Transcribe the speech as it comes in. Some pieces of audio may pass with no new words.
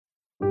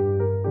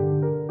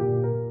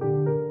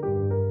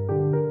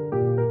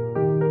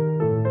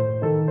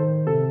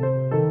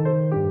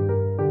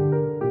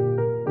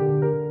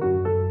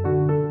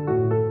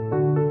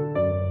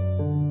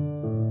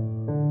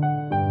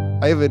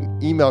have an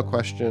email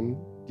question.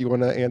 Do you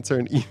want to answer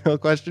an email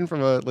question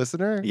from a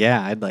listener?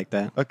 Yeah, I'd like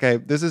that. Okay,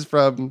 this is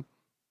from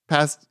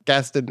past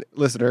guest and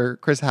listener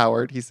Chris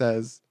Howard. He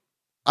says,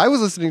 I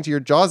was listening to your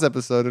Jaws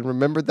episode and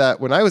remembered that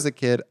when I was a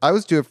kid, I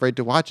was too afraid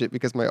to watch it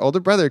because my older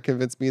brother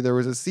convinced me there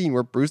was a scene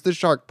where Bruce the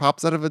shark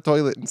pops out of a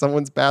toilet in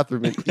someone's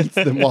bathroom and eats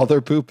them while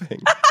they're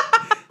pooping.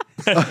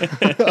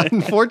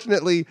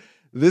 Unfortunately,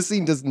 this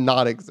scene does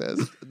not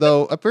exist,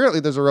 though apparently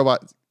there's a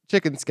Robot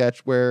Chicken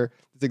sketch where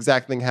this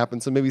exact thing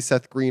happened, so maybe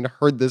Seth Green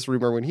heard this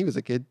rumor when he was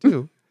a kid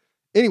too.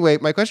 Anyway,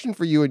 my question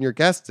for you and your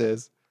guests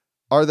is,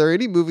 are there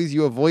any movies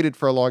you avoided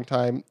for a long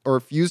time or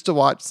refused to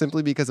watch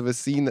simply because of a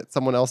scene that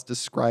someone else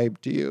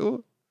described to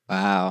you?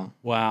 Wow.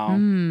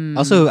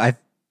 Also,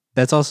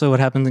 That's also what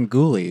happens in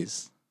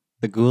Ghoulies.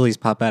 The Ghoulies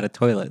pop out of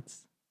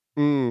toilets.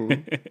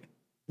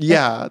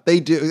 Yeah, they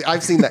do.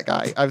 I've seen that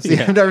guy. I've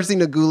never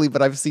seen a ghoulie,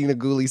 but I've seen a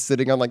ghoulie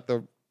sitting on like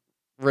the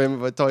rim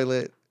of a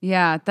toilet.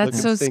 Yeah,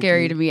 that's so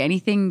scary to me.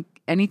 Anything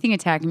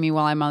attacking me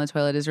while I'm on the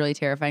toilet is really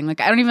terrifying.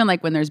 Like I don't even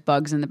like when there's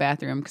bugs in the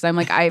bathroom because I'm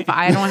like I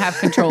don't have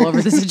control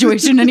over the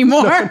situation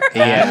anymore.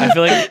 Yeah, I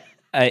feel like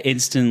I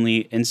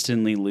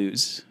instantly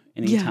lose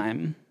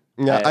anytime.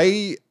 Yeah,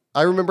 I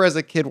remember as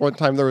a kid one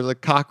time there was a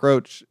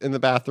cockroach in the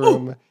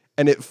bathroom.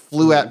 And it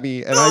flew at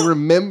me, and I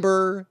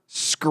remember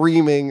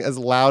screaming as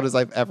loud as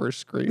I've ever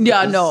screamed.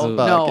 Yeah, no.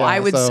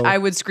 I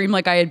would scream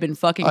like I had been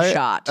fucking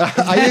shot.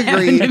 I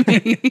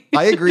agree.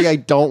 I agree. I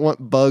don't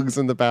want bugs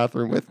in the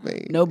bathroom with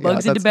me. No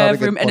bugs in the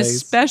bathroom, and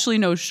especially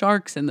no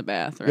sharks in the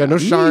bathroom. Yeah, no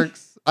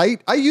sharks. I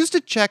used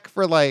to check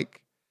for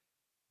like,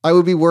 I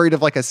would be worried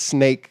of like a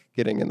snake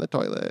getting in the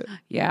toilet.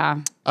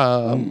 Yeah.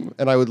 And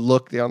I would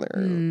look down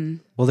there.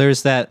 Well,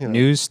 there's that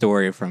news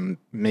story from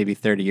maybe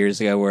 30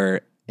 years ago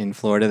where in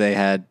Florida they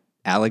had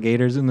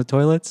alligators in the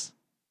toilets.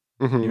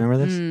 You remember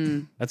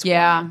this? That's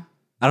wild.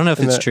 I don't know if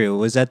it's true.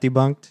 Was that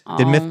debunked?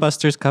 Did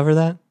Mythbusters cover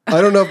that?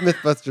 I don't know if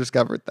Mythbusters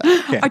covered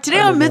that.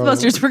 Today on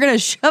Mythbusters, we're going to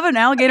shove an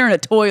alligator in a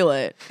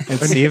toilet. And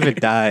see if it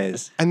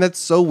dies. And that's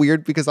so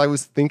weird because I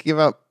was thinking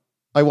about,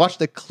 I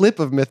watched a clip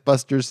of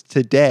Mythbusters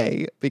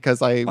today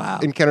because I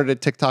encountered a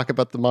TikTok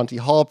about the Monty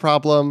Hall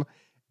problem.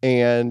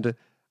 And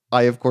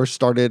I, of course,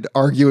 started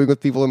arguing with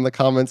people in the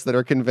comments that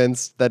are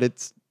convinced that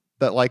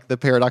that like the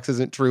paradox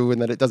isn't true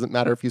and that it doesn't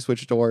matter if you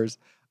switch doors.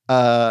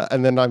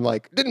 And then I'm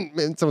like,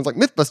 and someone's like,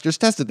 Mythbusters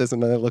tested this.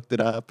 And then I looked it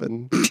up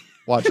and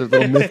watched a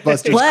little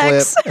Mythbusters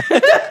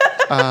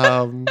clip.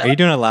 Are you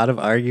doing a lot of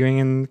arguing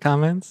in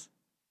comments?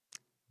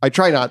 I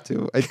try not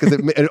to because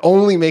it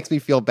only makes me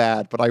feel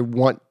bad, but I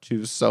want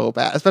to so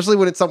bad, especially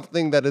when it's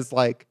something that is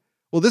like,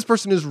 well, this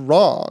person is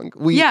wrong.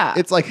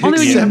 It's like, only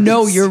when you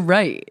know you're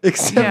right.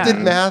 Accepted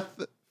math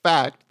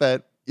fact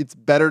that it's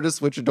better to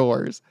switch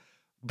doors,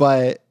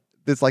 but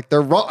it's like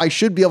they're wrong. I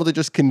should be able to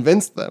just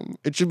convince them.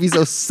 It should be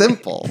so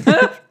simple.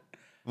 But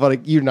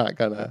like, you're not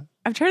gonna.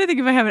 I'm trying to think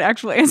if I have an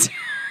actual answer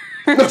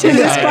to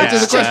this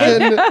question.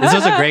 This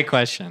was a great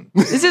question.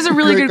 This is a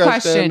really good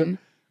question.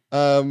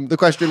 The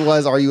question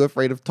was, are you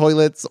afraid of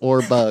toilets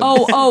or bugs?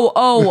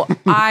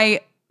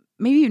 I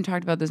maybe even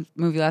talked about this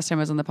movie last time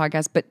I was on the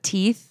podcast, but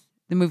Teeth,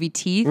 the movie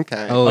Teeth.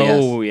 Okay.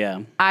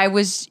 Yeah.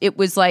 It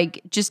was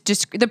like just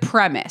the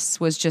premise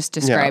was just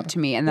described to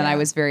me, and then I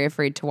was very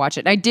afraid to watch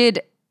it. And I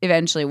did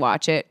eventually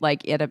watch it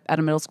like at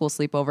a middle school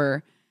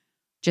sleepover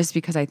just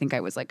because I think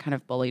I was like kind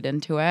of bullied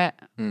into it.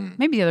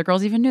 Maybe the other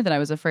girls even knew that I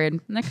was afraid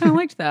and I kind of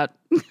liked that.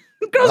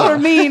 Girls are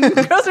mean.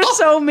 Girls are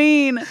so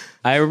mean.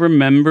 I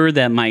remember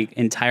that my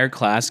entire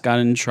class got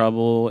in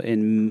trouble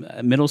in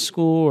middle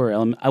school or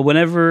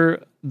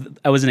whenever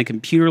I was in a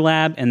computer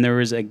lab and there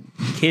was a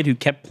kid who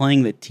kept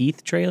playing the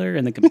Teeth trailer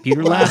in the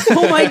computer lab.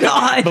 Oh my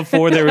God.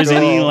 Before there was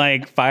any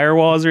like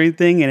firewalls or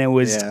anything. And it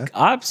was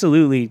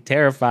absolutely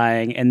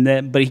terrifying.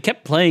 But he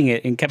kept playing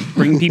it and kept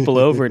bringing people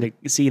over to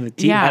see the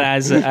Teeth. Yeah.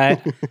 And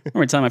I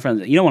remember telling my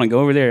friends, you don't want to go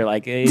over there.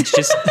 Like it's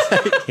just,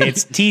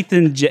 it's teeth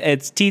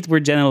it's teeth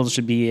where genitals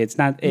should be. It's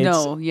not,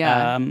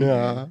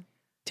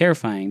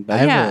 terrifying.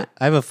 But I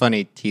have a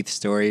funny teeth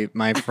story.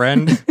 My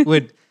friend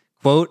would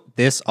quote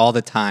this all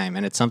the time,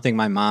 and it's something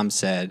my mom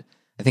said.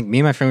 I think me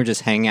and my friend were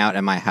just hanging out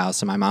at my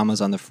house, and my mom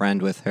was on the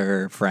friend with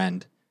her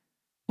friend.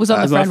 Was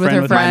on the phone with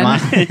her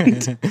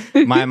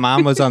friend. My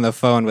mom was on the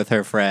phone with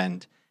her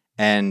friend,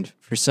 and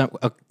for some,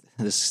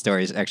 this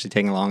story is actually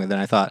taking longer than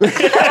I thought.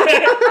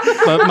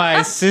 But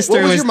my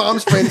sister What was your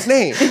mom's friend's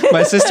name?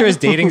 My sister was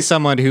dating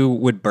someone who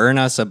would burn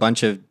us a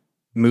bunch of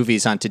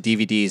movies onto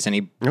DVDs, and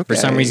he for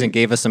some reason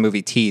gave us the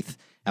movie Teeth,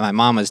 and my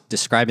mom was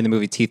describing the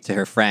movie Teeth to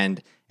her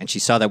friend. And she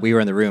saw that we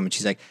were in the room, and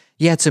she's like,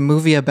 yeah, it's a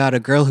movie about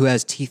a girl who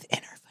has teeth in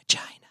her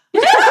vagina.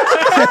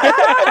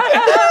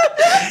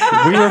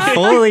 We were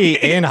fully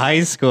in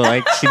high school.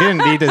 Like, she didn't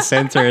need to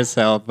censor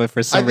herself, but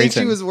for some reason. I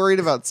think she was worried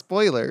about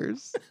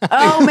spoilers.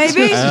 Oh,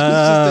 maybe?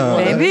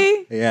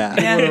 Maybe? Yeah.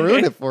 I want to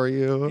ruin it for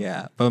you.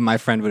 Yeah. But my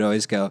friend would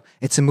always go,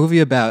 it's a movie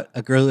about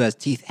a girl who has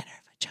teeth in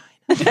her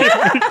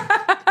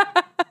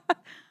vagina.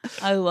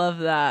 I love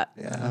that.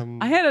 Yeah.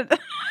 I had a...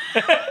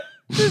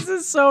 This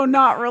is so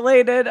not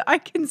related. I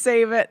can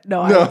save it.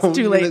 No, it's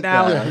too late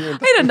now. I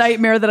had a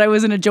nightmare that I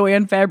was in a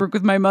Joanne fabric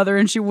with my mother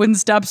and she wouldn't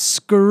stop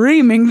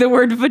screaming the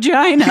word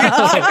vagina.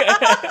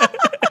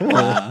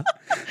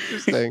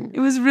 Interesting. It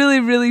was really,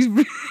 really,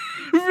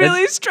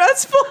 really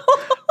stressful.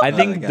 I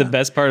think the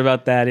best part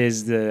about that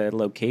is the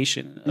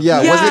location. Was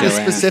it a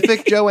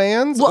specific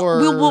Joanne's?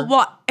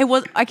 Well, it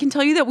was. I can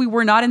tell you that we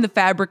were not in the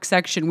fabric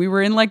section. We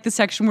were in like the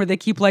section where they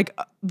keep like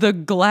the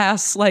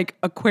glass like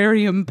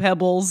aquarium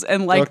pebbles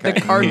and like the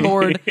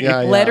cardboard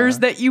letters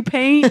that you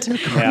paint.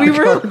 We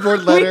were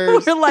cardboard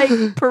letters. We were like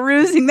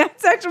perusing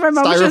that section. My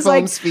mom was just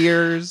like,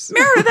 spheres.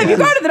 Meredith, have you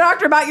gone to the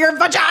doctor about your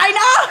vagina?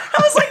 I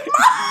was like,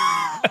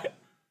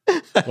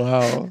 Mom.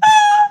 Wow.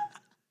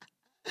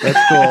 That's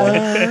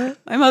cool.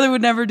 My mother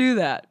would never do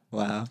that.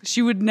 Wow.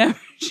 She would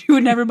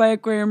never buy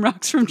aquarium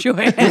rocks from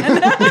Joanne.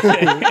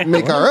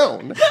 Make our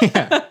own.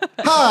 Yeah.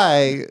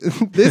 Hi,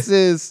 this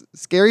is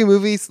Scary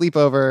Movie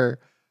Sleepover,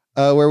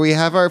 where we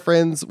have our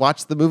friends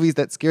watch the movies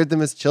that scared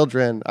them as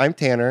children. I'm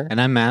Tanner.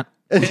 And I'm Matt.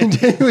 And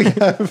today we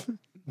have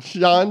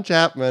John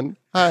Chapman.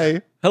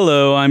 Hi.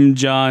 Hello, I'm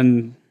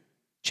John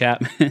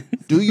Chapman.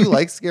 Do you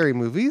like scary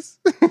movies?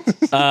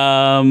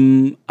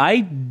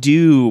 I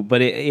do,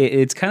 but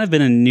it's kind of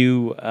been a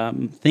new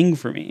thing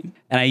for me.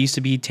 And I used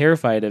to be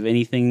terrified of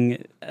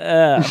anything.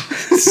 I'm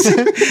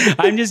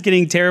just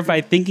getting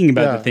terrified thinking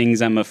about the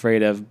things I'm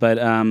afraid of. But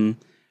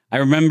I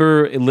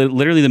remember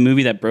literally the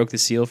movie that broke the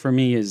seal for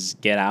me is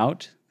Get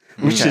Out,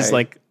 which is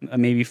like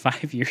maybe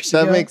 5 years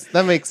ago.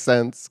 That makes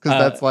sense because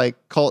that's like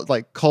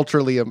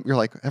culturally, you're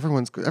like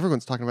everyone's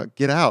talking about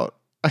Get Out.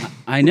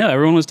 I know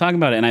everyone was talking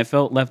about it, and I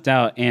felt left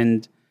out.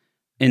 And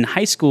in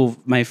high school,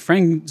 my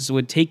friends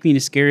would take me to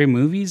scary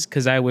movies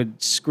because I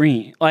would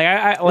scream,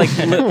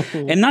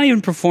 and not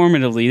even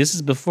performatively. This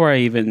is before I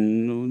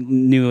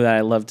even knew that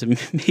I loved to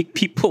make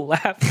people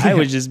laugh. I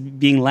was just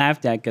being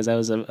laughed at because I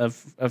was a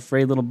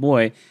afraid little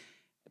boy.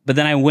 But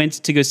then I went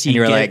to go see. And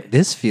you were like,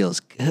 "This feels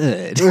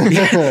good."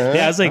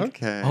 I was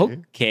like,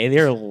 "Okay,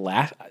 they're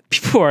laughing.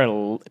 People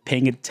are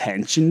paying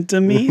attention to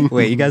me."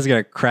 Wait, you guys are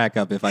gonna crack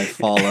up if I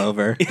fall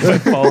over. If I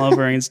fall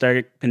over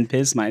and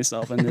piss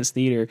myself in this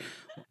theater.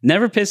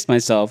 Never pissed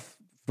myself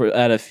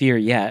out of fear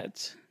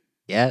yet.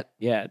 Yet.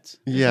 Yeah.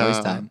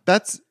 Time.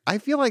 I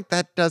feel like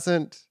that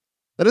doesn't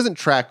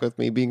track with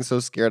me being so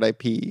scared I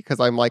pee because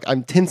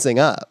I'm tensing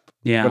up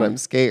when I'm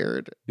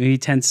scared. Maybe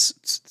tense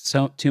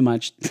so too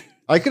much.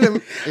 I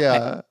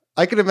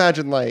could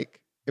imagine like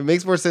it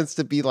makes more sense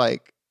to be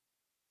like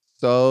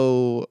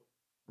so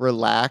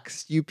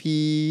relaxed you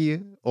pee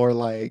or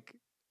like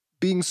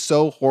being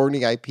so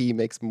horny I pee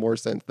makes more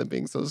sense than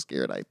being so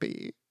scared I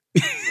pee.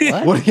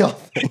 What do y'all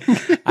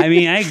think? I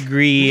mean, I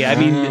agree. I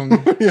mean,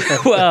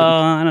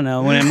 well, I don't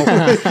know.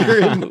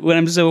 When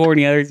I'm so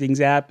horny, other things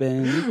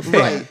happen.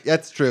 Right.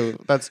 That's true.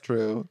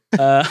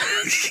 I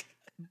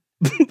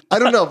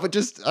don't know, but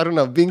I don't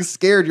know. Being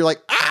scared, you're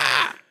like,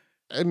 ah!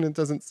 And it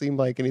doesn't seem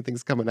like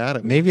anything's coming at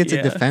him. Maybe it's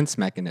a defense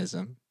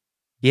mechanism.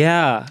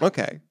 Yeah.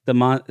 Okay.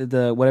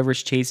 The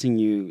whatever's chasing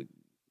you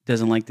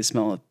doesn't like the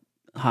smell of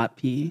hot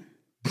pee.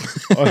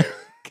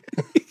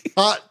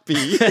 Hot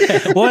pee.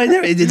 Well,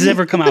 it does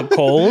never come out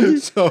cold.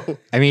 So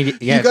I mean,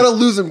 you gotta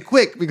lose him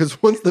quick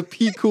because once the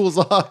pee cools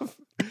off,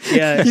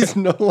 he's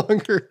no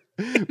longer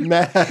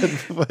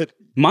mad. But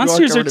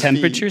monsters are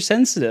temperature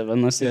sensitive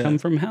unless they come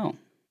from hell.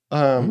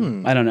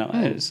 I don't know.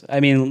 I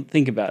mean,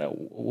 think about it.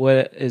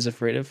 What is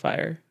afraid of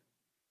fire?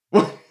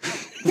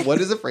 What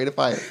is afraid of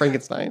fire?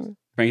 Frankenstein.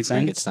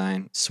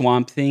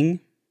 Swamp Thing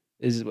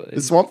is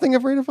Swamp Thing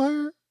afraid of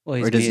fire?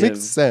 Well, it just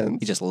makes sense.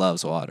 He just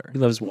loves water. He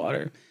loves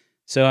water.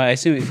 So I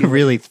assume if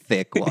really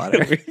thick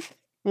water.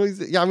 Well, he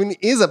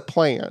is a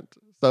plant.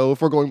 So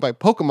if we're going by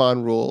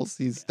Pokemon rules,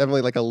 he's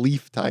definitely like a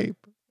leaf type.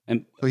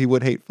 And so he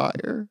would hate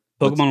fire.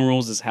 Pokemon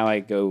rules is how I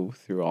go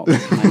through all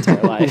my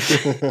entire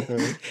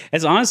life.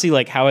 It's honestly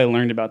like how I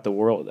learned about the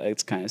world.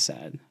 It's kind of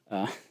sad.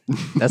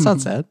 That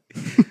sounds sad.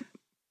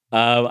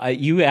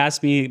 You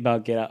asked me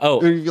about Get Out.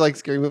 Oh, you like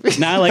scary movies?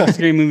 Now I like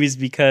scary movies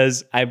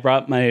because I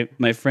brought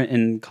my friend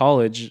in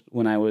college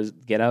when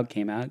Get Out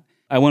came out.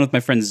 I went with my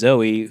friend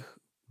Zoe,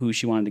 who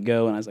she wanted to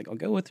go, and I was like, I'll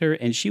go with her.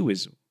 And she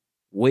was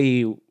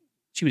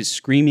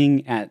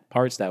screaming at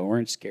parts that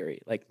weren't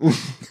scary, like,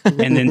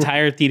 and the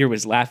entire theater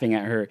was laughing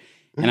at her.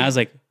 And I was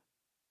like,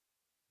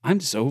 I'm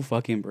so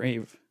fucking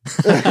brave.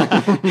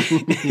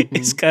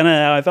 It's kind of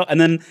how I felt. And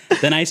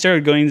then I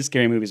started going to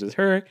scary movies with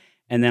her,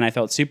 and then I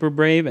felt super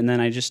brave, and then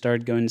I just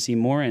started going to see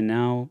more, and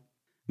now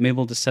I'm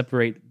able to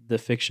separate the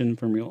fiction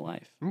from real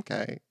life.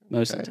 Okay.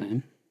 Most of the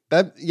time.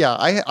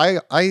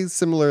 I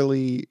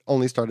similarly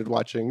only started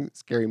watching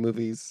scary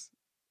movies,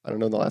 I don't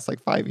know, in the last like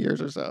 5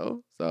 years or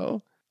so.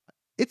 So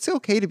it's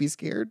okay to be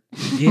scared.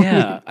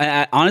 Yeah.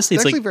 I honestly,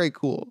 it's actually like very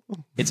cool.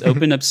 It's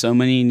opened up so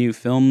many new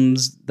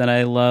films that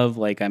I love.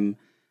 Like I've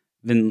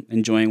been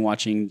enjoying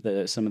watching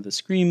some of the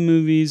Scream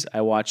movies.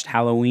 I watched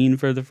Halloween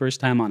for the first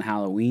time on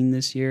Halloween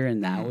this year,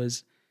 and that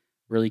was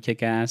really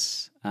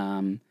kick-ass.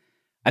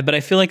 But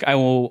I feel like I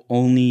will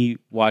only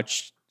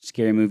watch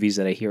scary movies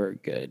that I hear are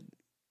good.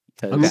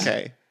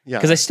 Okay. Yeah.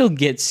 Because I still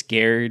get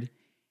scared,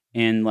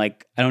 and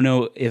like I don't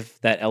know if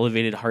that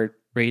elevated heart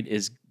rate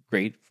is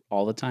great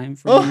all the time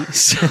for me.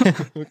 So.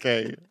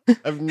 Okay.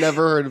 I've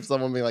never heard of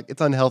someone being like, it's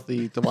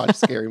unhealthy to watch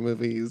scary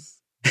movies.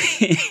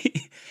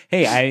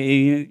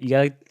 Hey, you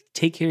gotta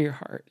take care of your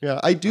heart. Yeah,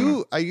 I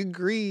do. I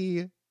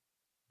agree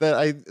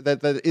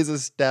that is a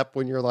step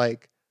when you're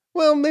like,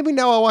 well, maybe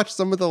now I'll watch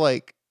some of the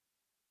like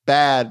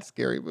bad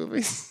scary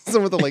movies,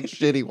 some of the like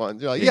shitty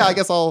ones. You're like, yeah, I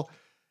guess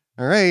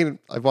All right,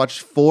 I've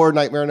watched 4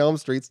 Nightmare on Elm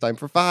Streets. Time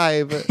for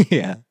 5.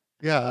 Yeah.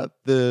 Yeah,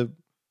 the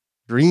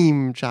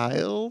Dream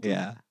Child.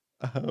 Yeah.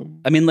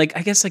 I mean, like,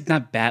 I guess like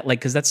not bad, like,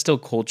 because that's still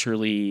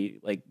culturally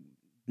like.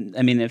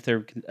 I mean, if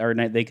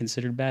are they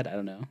considered bad? I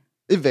don't know.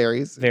 It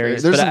varies.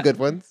 Varies. There's some good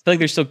ones. I feel like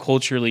they're still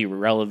culturally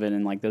relevant,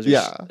 and like those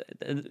are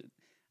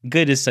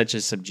good is such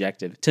a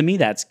subjective. To me,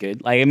 that's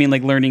good. Like, I mean,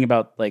 like learning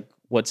about like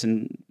what's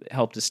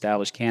helped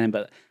establish canon,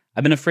 but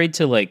I've been afraid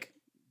to like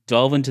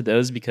delve into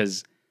those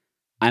because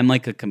I'm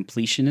like a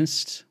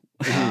completionist.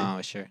 Oh,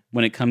 sure.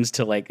 When it comes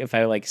to like, if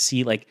I like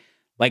see like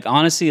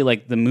honestly,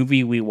 like the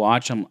movie we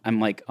watch, I'm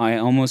like, I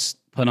almost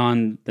put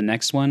on the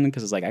next one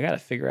because it's like I got to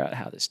figure out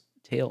how this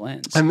tail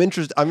ends. I'm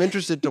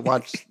interested to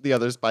watch the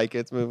other Spy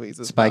Kids movies.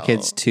 Spy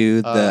Kids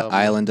 2, The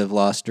Island of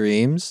Lost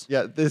Dreams.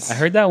 Yeah, I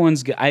heard that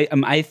one's good.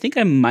 I think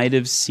I might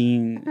have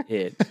seen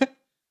it.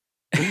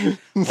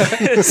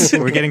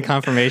 We're getting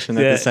confirmation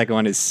that the second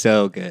one is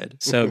so good.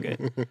 So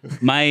good.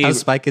 How's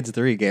Spy Kids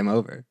 3 game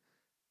over?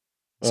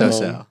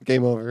 So.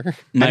 Game over.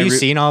 Have you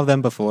seen all of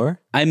them before?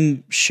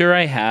 I'm sure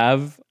I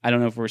have. I don't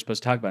know if we're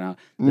supposed to talk about it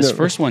now. This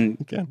first one.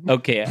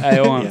 Okay.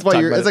 I want to talk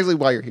about It's actually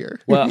why you're here.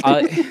 Well,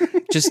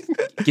 just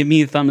give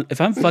me a thumb. If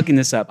I'm fucking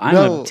this up, I'm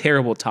a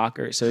terrible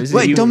talker. So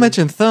wait, don't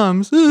mention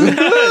thumbs.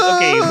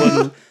 Okay,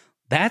 well,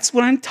 that's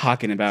what I'm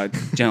talking about,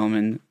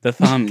 gentlemen. The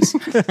thumbs.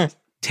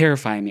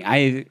 Terrifying me.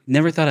 I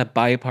never thought a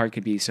body part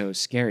could be so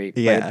scary.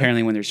 Yeah. But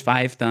apparently when there's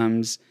 5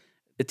 thumbs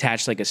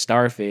attached like a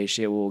starfish,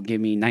 it will give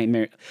me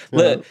nightmare.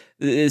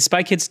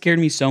 Spy Kids scared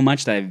me so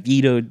much that I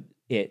vetoed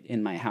it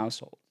in my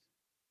household.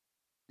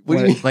 What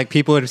do you mean? Like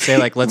people would say,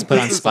 like, let's put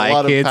on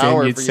Spy Kids,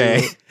 and you'd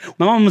say,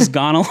 my mom was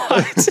gone a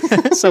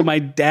lot. So my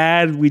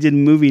dad, we did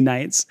movie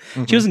nights.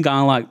 Mm-hmm. She wasn't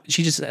gone a lot.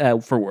 She just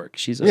for work.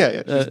 She's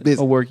she's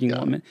a working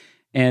woman.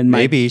 And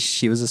maybe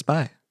she was a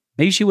spy.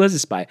 Maybe she was a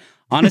spy.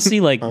 Honestly,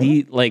 like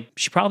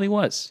she probably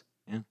was.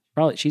 Yeah.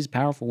 Probably, she's a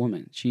powerful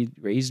woman. She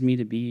raised me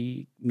to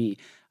be me.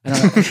 I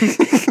don't know.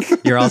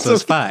 You're also a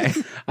spy.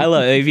 I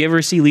love it. If you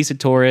ever see Lisa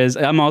Torres,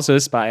 I'm also a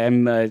spy.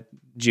 I'm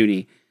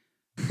Junie.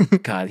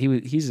 God,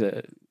 he's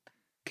a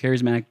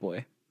charismatic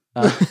boy.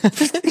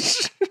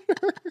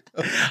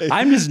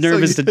 I'm just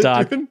nervous to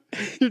talk.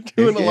 You're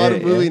doing a lot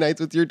of movie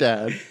nights with your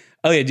dad.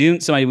 Oh yeah,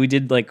 so we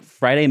did like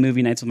Friday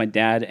movie nights with my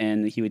dad,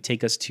 and he would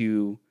take us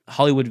to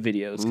Hollywood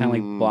Videos, kind of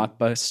like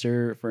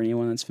Blockbuster for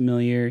anyone that's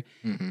familiar.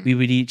 Mm-hmm. We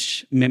would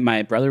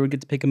my brother would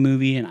get to pick a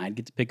movie, and I'd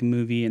get to pick a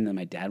movie, and then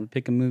my dad would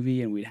pick a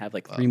movie, and we'd have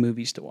like 3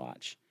 movies to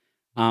watch.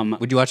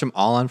 Would you watch them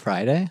all on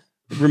Friday?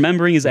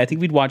 Remembering is I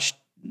think we'd watch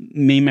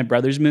me and my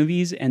brother's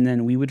movies, and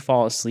then we would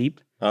fall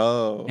asleep.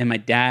 Oh. And my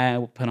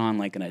dad would put on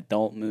like an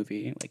adult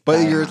movie.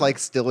 But you're like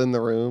still in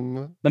the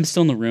room? I'm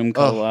still in the room,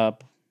 cuddle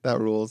up. That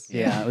rules.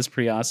 Yeah, it was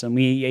pretty awesome.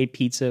 We ate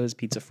pizza. It was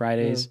Pizza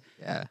Fridays.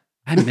 Yeah.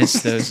 I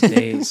miss those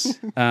days.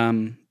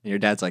 Your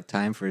dad's like,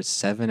 time for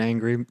 12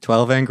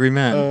 Angry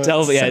Men.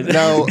 12, yeah.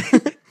 No.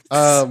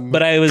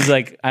 But I was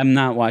like, I'm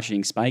not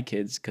watching Spy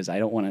Kids because I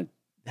don't want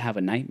to have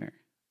a nightmare.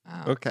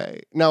 Oh.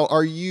 Okay. Now,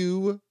 are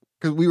you,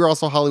 because we were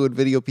also Hollywood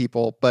Video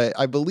people, but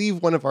I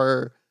believe one of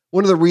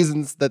the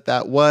reasons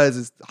that was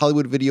is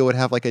Hollywood Video would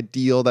have like a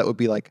deal that would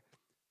be like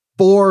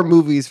 4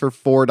 movies for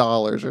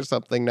 $4 or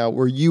something. Now,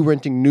 were you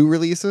renting new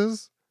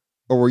releases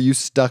or were you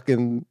stuck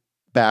in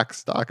back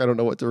stock? I don't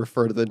know what to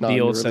refer to the non-new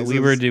releases. So we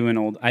were doing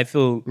old. I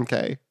feel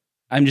okay.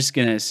 I'm just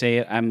gonna say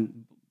it.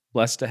 I'm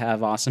blessed to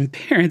have awesome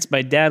parents.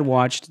 My dad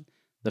watched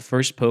the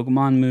first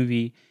Pokemon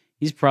movie.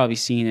 He's probably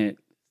seen it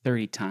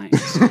 30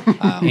 times.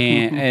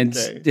 And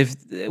okay. If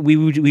we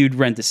would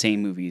rent the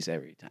same movies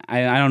every time.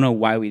 I don't know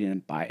why we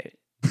didn't buy it.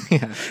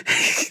 Yeah,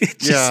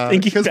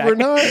 because we're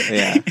not.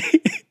 Yeah.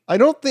 I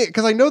don't think,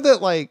 because I know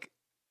that like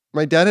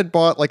my dad had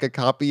bought like a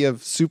copy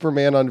of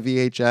Superman on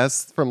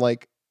VHS from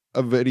like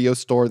a video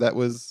store that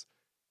was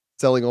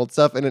selling old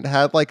stuff, and it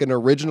had like an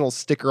original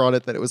sticker on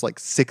it that it was like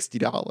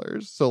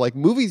 $60. So like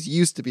movies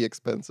used to be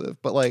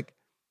expensive, but like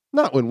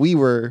not when we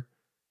were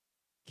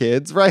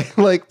kids, right?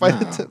 Like by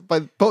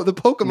the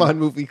Pokemon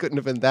movie couldn't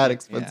have been that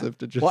expensive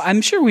to just. Well,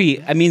 I'm sure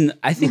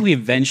I think we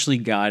eventually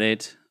got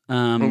it.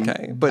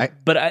 Okay,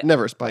 but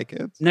never Spy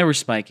Kids. Never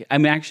Spy Kids. I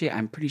mean, actually,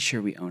 I'm pretty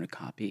sure we own a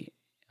copy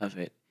of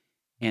it,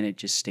 and it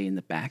just stayed in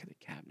the back of the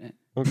cabinet.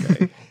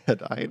 Okay, had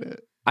to hide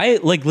it. I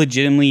like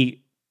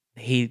legitimately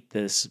hated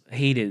this.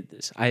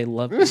 I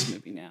love this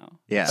movie now.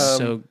 Yeah,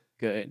 so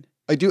good.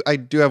 I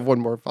do have one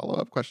more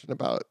follow-up question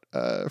about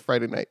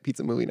Friday night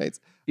pizza movie nights.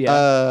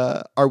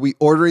 Yeah. Are we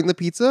ordering the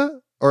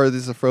pizza or is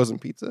this a frozen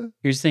pizza?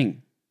 Here's the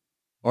thing.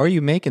 Or are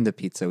you making the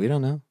pizza? We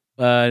don't know.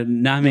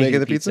 Not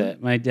making the pizza.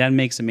 My dad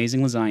makes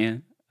amazing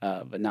lasagna,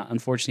 but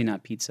unfortunately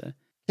not pizza.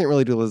 Can't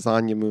really do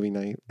lasagna movie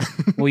night.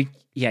 Well,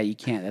 you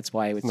can't. That's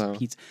why it's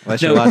pizza.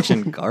 Unless you're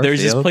watching Garfield.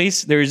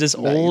 There's this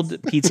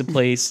old pizza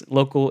place,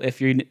 local.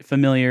 If you're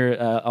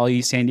familiar, all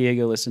you San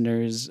Diego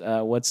listeners,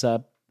 what's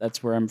up?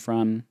 That's where I'm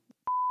from.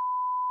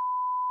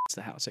 It's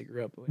the house I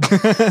grew up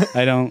with.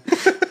 I don't.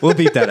 We'll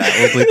beat that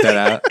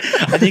out.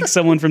 I think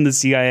someone from the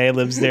CIA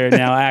lives there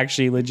now,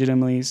 actually,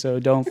 legitimately. So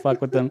don't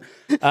fuck with them.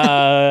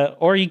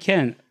 Or you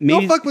can. Maybe,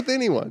 don't fuck with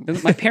anyone.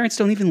 My parents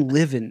don't even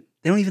live.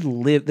 They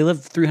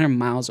live 300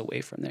 miles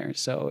away from there.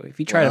 So if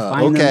you try to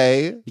find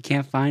them, you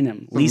can't find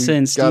them. Lisa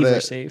and Steve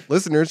are safe.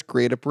 Listeners,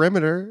 create a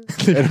perimeter.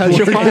 And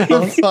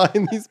we'll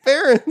find these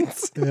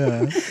parents.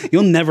 Yeah.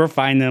 You'll never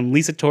find them.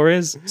 Lisa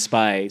Torres,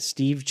 spy.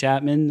 Steve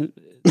Chapman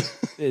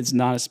is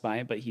not a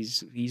spy, but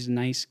he's a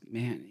nice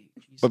man.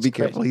 Jesus but be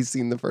careful. He's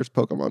seen the first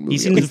Pokemon movie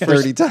he's seen at least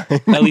 30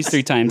 times. At least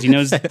 3 times. He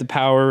knows the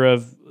power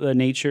of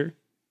nature.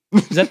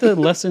 Is that the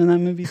lesson in that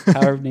movie?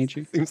 Power of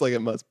nature? Seems like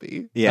it must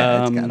be.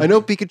 Yeah. I know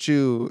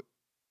Pikachu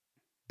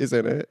is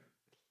in it.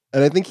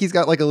 And I think he's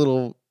got like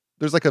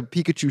there's like a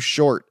Pikachu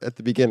short at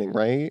the beginning,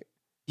 right?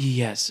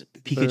 Yes.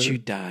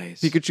 Pikachu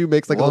dies. Pikachu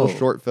makes like a little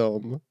short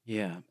film.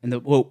 Yeah. And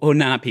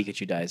not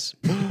Pikachu dies.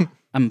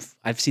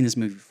 I've seen this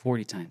movie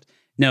 40 times.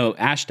 No,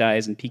 Ash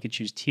dies and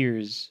Pikachu's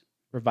tears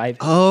revive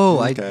him. Oh,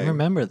 I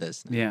remember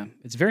this. Yeah.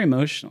 It's very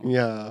emotional.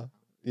 Yeah.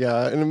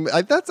 Yeah. And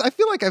I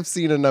feel like I've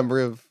seen a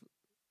number of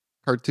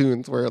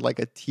cartoons where like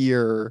a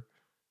tear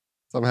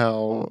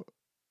somehow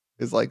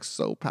is like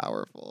so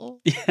powerful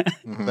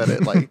that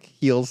it like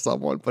heals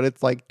someone. But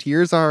it's like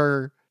tears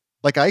are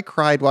like I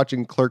cried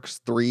watching Clerks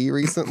 3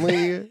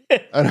 recently.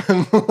 And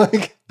I'm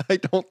like, I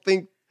don't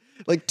think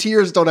like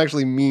tears don't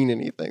actually mean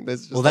anything.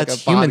 That's just like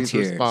that's a body's human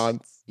tears.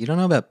 Response. You don't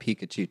know about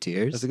Pikachu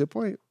tears? That's a good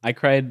point. I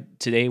cried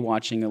today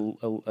watching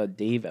a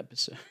Dave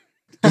episode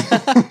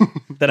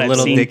that I've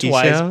seen Dickie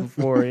twice show?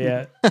 before.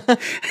 Yeah.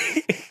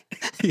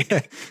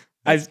 Yeah.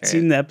 I've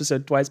seen the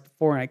episode twice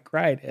before and I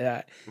cried.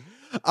 Yeah.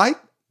 I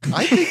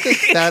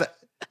think that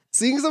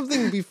seeing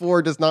something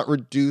before does not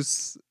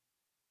reduce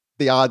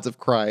the odds of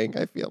crying,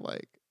 I feel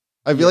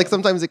like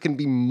sometimes it can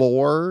be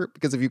more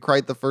because if you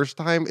cried the first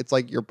time, it's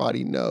like your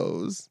body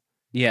knows.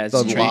 Yeah, it's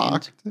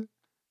unlocked.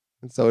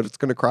 And so it's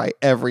going to cry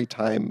every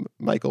time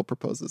Michael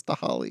proposes to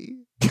Holly.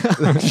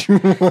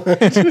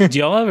 Do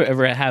y'all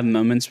ever have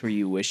moments where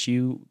you wish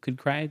you could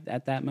cry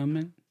at that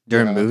moment?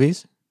 During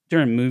movies?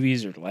 During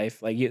movies or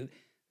life? Like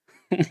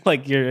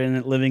like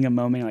you're living a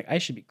moment, like I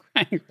should be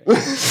crying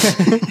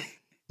right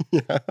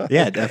now.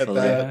 Yeah,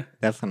 definitely.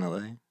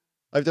 Definitely.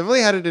 I've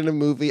definitely had it in a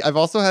movie. I've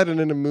also had it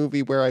in a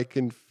movie where I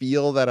can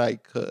feel that I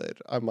could.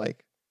 I'm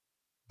like,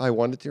 if I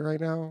wanted to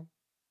right now,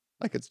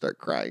 I could start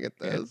crying at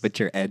this. Yeah, but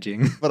you're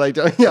edging. But I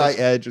don't. Yeah, I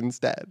edge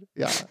instead.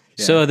 Yeah.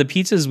 So the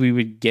pizzas we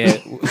would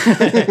get,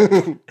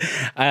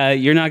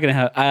 you're not gonna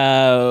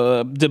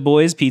have. Du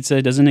Bois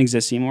Pizza doesn't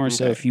exist anymore. Okay.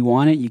 So if you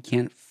want it, you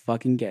can't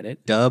fucking get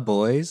it. Du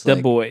Bois. Du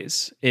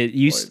Bois. It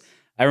used.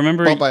 I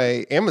remember. Bought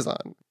by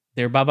Amazon.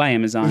 They're bought by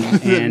Amazon,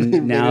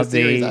 and now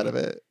they. Out of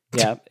it.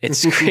 Yeah,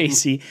 it's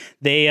crazy.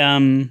 They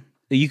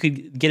you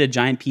could get a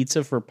giant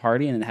pizza for a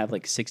party and have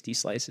like 60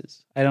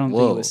 slices. I don't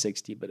think it was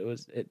 60, but it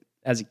was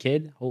as a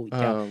kid. Holy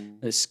cow!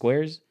 The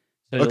squares.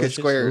 So okay, delicious.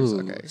 Squares.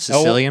 Okay.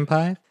 Sicilian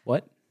pie.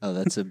 What? Oh,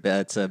 it's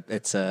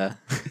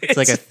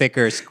like a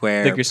thicker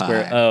square. Thicker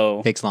square.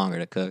 Oh, takes longer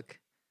to cook.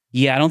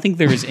 Yeah, I don't think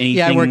there was anything.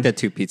 Yeah, I worked at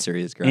 2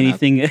 pizzerias growing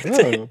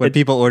up. When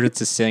people ordered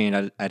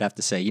Sicilian, I'd have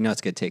to say,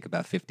 it's going to take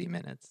about 50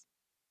 minutes.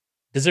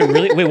 Does it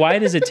really? Wait, why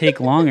does it take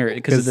longer?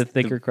 Because of the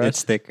thicker crust?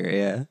 It's thicker,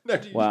 yeah.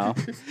 Wow.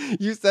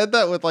 You said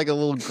that with like a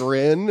little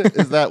grin.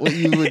 Is that what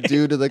you would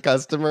do to the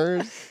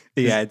customers?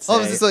 Yeah, I'd say. I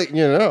was just like,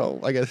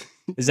 I guess.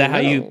 Is that how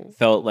you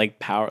felt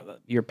like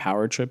your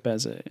power trip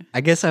as a... I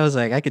guess I was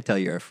like, I could tell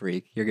you're a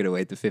freak. You're going to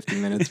wait the 50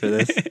 minutes for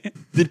this.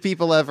 Did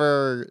people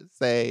ever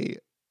say,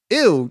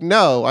 ew,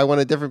 no, I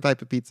want a different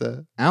type of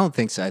pizza? I don't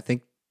think so. I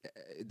think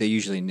they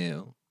usually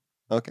knew.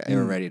 Okay. They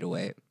were ready to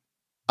wait.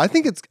 I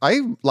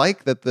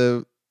like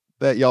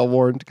that y'all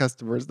warned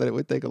customers that it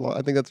would take a long.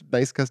 I think that's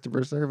nice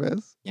customer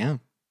service. Yeah.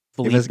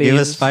 Give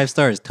us 5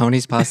 stars.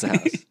 Tony's Pasta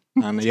House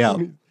on the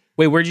Yelp.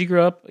 Wait, where'd you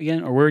grow up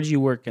again? Or where'd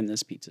you work in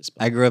this pizza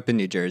spot? I grew up in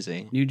New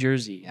Jersey. New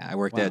Jersey. Yeah, I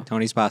worked at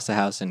Tony's Pasta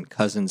House and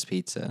Cousin's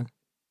Pizza.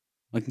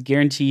 I can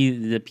guarantee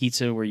the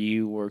pizza where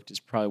you worked is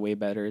probably way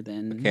better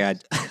than... Okay, I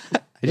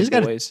just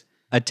got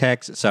a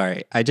text.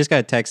 Sorry. I just got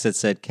a text that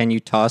said, can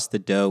you toss the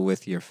dough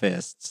with your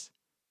fists?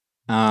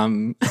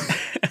 I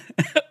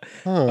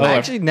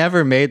actually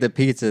never made the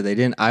pizza. They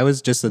didn't. I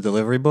was just a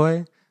delivery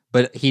boy,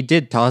 but he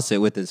did toss it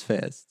with his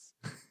fists.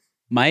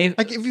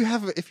 Like if you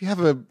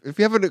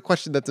have a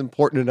question that's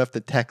important enough to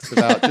text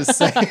about, just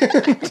say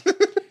it.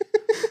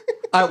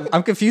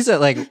 I'm confused at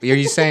like, are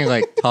you saying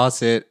like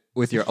toss it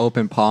with your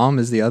open palm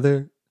is the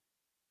other?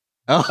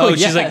 Oh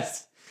she's like,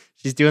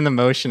 she's doing the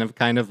motion of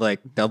kind of like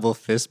double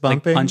fist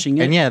bumping, like punching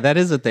it. And yeah, that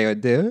is what they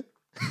would do.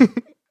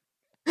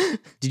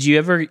 Did you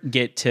ever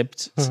get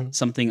tipped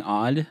something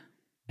odd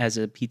as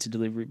a pizza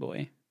delivery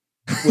boy?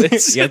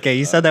 Okay,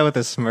 you said that with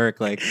a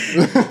smirk. Like,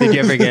 did you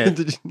ever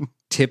get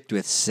tipped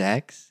with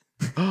sex?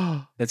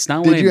 That's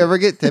not Did you ever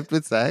get tipped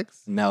with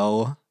sex?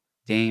 No.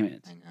 Damn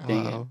it.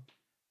 Dang it. Wow.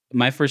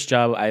 My first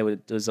job,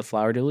 was a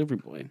flower delivery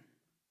boy.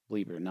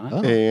 Believe it or not.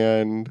 Oh.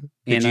 And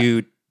Did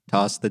you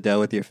toss the dough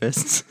with your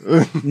fists?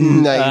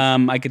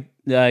 nice.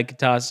 I could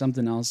toss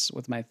something else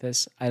with my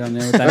fists. I don't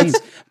know what that means,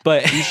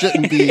 but You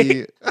shouldn't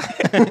be.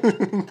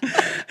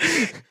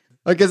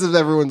 I guess if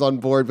everyone's on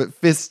board, but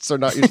fists are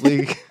not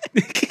usually.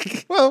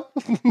 Well,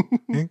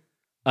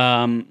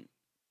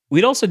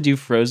 we'd also do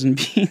frozen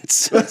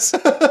pizzas.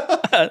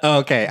 Oh,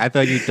 okay. I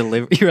thought you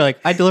were like,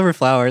 I deliver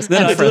flowers. No,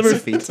 I frozen deliver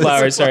pizzas.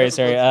 flowers.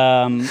 Sorry.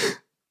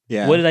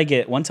 Yeah. What did I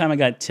get? One time I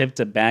got tipped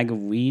a bag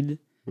of weed.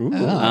 ooh.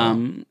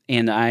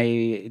 And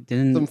I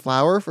didn't Some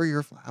flour for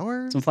your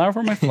flowers. some flour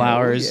for my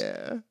flowers.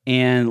 Yeah.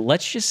 And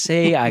let's just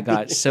say I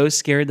got so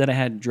scared that I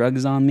had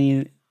drugs on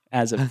me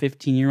as a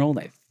 15-year-old,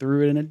 I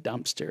threw it in a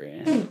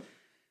dumpster. And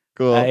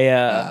Cool.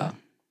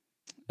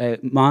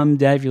 Mom,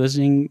 Dad, if you're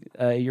listening,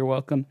 you're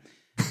welcome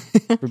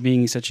for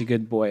being such a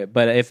good boy.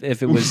 But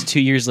if it was 2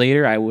 years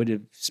later, I would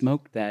have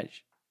smoked that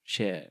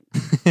shit.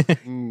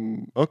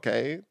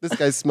 Okay. This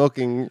guy's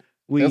smoking.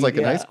 Sounds like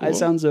in high school. I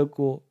sound so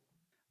cool.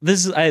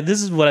 This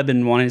is what I've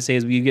been wanting to say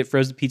is we get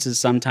frozen pizzas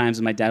sometimes,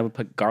 and my dad would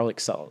put garlic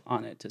salt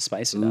on it to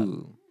spice it up.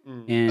 Ooh.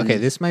 And Okay,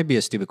 this might be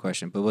a stupid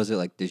question, but was it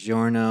like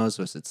DiGiorno's?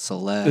 Was it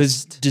Celeste? it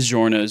was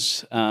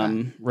DiGiorno's.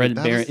 Red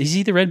that Baron. was- Is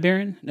he the Red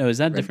Baron? No, is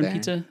that a Red different Baron?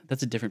 pizza?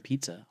 That's a different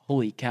pizza.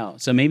 Holy cow!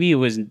 So maybe it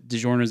was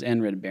DiGiorno's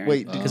and Red Baron.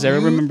 Wait, because do I you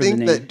remember the think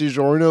name. that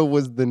DiGiorno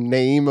was the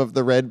name of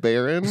the Red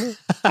Baron?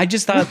 I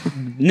just thought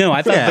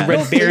I thought Yeah. the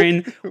Red Baron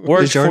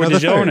worked for DiGiorno the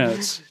third.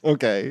 DiGiorno's.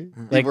 Okay.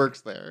 He Like-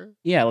 works there.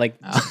 Yeah, like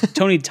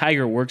Tony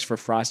Tiger works for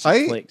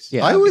Frosted Flakes.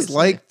 Yeah, I always obviously.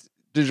 liked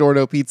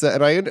DiGiorno pizza,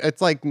 and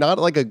it's like not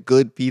like a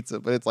good pizza,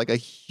 but it's like a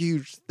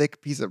huge,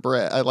 thick piece of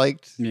bread. I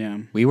liked. Yeah.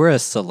 We were a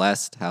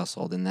Celeste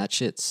household, and that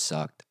shit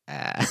sucked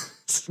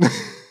ass.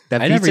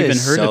 That I pizza never even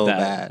is heard of so that.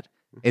 bad.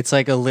 It's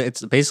like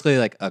it's basically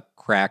like a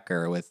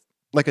cracker with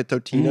Like a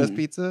Totino's Mm.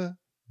 pizza.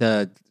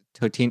 the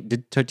Totino.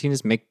 Did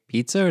Totino's make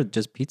pizza or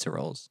just pizza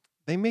rolls?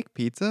 They make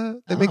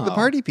pizza. They make the Oh.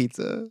 party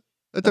pizza.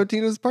 A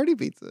Totino's party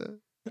pizza.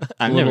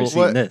 I've Little- never seen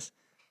what- this.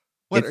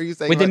 What If- are you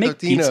saying Wait, they about make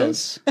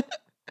Totino's? pizzas?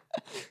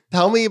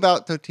 Tell me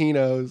about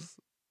Totino's.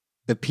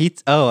 The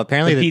pizza. Oh,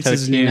 apparently The the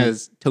pizza's new.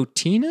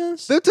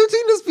 Totino's. The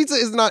Totino's pizza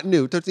is not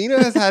new. Totino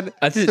has had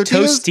I think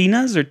Totino's-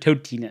 Tostinas or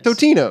Totinas?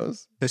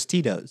 Totino's,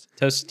 Tostitos.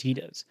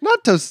 Tostitos.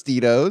 not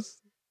Tostitos.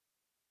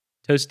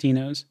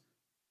 Tostinos.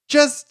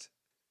 Just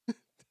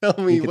tell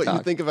me You can what you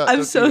talk. think about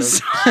I'm so Totino's.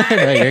 sorry.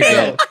 No, you're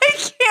good. I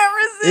can't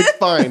resist. It's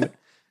fine.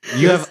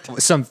 You have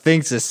some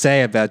things to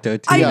say about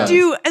Totino's. I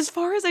do. As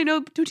far as I know,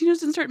 Totino's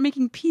didn't start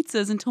making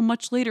pizzas until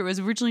much later. It was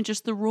originally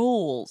just the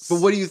rolls. But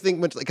what do you think?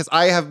 Because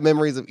I have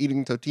memories of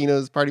eating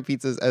Totino's party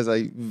pizzas as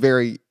a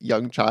very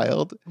young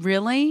child.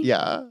 Really?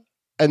 Yeah.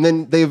 And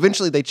then they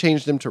eventually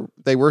changed them to,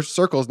 they were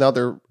circles. Now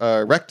they're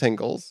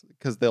rectangles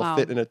because they'll Wow.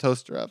 fit in a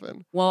toaster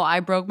oven. Well,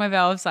 I broke my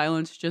vow of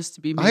silence just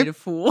to be made a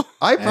fool.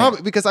 I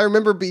probably, because I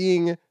remember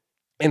being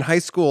in high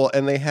school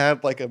and they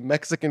had like a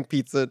Mexican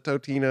pizza at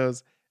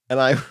Totino's and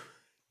I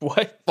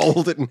What?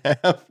 fold it in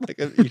half,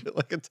 eat it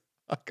like a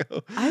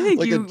taco. I think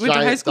like you a went to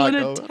high giant school in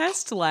taco. a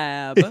test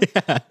lab.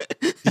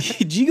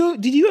 Did you go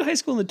to high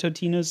school in the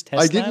Totino's test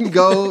I lab? didn't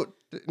go.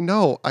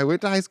 No, I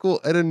went to high school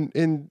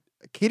in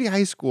Katy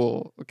High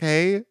School.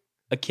 Okay,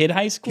 A kid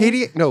high school?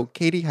 Katy High School.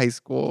 Katy High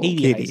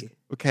School.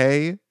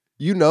 Okay,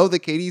 you know the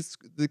Katy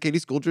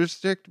school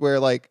district where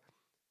like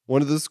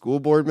one of the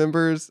school board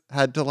members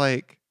had to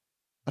like,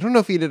 I don't know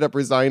if he ended up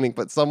resigning,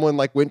 but someone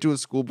like went to a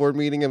school board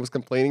meeting and was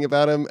complaining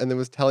about him, and then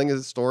was telling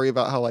his story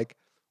about how like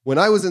when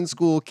I was in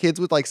school, kids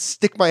would like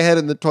stick my head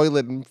in the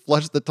toilet and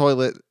flush the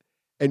toilet,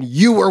 and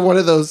you were one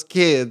of those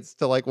kids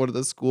to like one of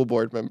the school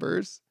board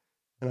members,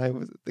 and I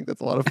think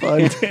that's a lot of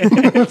fun.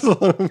 It's a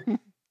lot of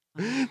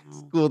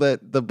school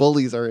that the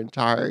bullies are in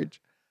charge.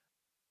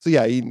 So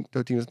yeah, eating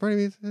Totino's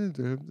party.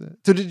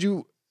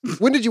 So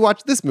when did you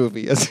watch this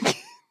movie as a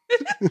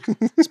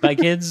kid? Spy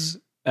Kids.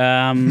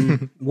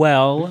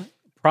 Well,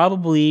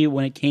 probably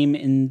when it came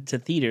into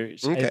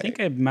theaters. Okay. I think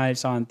I might have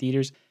saw it in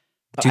theaters.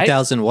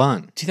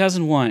 2001.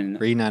 2001.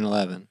 Pre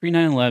 9/11. Pre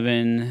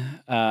 9/11.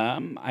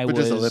 I But was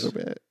just a little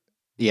bit.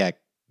 Yeah.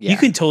 You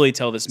can totally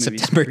tell this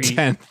movie's September pre.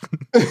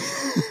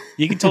 10th.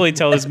 You can totally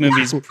tell this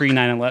movie's pre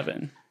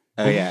 9/11.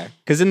 Oh yeah,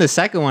 because in the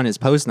second one is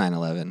post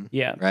 9/11.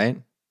 Yeah. Right.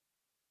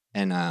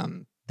 And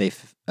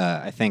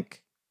I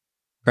think,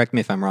 correct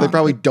me if I'm wrong. They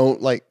probably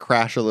don't like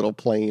crash a little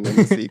plane in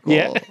the sequel.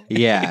 Yeah.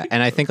 Yeah,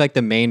 and I think like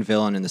the main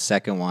villain in the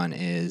second one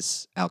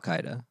is Al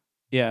Qaeda.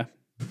 Yeah.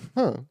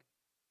 Huh.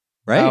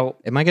 Right? Al-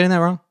 Am I getting that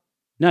wrong?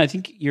 No, I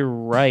think you're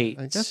right.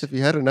 I guess if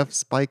you had enough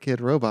Spy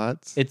Kid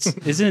robots.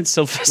 Isn't it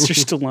Sylvester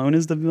Stallone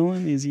is the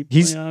villain? Is he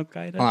He's- playing Al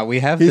Qaeda? Hold on, we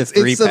have the It's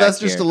three.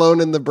 Sylvester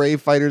Stallone and the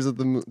brave fighters of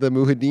the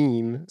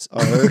Mujahideen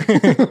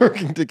are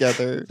working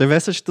together.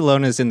 Sylvester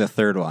Stallone is in the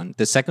third one.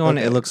 The second one,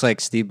 Okay. it looks like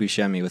Steve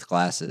Buscemi with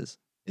glasses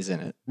is in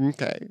it.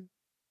 Okay.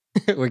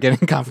 We're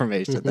getting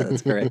confirmation that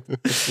that's correct.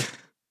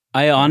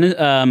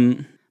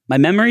 My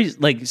memories,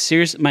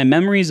 my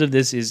memories of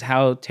this is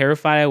how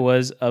terrified I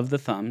was of the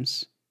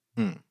thumbs.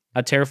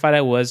 How terrified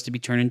I was to be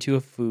turned into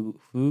a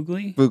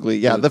Foogly.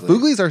 Foogly, yeah. The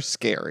Fooglies are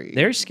scary.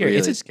 They're scary.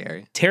 Really It's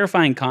scary.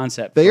 terrifying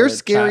concept. They for are a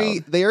scary.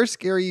 child. They are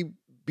scary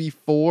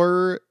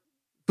before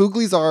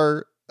Fooglies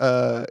are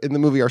in the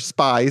movie are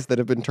spies that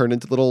have been turned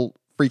into little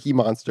freaky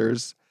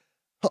monsters.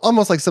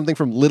 Almost like something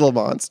from Little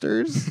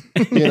Monsters.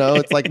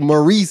 It's like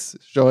Maurice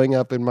showing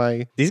up in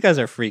my... These guys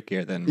are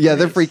freakier than Yeah,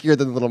 they're Maurice. freakier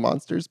than Little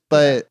Monsters.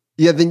 But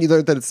then you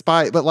learn that it's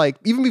spy. But like,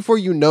 even before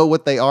you know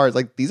what they are, it's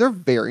like, these are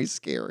very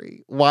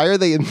scary. Why are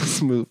they in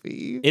this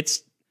movie?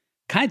 It's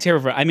kind of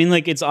terrifying. I mean,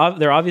 like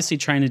they're obviously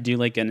trying to do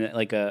like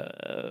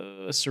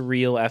a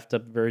surreal effed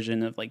up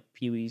version of like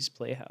Pee-wee's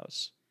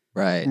Playhouse.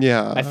 Right.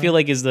 Yeah. I feel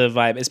like is the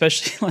vibe,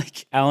 especially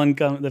like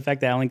the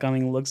fact that Alan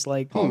Cumming looks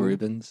like Paul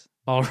Rubens.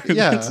 Paul Rubens.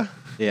 Yeah.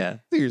 Yeah. I see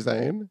what you're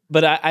saying.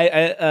 But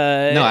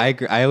I No, I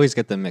agree. I always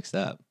get them mixed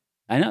up.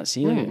 I know.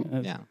 See,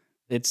 Yeah.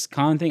 it's a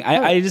common thing.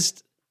 I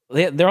just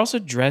they're also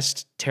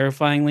dressed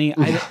terrifyingly.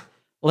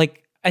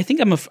 I think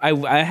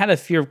I had a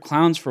fear of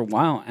clowns for a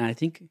while, and I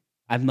think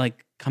I'm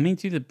like coming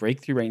to the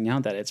breakthrough right now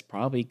that it's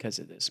probably because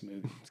of this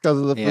movie. It's because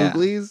of the Yeah.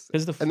 Fooglies.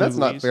 And that's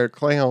not fair.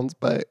 Clowns,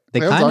 but They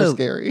clowns kind are of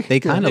scary. They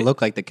kind of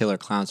look like the killer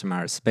clowns from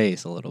outer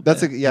space a little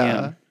That's bit.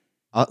 yeah.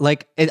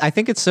 I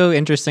think it's so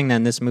interesting that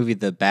in this movie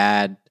the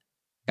bad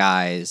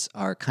guys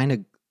are kind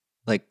of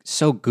like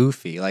so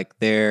goofy. Like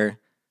they're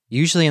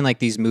usually in like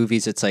these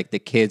movies, it's like the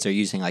kids are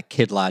using like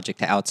kid logic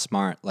to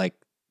outsmart like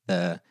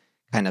the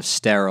kind of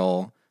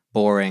sterile,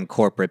 boring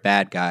corporate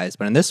bad guys.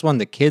 But in this one,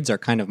 the kids are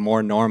kind of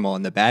more normal,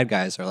 and the bad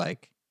guys are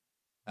like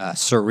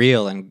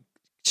surreal and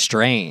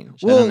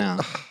strange. Well, I don't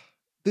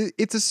know.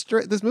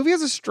 This movie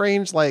has a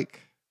strange like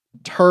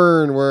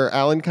turn where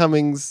Alan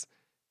Cummings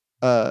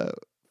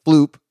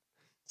Floop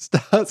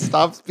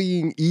stops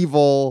being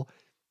evil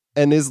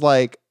and is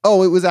like,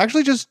 oh, it was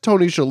actually just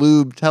Tony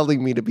Shalhoub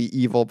telling me to be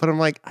evil. But I'm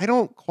like, I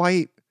don't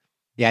quite.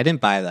 Yeah, I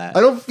didn't buy that. I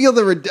don't feel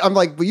I'm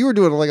like, but you were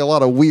doing like a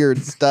lot of weird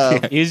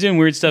stuff. He was doing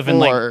weird stuff and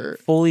like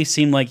fully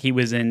seemed like he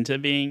was into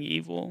being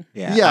evil.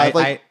 Yeah,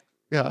 Yeah,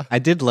 yeah. I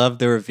did love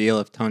the reveal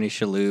of Tony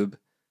Shalhoub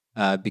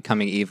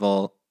becoming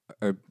evil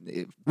or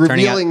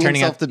Revealing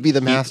turning himself out to be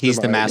the mastermind. He's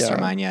the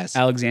mastermind. Yes.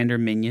 Alexander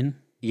Minion.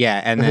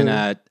 Yeah, and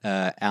then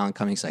Alan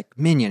Cummings like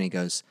Minion. He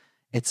goes,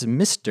 "It's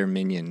Mr.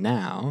 Minion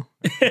now."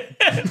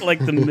 Like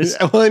the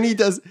Mr. Well, and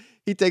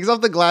he takes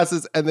off the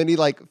glasses and then he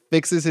like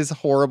fixes his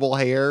horrible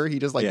hair. He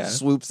just like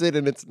swoops it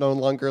and it's no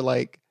longer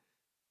like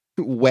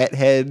wet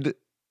head.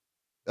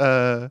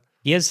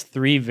 He has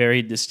 3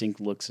 very distinct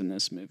looks in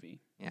this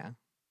movie. Yeah.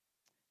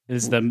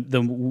 Is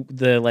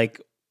the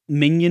like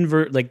minion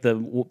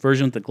the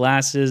version with the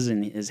glasses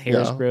and his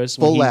hair is gross.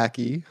 Full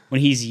lackey.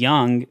 When he's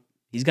young,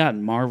 he's got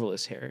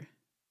marvelous hair.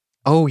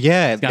 Oh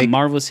yeah, he's got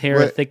marvelous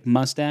hair, a thick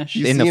mustache.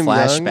 In the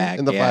flashback.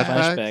 In the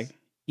flashback.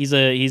 He's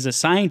a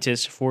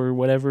scientist for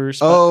whatever.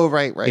 Spot. Oh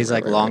right. He's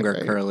like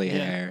longer curly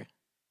hair.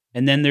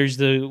 And then there's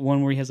the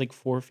one where he has like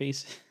 4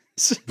 faces.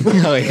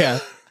 Oh yeah.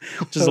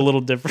 Which is a little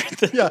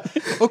different. Yeah.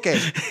 Okay.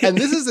 And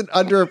this is an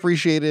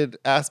underappreciated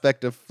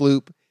aspect of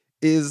Floop.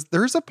 Is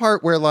there's a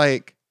part where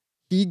like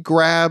he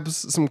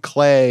grabs some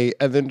clay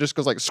and then just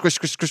goes like squish,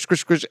 squish, squish,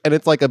 squish, squish, and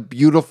it's like a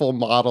beautiful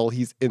model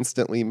he's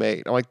instantly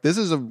made. I'm like, this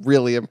is a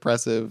really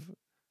impressive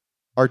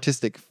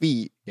artistic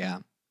feat. Yeah.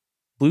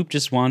 Floop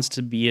just wants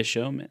to be a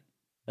showman.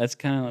 That's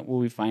kind of like what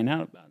we find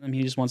out about him.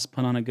 He just wants to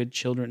put on a good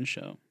children's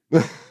show.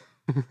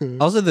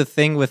 Also, the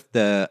thing with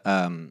the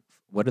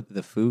what are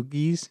the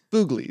Fooglies?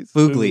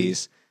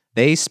 Fooglies.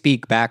 They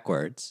speak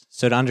backwards.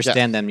 So to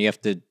understand them, you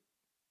have to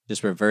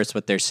just reverse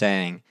what they're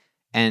saying.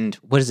 And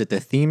what is it? The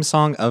theme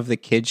song of the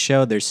kids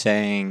show, they're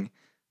saying,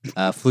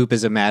 "Floop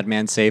is a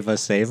madman, save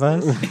us, save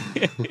us."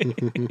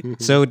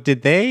 So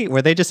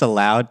were they just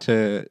allowed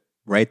to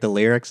write the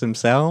lyrics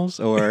themselves,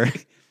 or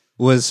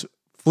was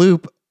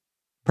Floop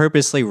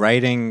purposely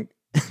writing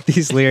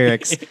these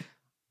lyrics?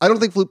 I don't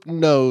think Floop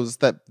knows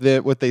that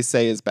what they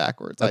say is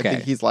backwards. Okay. I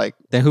think he's like,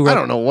 I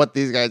don't know what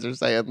these guys are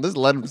saying. Just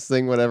let them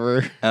sing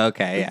whatever.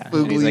 Okay, yeah.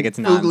 Foogly, he's like, it's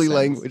Foogly nonsense.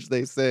 language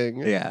they sing.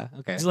 Yeah,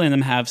 okay. Just letting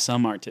them have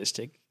some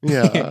artistic.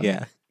 Yeah.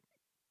 Yeah.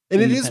 And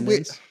it is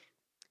weird.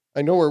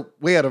 I know we're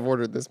way out of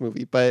order in this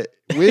movie, but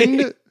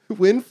when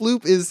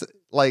Floop is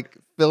like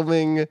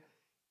filming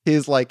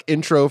his like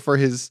intro for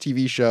his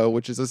TV show,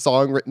 which is a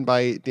song written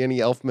by Danny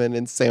Elfman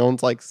and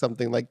sounds like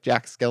something like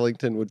Jack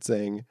Skellington would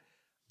sing.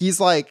 He's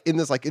like in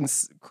this like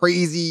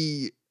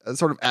crazy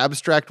sort of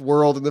abstract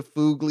world, and the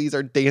Fooglies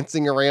are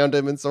dancing around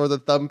him, and so are the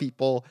Thumb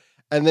People.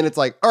 And then it's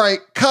like, all right,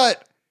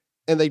 cut.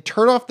 And they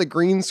turn off the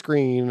green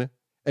screen,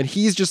 and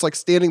he's just like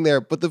standing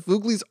there, but the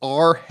Fooglies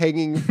are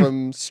hanging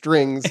from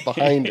strings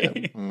behind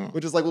him,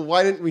 which is like, well,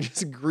 why didn't we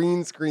just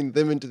green screen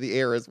them into the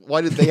air? Why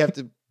did they have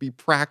to be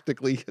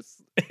practically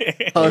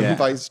hung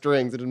by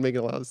strings? It didn't make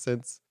a lot of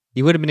sense.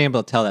 You would have been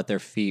able to tell that their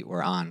feet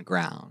were on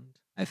ground,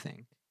 I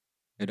think.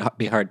 It'd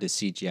be hard to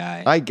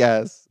CGI. I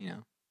guess. You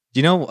know. Do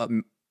you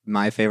know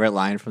my favorite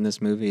line from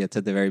this movie? It's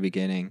at the very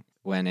beginning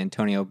when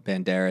Antonio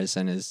Banderas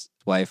and his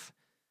wife,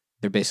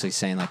 they're basically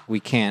saying like,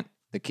 we can't,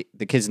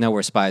 the kids know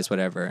we're spies,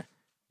 whatever.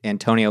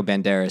 Antonio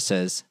Banderas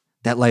says,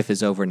 that life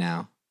is over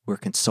now. we're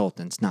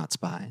consultants, not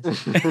spies.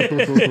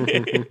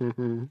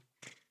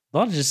 A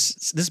lot of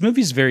this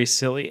movie is very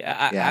silly.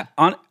 Yeah.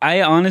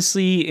 I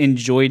honestly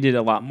enjoyed it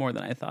a lot more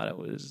than I thought it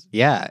was.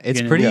 Yeah,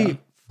 it's pretty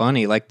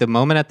funny. Like the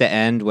moment at the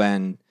end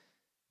when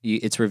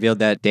it's revealed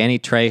that Danny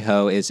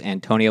Trejo is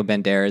Antonio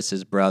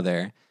Banderas'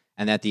 brother,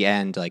 and at the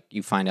end, like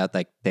you find out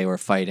like they were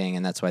fighting,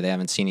 and that's why they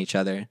haven't seen each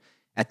other.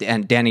 At the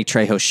end, Danny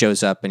Trejo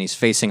shows up and he's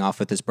facing off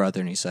with his brother,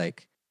 and he's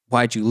like,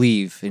 "Why'd you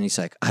leave?" And he's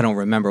like, "I don't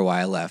remember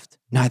why I left.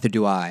 Neither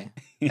do I."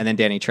 And then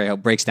Danny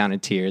Trejo breaks down in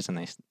tears, and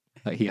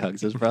he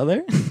hugs his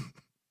brother.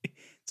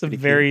 It's a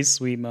very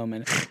sweet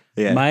moment.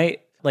 Yeah.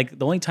 The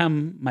only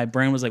time my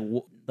brain was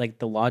like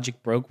the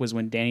logic broke was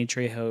when Danny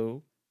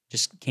Trejo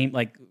just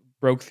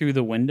broke through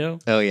the window.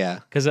 Oh yeah.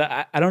 Because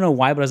I don't know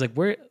why, but I was like,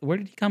 where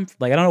did he come from?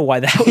 Like I don't know why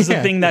that was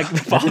the thing that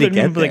bothered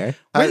me. But like,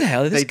 where the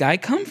hell did this guy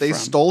come from? They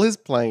stole his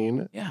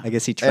plane. Yeah. I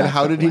guess he tried. And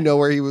how did he know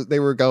where they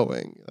were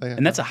going?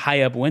 And that's a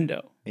high up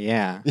window.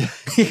 Yeah.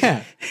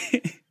 Yeah.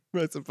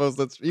 I suppose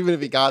that's even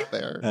if he got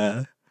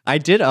there. I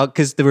did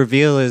because the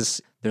reveal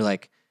is they're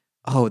like,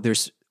 oh,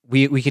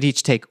 we could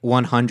each take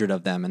 100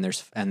 of them, and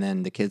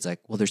then the kid's like,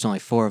 well, there's only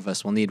 4 of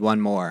us. We'll need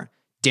 1 more.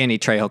 Danny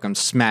Trejo comes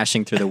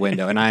smashing through the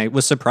window, and I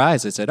was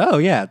surprised. I said, "Oh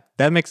yeah,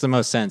 that makes the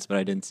most sense," but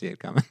I didn't see it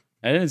coming.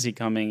 I didn't see it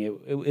coming.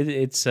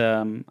 It's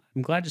I'm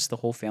glad just the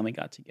whole family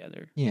got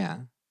together. Yeah.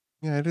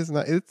 Yeah, it is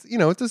not. It's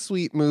it's a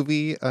sweet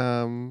movie.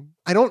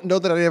 I don't know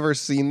that I'd ever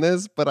seen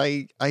this, but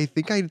I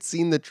think I'd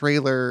seen the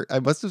trailer. I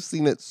must have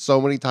seen it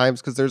so many times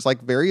because there's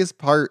like various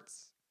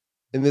parts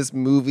in this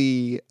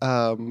movie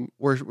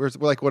where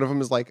like one of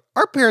them is like,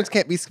 our parents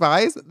can't be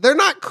spies. They're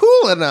not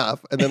cool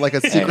enough. And then like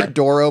a secret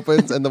door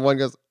opens and the one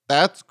goes,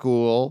 that's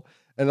cool.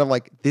 And I'm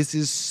like, this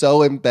is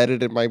so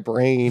embedded in my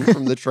brain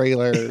from the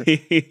trailer.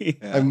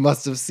 I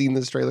must have seen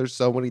this trailer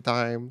so many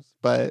times,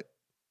 but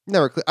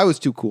never. I was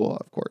too cool,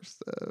 of course.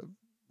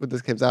 When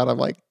this comes out, I'm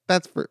like,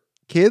 that's for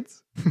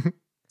kids?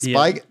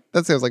 Spy?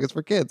 That sounds like it's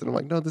for kids. And I'm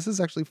like, no, this is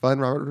actually fun.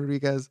 Robert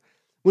Rodriguez,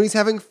 when he's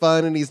having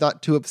fun and he's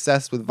not too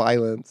obsessed with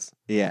violence.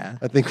 Yeah.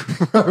 I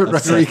think Robert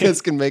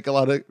Rodriguez can make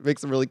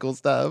some really cool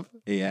stuff.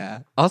 Yeah.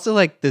 Also,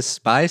 like the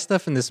spy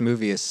stuff in this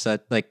movie is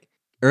such like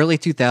early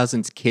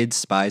 2000s kids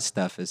spy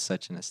stuff is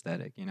such an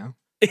aesthetic, you know?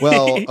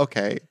 Well,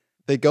 okay.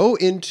 They go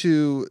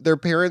into their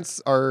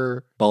parents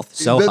are both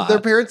so hot.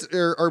 Their parents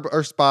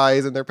are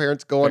spies, and their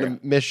parents go on a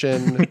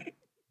mission,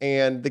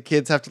 and the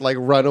kids have to like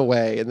run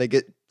away, and they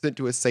get sent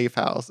to a safe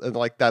house, and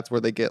like that's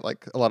where they get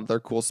like a lot of their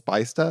cool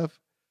spy stuff.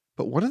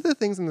 But one of the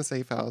things in the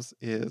safe house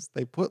is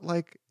they put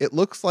like, it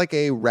looks like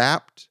a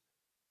wrapped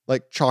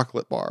like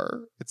chocolate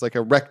bar. It's like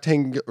a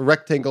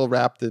rectangle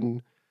wrapped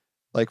in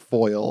like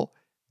foil.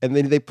 And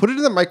then they put it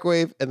in the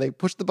microwave and they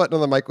push the button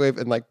on the microwave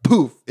and like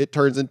poof, it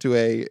turns into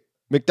a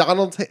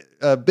McDonald's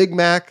Big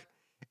Mac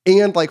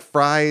and like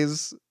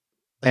fries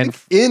in a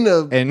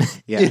container.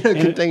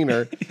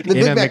 The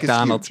in a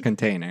McDonald's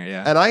container,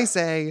 yeah. And I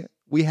say,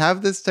 we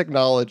have this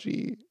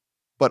technology,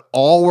 but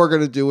all we're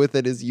going to do with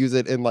it is use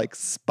it in like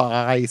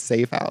spy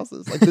safe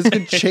houses. Like this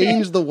could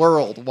change the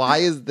world. Why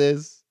is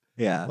this?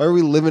 Yeah. Why are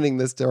we limiting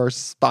this to our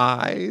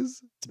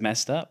spies? It's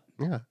messed up.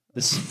 Yeah.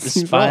 The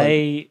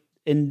spy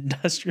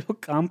industrial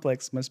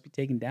complex must be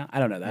taken down. I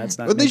don't know. That's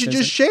not. But they should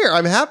just share.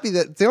 I'm happy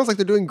that it sounds like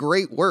they're doing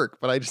great work,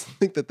 but I just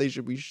think that they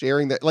should be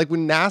sharing that. Like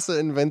when NASA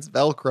invents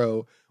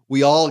Velcro,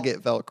 we all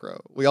get Velcro.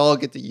 We all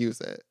get to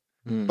use it.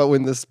 But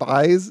when the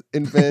spies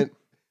invent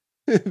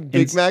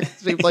Big Mac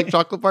shaped like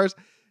chocolate bars,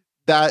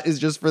 that is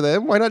just for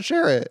them. Why not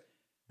share it?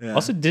 Yeah.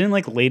 Also, didn't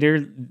like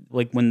later,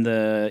 like when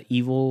the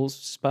evil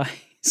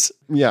spies,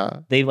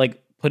 they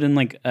like put in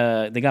like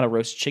they got a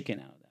roast chicken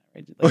out of that,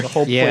 right? Like a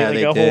whole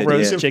plate, like a whole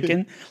roast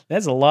chicken.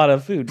 That's a lot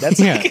of food. That's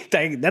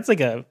that's like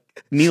a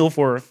meal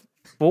for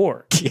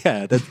 4.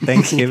 Yeah, that's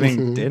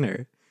Thanksgiving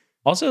dinner.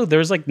 Also,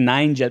 there's like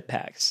 9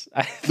 jetpacks.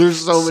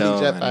 There's so many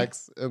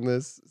jetpacks in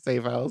this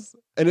safe house,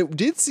 and it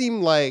did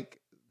seem like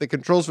the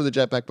controls for the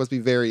jetpack must be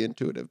very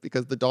intuitive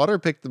because the daughter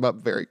picked them up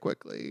very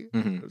quickly.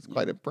 I was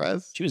quite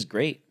impressed. She was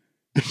great.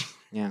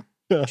 Yeah.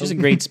 She was a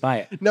great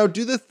spy. Now,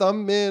 do the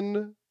thumb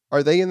men,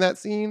 are they in that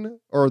scene?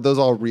 Or are those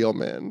all real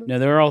men? No,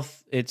 they're all,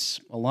 it's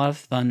a lot of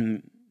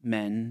thumb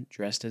men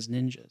dressed as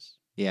ninjas.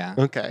 Yeah.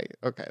 Okay,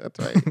 that's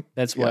right.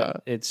 That's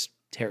what, it's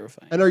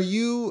terrifying. And are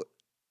you,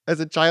 as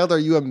a child, are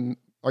you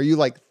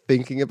like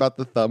thinking about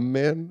the thumb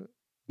men?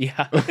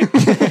 Yeah.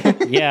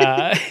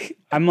 Yeah.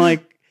 I'm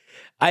like,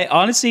 I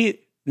honestly,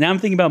 now I'm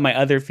thinking about my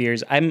other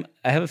fears. I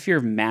have a fear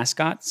of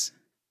mascots.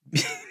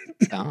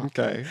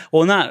 Okay.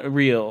 Well, not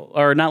real,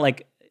 or not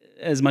like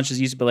as much as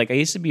used to, but like I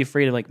used to be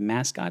afraid of like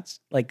mascots,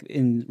 like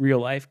in real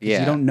life, because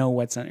you don't know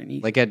what's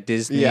underneath. Like at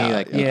Disney,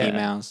 Mickey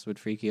Mouse would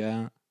freak you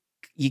out.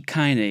 You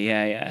kind of,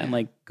 and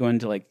like going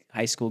to like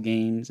high school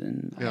games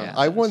and.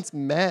 I once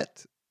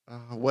met.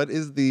 What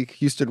is the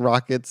Houston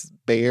Rockets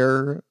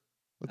bear?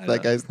 What's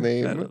that guy's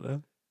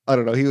name? I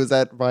don't know. He was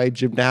at my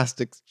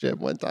gymnastics gym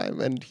one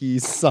time, and he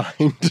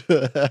signed.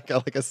 I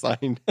got like a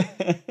signed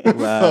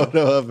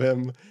photo of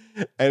him,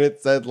 and it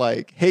said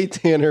like, "Hey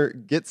Tanner,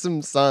 get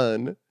some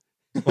sun."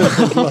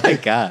 Oh my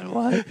God,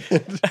 what?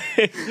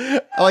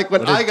 Like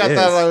when What a I got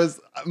diss. that,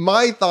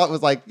 my thought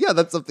was like, yeah,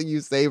 that's something you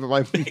say. But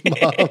my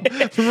mom,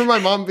 remember my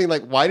mom being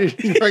like, why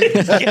did you write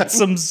that? Get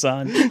some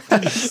sun. Did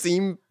you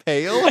seem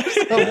pale or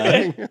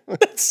something?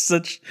 That's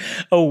such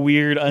a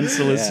weird,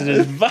 unsolicited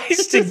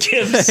advice to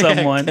give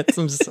someone. Get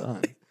some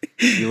sun.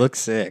 You look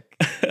sick.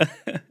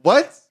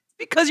 What?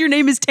 Because your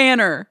name is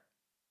Tanner.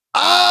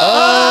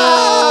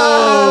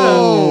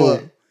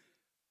 Oh!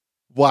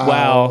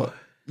 Wow.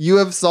 You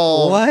have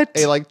solved What?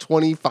 a like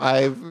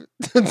 25,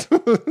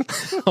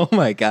 Oh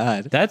my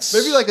God. That's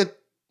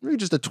maybe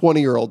just a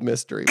 20-year-old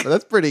mystery, but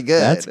that's pretty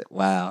good. That's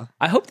wow.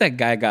 I hope that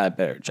guy got a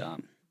better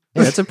job.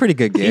 Yeah, that's a pretty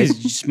good gig.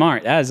 He's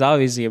smart. That is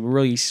obviously a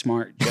really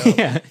smart joke.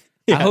 yeah.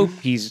 I hope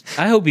he's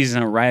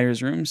in a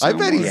writer's room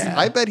somewhere.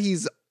 I bet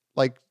he's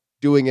like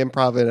doing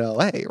improv in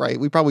LA, right?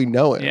 We probably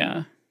know him.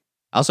 Yeah.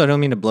 Also, I don't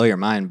mean to blow your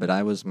mind, but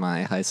I was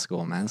my high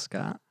school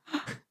mascot.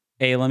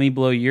 Hey, let me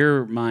blow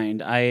your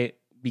mind.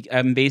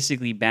 I'm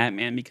basically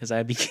Batman because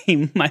I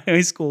became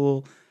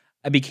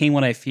I became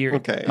what I feared.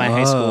 Okay. My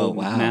high school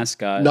wow.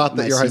 mascot. Not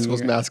that my your high senior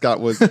school's year. mascot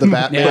was the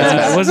Batman.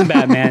 Yeah, it wasn't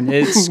Batman.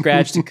 It's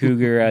Scratch the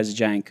Cougar. I was a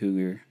giant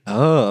cougar.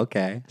 Oh,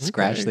 okay.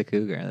 Scratch Okay. the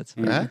cougar. That's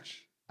fun.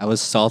 Scratch? I was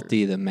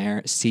Salty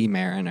the Sea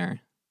Mariner.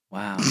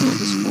 Wow.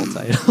 His full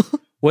title.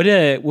 What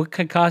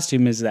kind of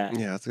costume is that?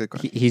 Yeah, that's a good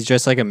question. He's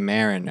dressed like a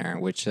mariner,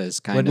 which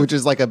is kind of Which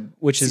is like a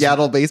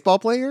Seattle baseball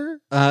player?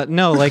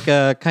 no, like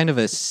a kind of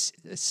a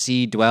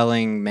sea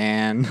dwelling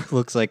man.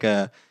 Looks like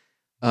a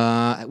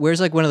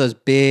wears like one of those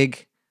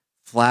big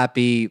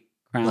flappy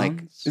Crowns?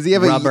 like Does he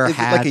have rubber is it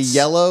hats. like a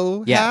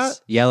yellow Yes,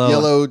 hat? yellow.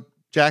 Yellow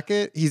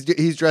jacket?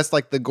 He's dressed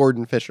like the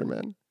Gordon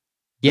Fisherman.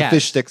 Yes. The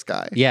fish sticks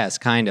guy. Yes,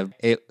 kind of.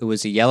 It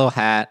was a yellow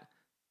hat,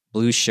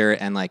 blue shirt,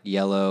 and like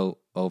yellow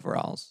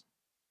overalls.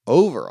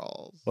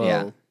 Overalls. Whoa.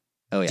 Yeah.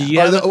 Oh yeah. Did you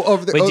Are have the-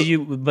 over the- wait, oh- did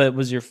you? But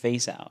was your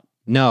face out?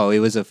 No, it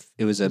was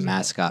a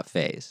mascot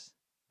face,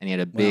 and he had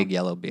a big Wow.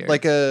 yellow beard.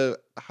 Like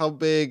how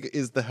big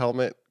is the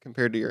helmet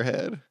compared to your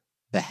head?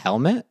 the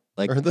helmet,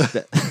 like Or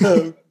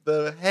the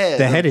the head?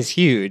 the head is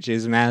huge,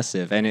 is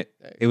massive, and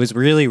it was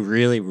really,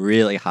 really,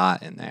 really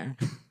hot in there.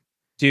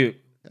 Dude,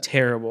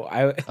 terrible.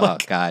 Oh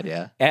God,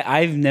 yeah.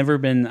 I've never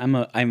been. I'm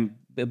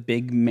a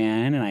big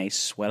man and I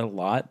sweat a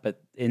lot,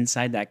 but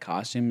inside that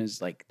costume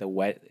is like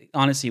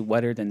honestly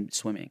wetter than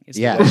swimming. It's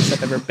Yeah. the worst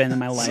I've ever been in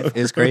my life.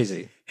 It's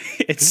crazy.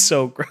 It's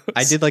so gross.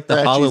 I did like the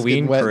Scratchy's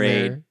Halloween getting wet in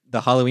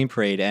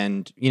parade, there.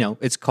 and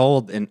it's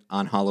cold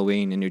on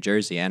Halloween in New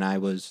Jersey, and I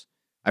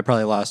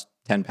probably lost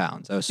 10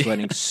 pounds. I was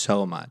sweating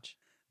so much.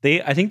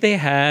 I think they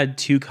had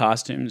 2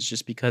 costumes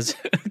just because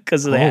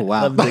of Oh,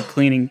 wow. of the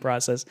cleaning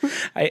process.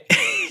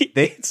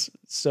 It's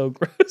so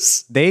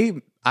gross.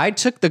 I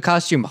took the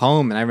costume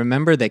home, and I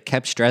remember they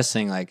kept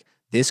stressing like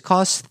this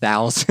costs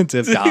thousands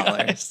of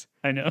dollars.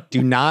 I know.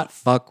 Do not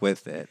fuck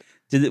with it.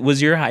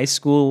 Was your high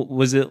school?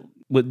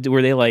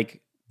 Were they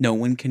like no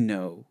one can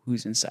know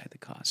who's inside the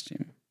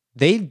costume?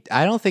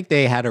 I don't think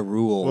they had a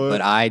rule, What?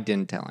 but I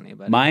didn't tell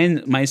anybody.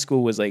 My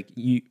school was like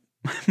you.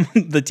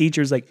 The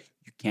teacher's like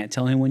you can't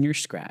tell anyone you're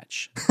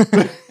Scratch.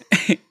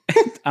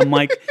 I'm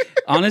like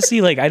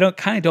honestly like I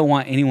don't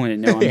want anyone to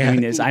know I'm Yeah.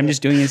 doing this. I'm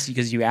just doing this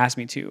because you asked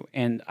me to,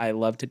 and I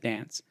love to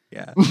dance.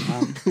 Yeah.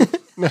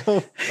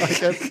 No,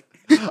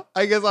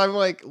 I guess I'm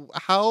like,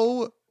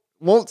 how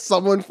won't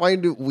someone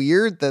find it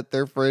weird that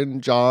their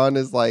friend John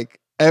is like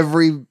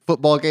every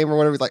football game or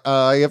whatever? He's like,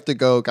 I have to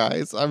go,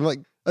 guys. I'm like,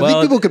 I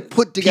think people could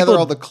put together people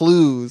all the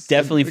clues. and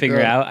Definitely figure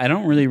it out. I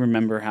don't really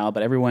remember how,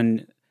 but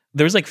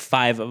there was like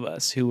 5 of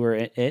us who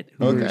were who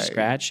were Okay.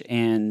 Scratch,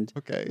 and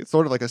Okay, it's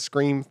sort of like a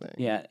Scream thing.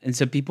 yeah, and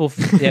so people,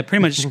 pretty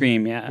much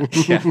scream, yeah.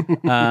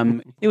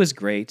 It was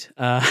great.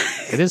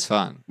 It is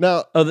fun.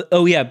 Now,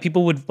 Yeah,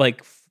 people would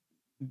like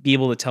be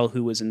able to tell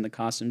who was in the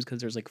costumes because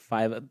there's like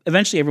 5.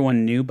 Eventually,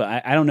 everyone knew,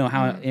 but I don't know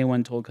how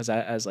anyone told because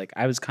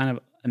I was kind of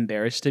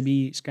embarrassed to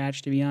be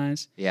Scratch, to be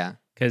honest, Yeah.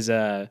 because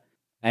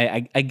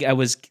I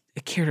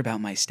cared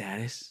about my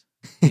status.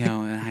 In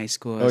high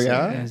school. I Oh, was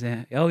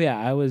yeah?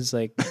 I was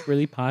like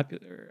really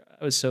popular.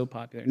 I was so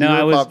popular. you No, were I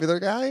a was. popular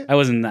guy, I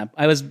wasn't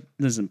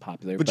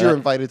popular, but you were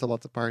invited to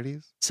lots of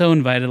parties. so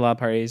invited to a lot of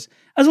parties.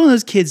 I was one of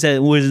those kids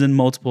that was in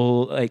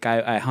multiple. Like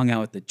I hung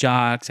out with the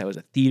jocks. I was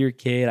a theater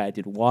kid. I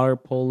did water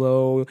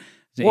polo.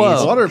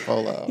 Water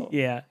polo.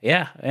 Yeah.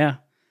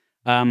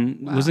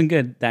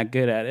 Wasn't that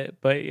good at it,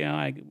 but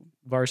I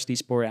varsity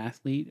sport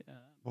athlete.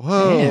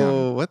 Whoa,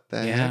 Damn. what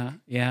the heck?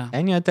 Yeah.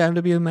 And you had time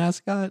to be a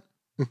mascot?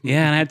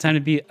 Yeah, and I had time to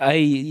be.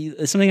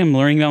 Something I'm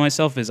learning about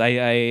myself is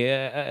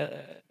I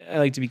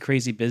like to be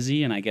crazy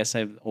busy, and I guess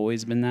I've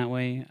always been that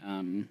way.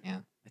 Yeah.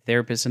 My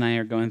therapist and I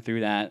are going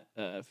through that,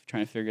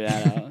 trying to figure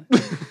that out.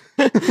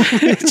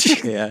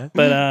 Yeah.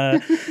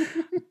 But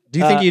Do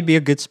you think you'd be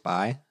a good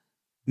spy?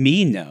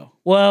 me, no.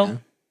 Well, Yeah.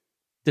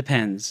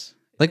 depends.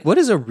 Like, what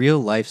does a real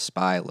life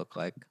spy look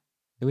like?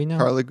 Do we know?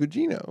 Carla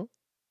Gugino.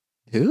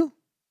 Who?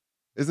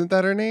 Isn't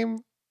that her name?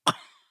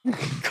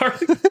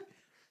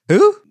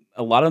 Who?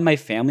 A lot of my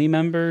family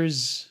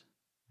members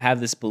have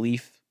this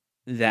belief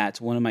that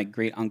one of my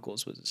great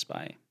uncles was a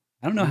spy.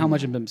 I don't know how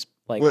much of them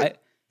like.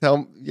 What?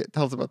 Tell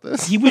us about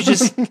this. He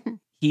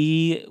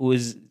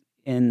was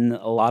in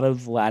a lot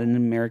of Latin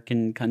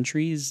American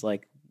countries,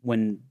 like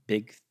when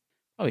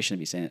probably shouldn't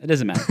be saying it. It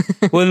doesn't matter.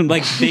 When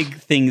like big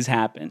things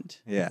happened.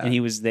 Yeah. And he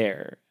was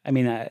there. I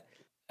mean,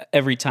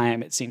 every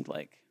time it seemed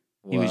like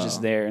he was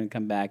just there and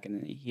come back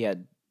and he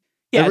had.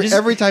 Yeah,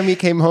 every time he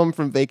came home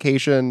from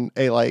vacation,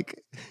 a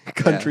like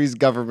country's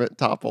government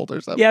toppled or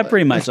something. Yeah,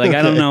 pretty much. Like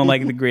I don't know,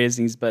 like the greatest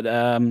things, but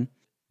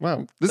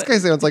wow, this guy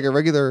sounds like a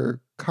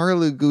regular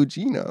Carla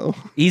Gugino.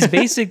 He's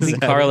basically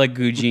Carla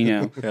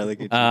Gugino.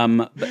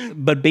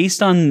 But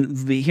based on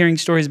hearing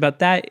stories about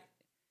that,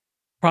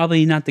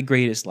 probably not the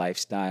greatest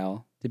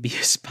lifestyle to be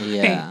a spy.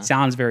 Yeah.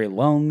 Sounds very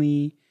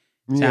lonely.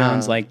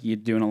 Sounds like you're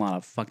doing a lot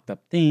of fucked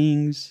up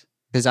things.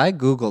 Because I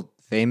Googled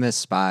famous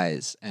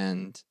spies,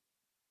 and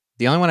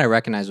the only one I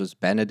recognized was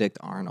Benedict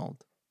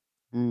Arnold.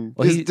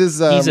 Well,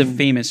 he's a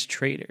famous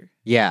traitor.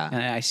 Yeah.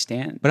 And I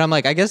stand. But I'm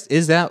like, I guess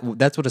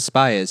that's what a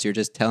spy is. You're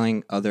just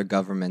telling other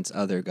government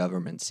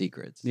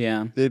secrets.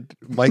 Yeah. Did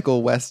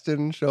Michael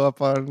Weston show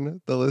up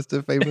on the list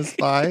of famous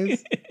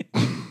spies?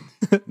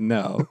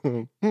 No.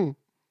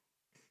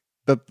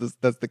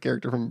 That's the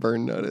character from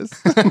Burn Notice.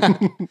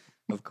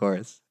 Of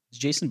course. Is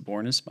Jason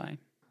Bourne a spy?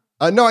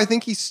 No, I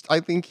think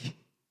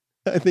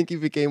he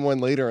became one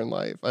later in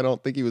life. I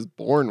don't think he was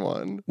born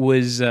one.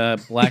 Was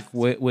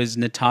was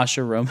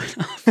Natasha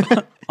Romanoff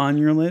on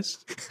your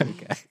list?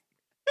 Okay.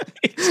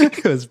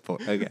 It was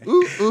okay.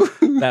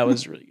 Ooh. That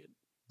was really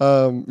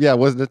good. Yeah,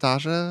 was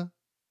Natasha?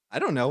 I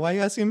don't know. Why are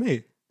you asking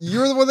me?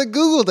 You're the one that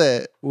Googled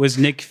it. Was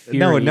Nick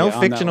Fury? No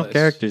fictional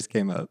characters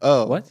came up.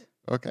 Oh, what?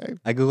 Okay.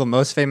 I Googled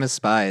most famous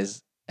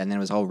spies, and then it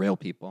was all real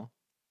people.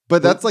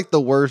 But that's like the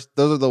worst.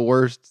 Those are the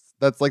worst.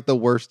 That's like the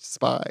worst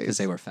spies. Because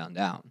they were found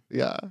out.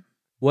 Yeah.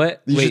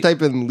 What? You should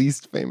type in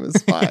least famous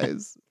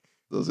spies.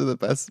 Those are the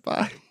best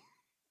spies.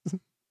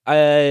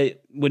 I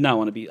would not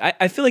want to be.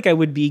 I feel like I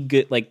would be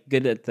good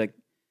at the.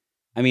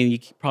 I mean, you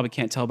probably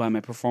can't tell by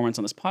my performance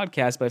on this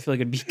podcast, but I feel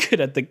like I'd be good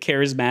at the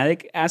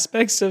charismatic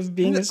aspects of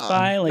being a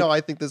spy. No,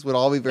 I think this would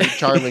all be very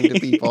charming to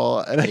people,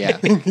 and I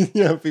think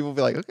people would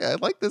be like, "Okay, I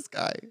like this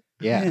guy."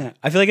 Yeah.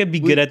 I feel like I'd be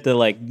good at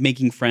the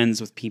making friends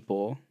with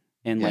people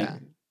and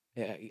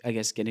I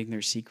guess getting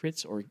their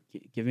secrets or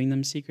giving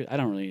them secrets. I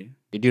don't really.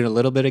 You're doing a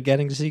little bit of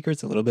getting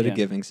secrets, a little bit of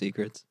giving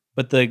secrets.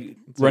 But the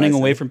running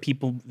away from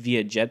people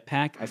via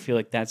jetpack, I feel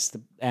like that's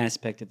the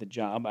aspect of the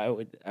job I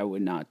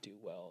would not do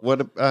well.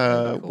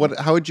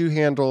 How would you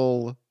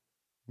handle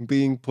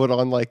being put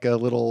on like a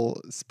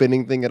little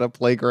spinning thing at a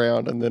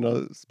playground and then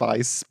a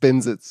spy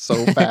spins it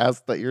so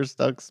fast that you're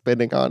stuck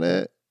spinning on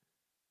it?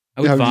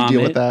 I would How vomit. would you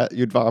deal with that?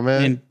 You'd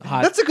vomit?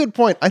 That's a good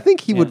point. I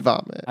think he would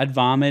vomit. I'd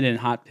vomit and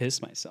hot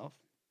piss myself.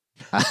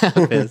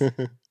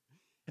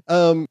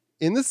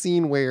 In the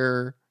scene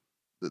where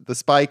the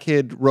spy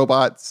kid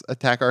robots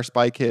attack our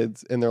spy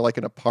kids and they're like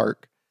in a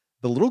park,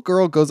 the little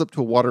girl goes up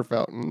to a water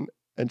fountain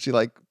and she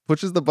like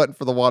pushes the button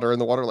for the water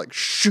and the water like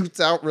shoots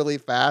out really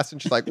fast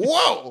and she's like,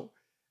 whoa!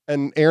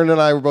 And Aaron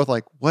and I were both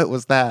like, what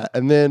was that?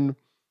 And then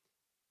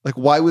like,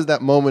 why was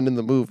that moment in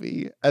the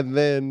movie? And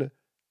then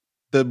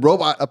the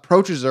robot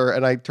approaches her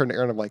and I turn to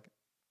Aaron and I'm like,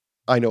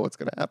 I know what's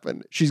going to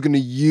happen. She's going to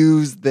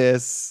use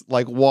this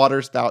like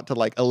water spout to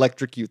like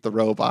electrocute the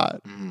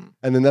robot.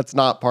 And then that's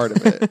not part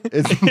of it.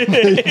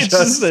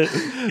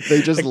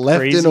 They just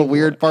left in a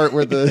weird part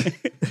where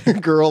the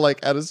girl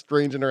like had a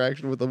strange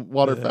interaction with a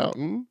water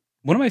fountain.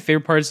 One of my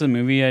favorite parts of the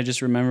movie I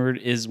just remembered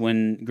is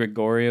when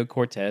Gregorio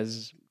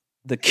Cortez,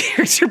 the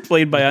character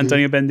played by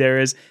Antonio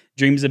Banderas,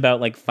 dreams about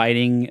like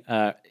fighting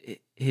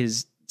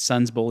his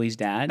son's bully's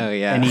dad. Oh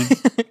yeah. And he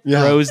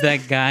throws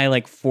that guy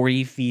like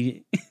 40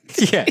 feet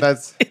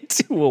that's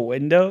into a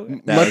window.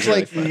 Much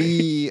like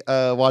me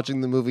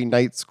watching the movie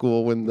Night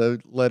School when the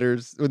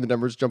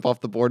numbers jump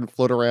off the board and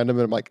float around him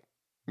and I'm like,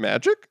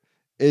 magic?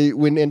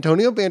 When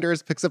Antonio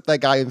Banderas picks up that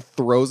guy and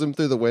throws him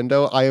through the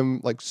window, I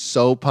am like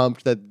so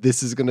pumped that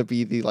this is going to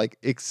be the like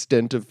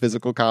extent of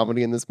physical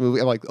comedy in this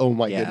movie. I'm like, oh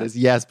my goodness,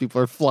 yes, people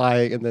are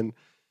flying, and then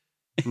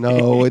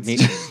no,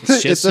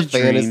 it's just a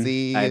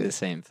fantasy. I had the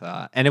same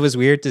thought, and it was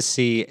weird to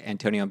see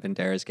Antonio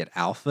Banderas get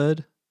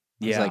alphaed.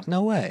 I was like,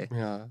 no way,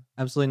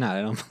 absolutely not.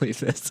 I don't believe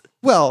this.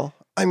 Well,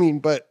 I mean,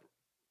 but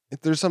if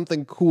there's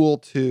something cool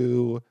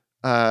to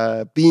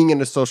being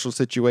in a social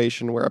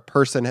situation where a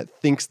person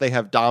thinks they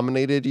have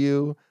dominated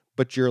you,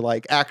 but you're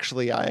like,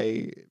 actually,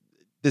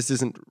 this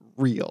isn't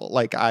real.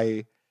 Like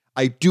I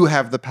do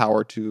have the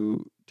power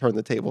to turn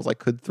the tables. I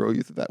could throw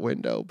you through that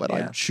window, but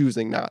I'm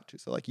choosing not to.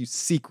 So like you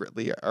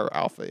secretly are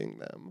alphaing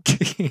them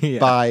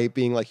by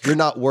being like, you're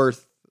not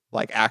worth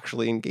like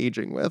actually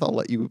engaging with. I'll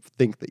let you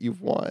think that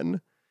you've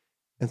won.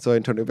 And so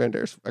Antonio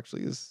Banderas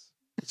actually is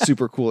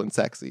super cool and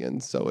sexy,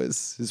 and so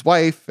is his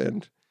wife,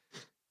 and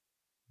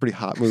pretty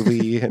hot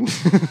movie. And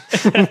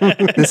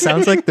this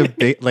sounds like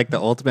the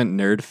ultimate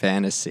nerd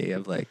fantasy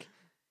of like,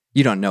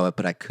 you don't know it,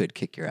 but I could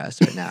kick your ass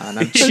right now, and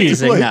I'm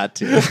choosing not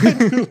to.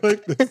 I do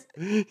like this.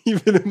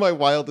 Even in my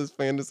wildest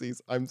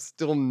fantasies, I'm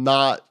still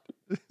not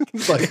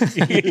like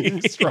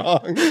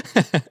strong.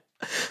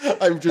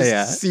 I'm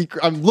just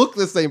secret. I'm look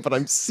the same, but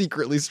I'm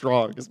secretly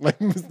strong. Is my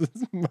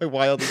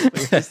wildest thing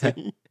to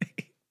see.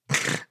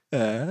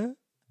 Do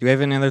you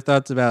have any other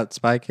thoughts about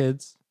Spy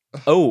Kids?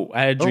 Oh,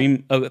 I had a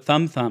dream. Oh,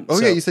 Thumb Thumb. Oh,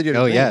 yeah, you said you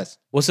had a dream. Yes.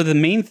 Well, so the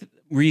main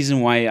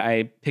reason why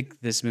I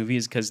picked this movie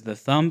is because the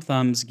Thumb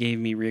Thumbs gave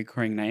me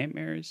recurring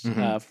nightmares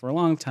for a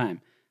long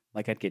time.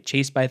 Like I'd get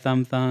chased by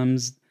Thumb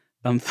Thumbs.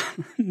 Thumb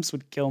Thumbs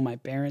would kill my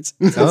parents.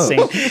 It's insane.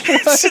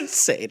 It's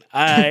insane.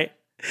 I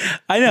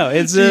know.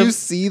 It's Do you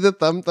see the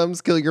Thumb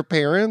Thumbs kill your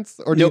parents,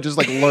 or do you just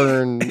like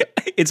learn?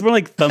 It's more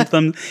like Thumb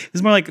Thumbs.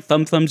 It's more like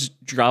Thumb Thumbs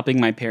dropping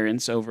my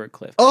parents over a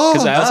cliff. Oh,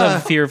 because I also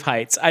have a fear of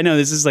heights. I know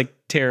this is like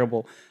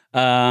terrible.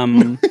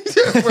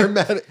 We're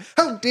mad.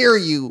 How dare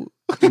you,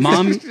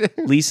 Mom,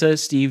 Lisa,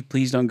 Steve?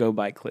 Please don't go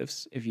by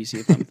cliffs if you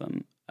see a Thumb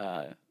Thumb.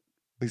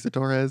 Lisa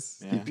Torres,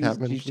 Steve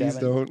Chapman, please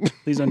don't.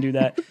 Please don't do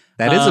that.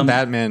 That is a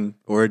Batman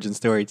origin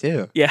story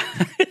too. Yeah,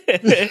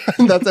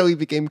 that's how he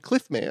became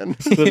Cliffman.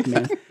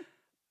 Cliffman.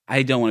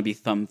 I don't want to be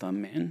Thumb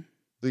Man.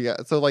 Yeah,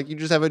 so like you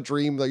just have a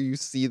dream that you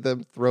see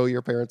them throw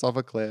your parents off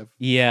a cliff.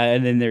 Yeah,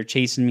 and then they're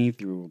chasing me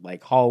through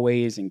like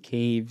hallways and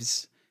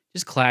caves.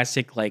 Just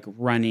classic like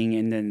running,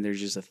 and then there's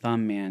just a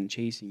Thumb Man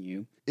chasing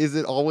you. Is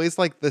it always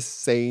like the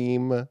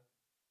same?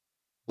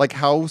 Like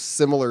how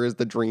similar is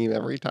the dream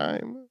every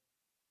time?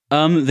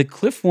 The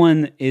cliff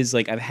one is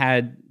like I've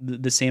had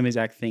the same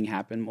exact thing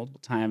happen multiple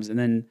times, and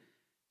then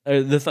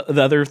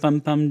the other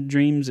Thumb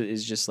dreams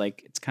is just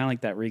like it's kind of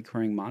like that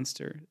recurring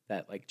monster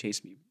that like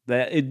chased me.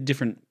 That in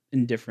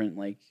different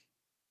like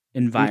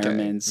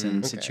environments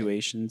and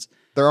situations.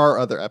 There are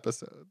other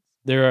episodes.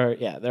 There are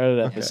other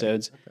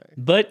episodes,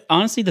 but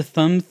honestly, the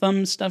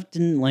Thumb stuff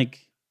didn't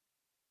like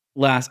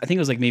last. I think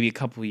it was like maybe a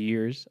couple of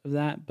years of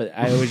that, but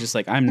I was just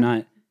like, I'm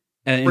not.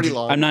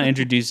 I'm not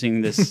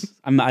introducing this.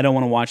 I don't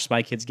want to watch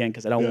Spy Kids again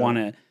because I don't want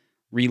to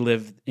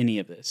relive any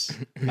of this.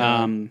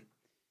 And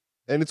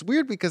it's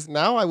weird because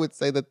now I would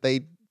say that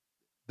the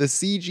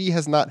CG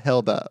has not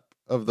held up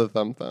of the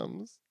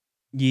Thumbs.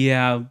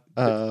 Yeah,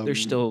 they're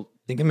still.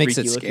 I think it makes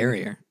it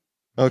scarier.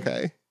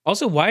 Okay.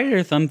 Also, why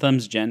are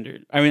Thumbs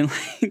gendered? I mean,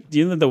 like, do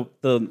you know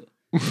do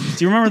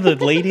you remember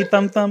the lady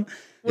Thumb?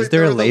 Is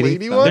there a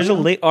lady one? There's a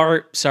lady.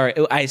 Or sorry,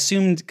 I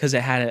assumed because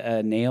it had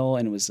a nail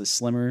and it was a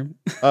slimmer.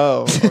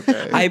 Oh,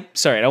 okay. I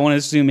don't want to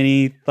assume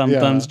any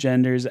Thumbs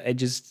genders.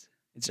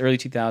 It's early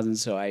 2000s,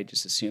 so I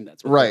just assumed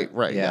that's what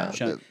right. Yeah.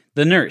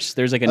 The nurse.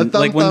 There's like a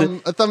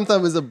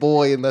Thumb is a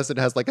boy unless it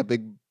has like a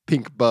big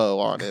pink bow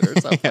on it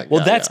or something.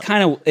 Well, that's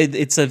kind of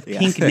it's a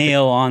pink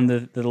nail on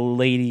the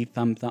lady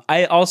Thumb.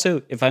 I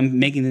also, if I'm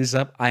making this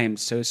up, I am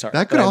so sorry.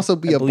 That could also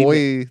be a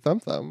boy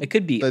Thumb. It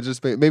could be. That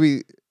just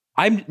maybe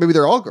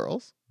they're all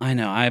girls. I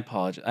know. I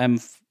apologize. I'm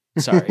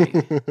sorry.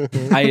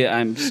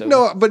 I'm so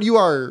no, but you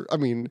are. I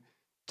mean,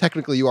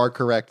 technically, you are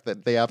correct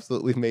that they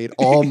absolutely made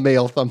all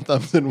male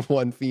Thumbs and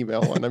one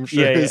female one. I'm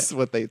sure is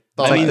what they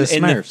thought. I mean,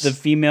 the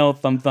female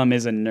Thumb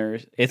is a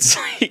nurse. It's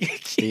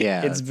like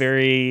it's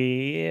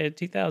very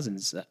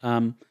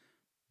 2000s.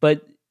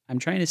 But I'm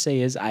trying to say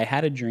is I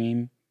had a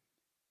dream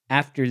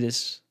after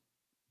this,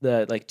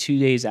 like 2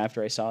 days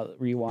after I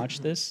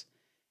rewatched this,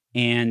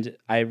 and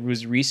I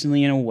was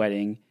recently in a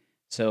wedding.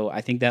 So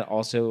I think that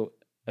also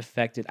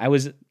affected. I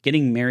was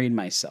getting married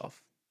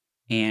myself,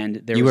 and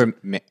there you was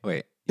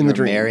wait in the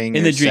dream marrying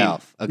in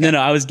yourself. The dream.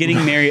 No, I was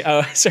getting married.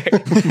 Oh, sorry.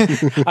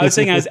 I was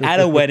saying I was at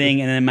a wedding,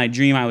 and in my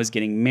dream I was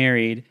getting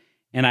married,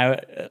 and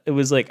it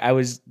was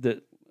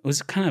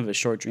kind of a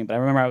short dream, but I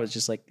remember I was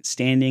just like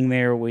standing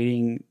there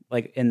waiting,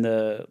 like in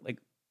the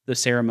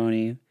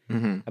ceremony.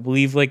 Mm-hmm. I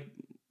believe like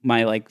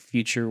my like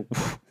future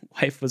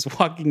wife was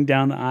walking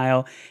down the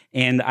aisle,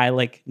 and I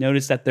like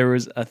noticed that there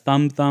was a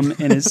Thumb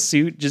in his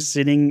suit just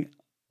sitting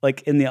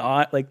like in the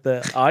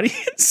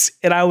audience,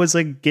 and I was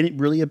like getting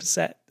really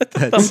upset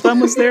that the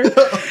Thumb was there.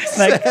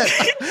 Like,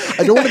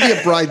 I don't want to be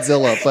a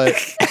bridezilla, but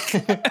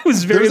I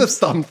was very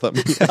there's a Thumb.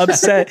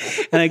 upset,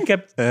 and I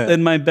kept.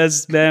 And my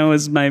best man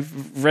was my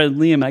friend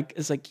Liam. I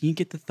was like, "Can you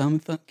get the Thumb?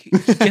 Can you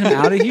get him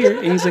out of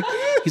here?" And he's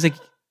like,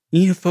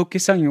 "You need to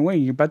focus on your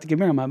wedding. You're about to get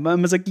married." My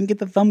mom was like, "Can you get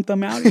the Thumb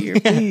out of here,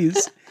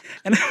 please?"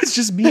 And it was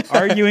just me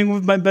arguing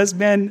with my best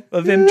man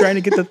of him trying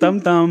to get the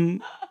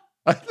Thumb,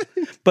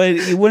 but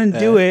he wouldn't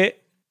do it.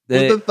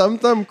 Was the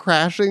Thumb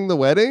crashing the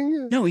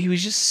wedding? No, he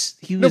was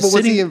No, but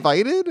was he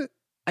invited?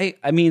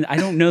 I mean, I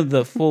don't know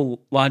the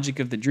full logic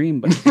of the dream,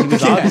 but he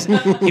was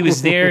he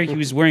was there. He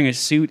was wearing a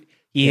suit.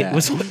 He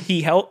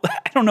held.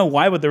 I don't know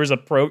why, but there was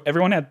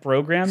everyone had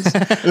programs. I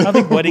don't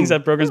think weddings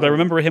had programs, but I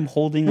remember him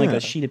holding like a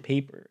sheet of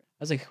paper.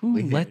 I was like,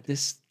 "Who let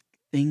this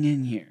thing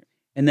in here?"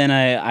 And then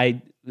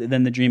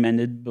then the dream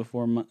ended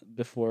before my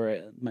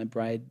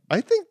bride.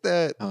 I think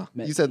that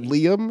you said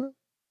Liam.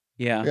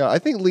 Yeah. I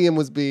think Liam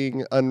was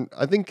being.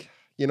 I think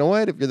you know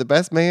what? If you're the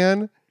best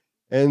man,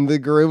 and the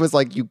groom was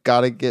like, "You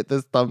got to get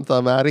this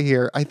Thumb out of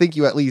here," I think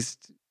you at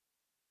least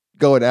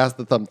go and ask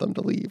the Thumb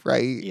to leave,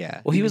 right?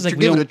 Yeah. Well, he was like,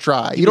 "Give it a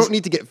try." You don't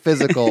need to get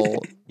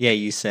physical. Yeah,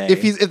 you say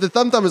if the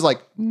Thumb is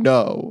like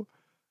no.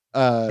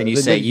 And you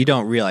say, you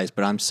don't realize,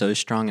 but I'm so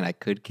strong and I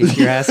could kick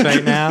your ass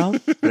right now,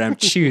 but I'm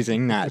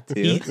choosing not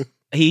to.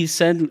 He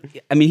said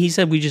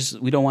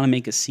we don't want to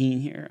make a scene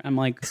here. I'm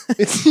like,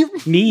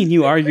 me and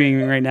you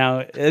arguing right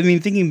now. I mean,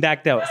 thinking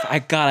back though,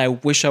 I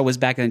wish I was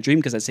back in a dream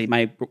because I'd say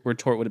my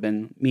retort would have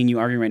been me and you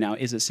arguing right now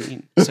is a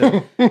scene.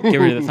 So get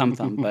rid of the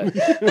thumb. But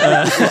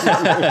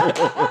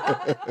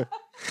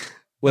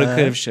what it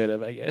could have, should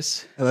have, I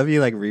guess. I love you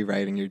like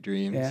rewriting your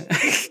dreams. Yeah.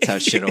 That's how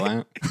it should have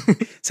went.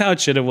 It's how it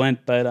should have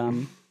went. But I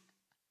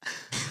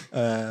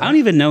don't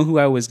even know who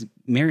I was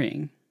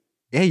marrying.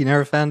 Yeah, you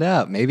never found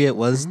out. Maybe it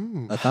was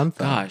a thumb.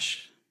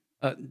 Gosh,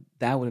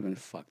 that would have been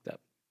fucked up.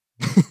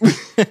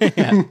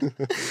 Yeah.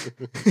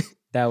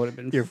 That would have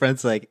been. Your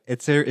friend's like,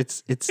 it's your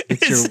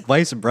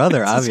wife's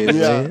brother, obviously.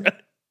 Yeah.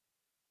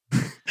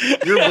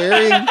 You're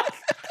wearing.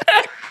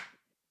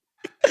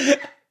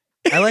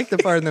 I like the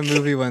part in the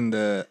movie when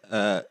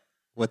the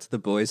what's the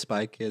boy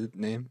spy kid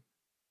name?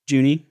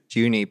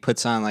 Junie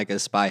puts on like a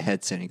spy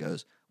headset and he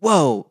goes,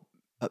 "Whoa,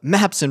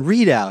 maps and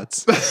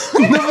readouts."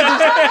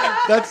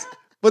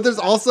 But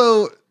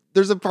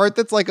there's a part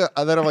that's like that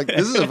I'm like,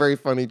 this is a very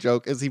funny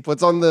joke. Is he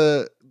puts on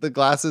the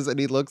glasses and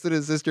he looks at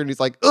his sister and he's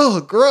like, "Oh,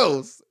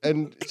 gross,"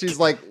 and she's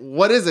like,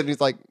 "What is it?" And he's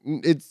like,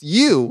 "It's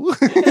you,"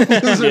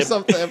 or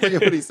something. I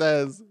forget what he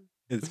says.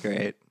 It's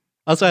great.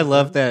 Also, I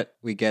love that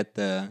we get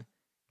the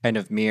kind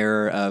of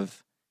mirror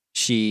of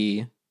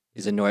she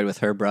is annoyed with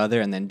her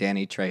brother, and then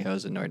Danny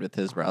Trejo's annoyed with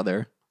his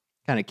brother.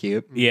 Kind of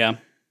cute. Yeah,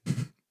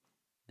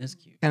 that's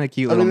cute. Kind of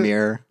cute little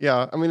mirror.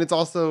 Yeah, I mean, it's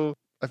also.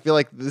 I feel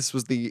like this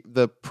was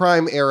the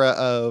prime era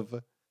of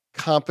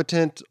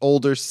competent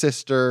older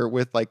sister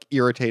with like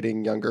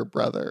irritating younger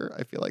brother.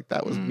 I feel like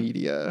that was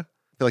media.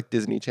 I feel like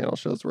Disney Channel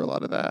shows were a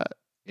lot of that.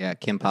 Yeah,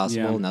 Kim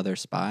Possible, another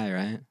spy,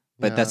 right?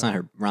 But that's not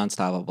her. Ron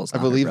Stoppable's not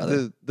I believe her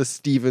brother. the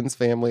Stevens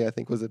family, I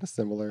think, was in a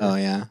similar. Oh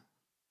yeah,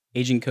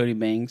 Agent Cody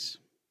Banks.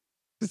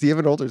 Does he have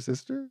an older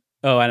sister?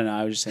 Oh, I don't know.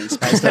 I was just saying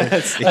Spy Kids.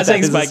 I was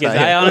saying Spy Kids.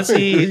 I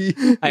honestly,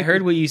 I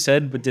heard what you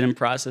said, but didn't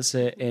process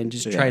it and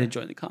just tried to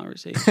join the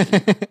conversation.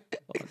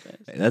 Apologize.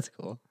 Hey, that's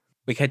cool.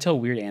 Wait, can I tell a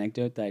weird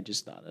anecdote that I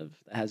just thought of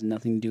that has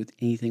nothing to do with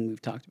anything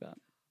we've talked about?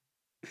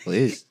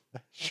 Please.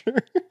 Sure.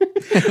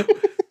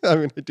 I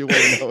mean, I do want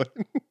to know it.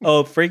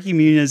 Oh, Frankie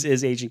Muniz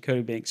is Agent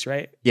Cody Banks,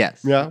 right?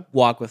 Yes. Yeah.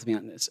 Walk with me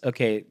on this.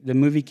 Okay, the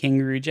movie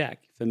Kangaroo Jack,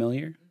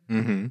 familiar?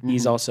 Mm-hmm.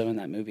 He's also in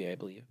that movie, I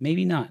believe.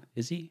 Maybe not.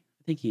 Is he?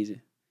 I think he's.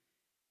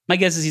 My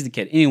guess is he's the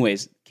kid.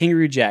 Anyways,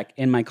 Kangaroo Jack.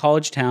 In my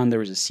college town, there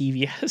was a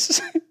CVS.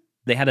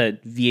 They had a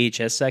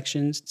VHS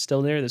section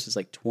still there. This was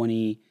like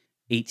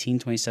 2018,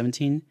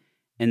 2017.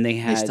 And they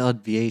still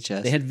had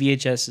VHS. They had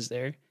VHSs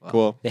there. Wow.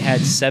 Cool. They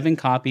had 7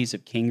 copies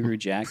of Kangaroo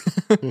Jack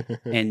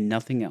and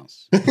nothing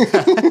else. They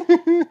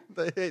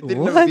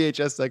didn't have a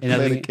VHS section.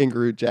 They had a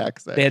Kangaroo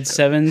Jack section. They had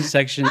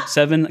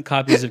 7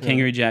 copies of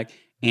Kangaroo Jack.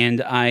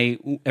 And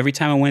every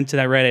time I went to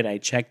that Rite Aid, I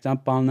checked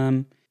up on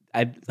them.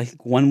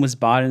 One was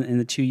bought in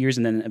the 2 years,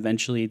 and then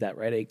eventually that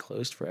Rite Aid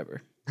closed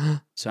forever.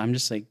 So I'm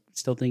just like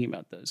still thinking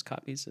about those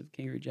copies of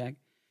Kangaroo Jack.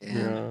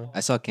 Yeah.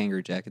 I saw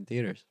Kangaroo Jack in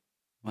theaters.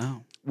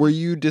 Wow. Were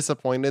you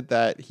disappointed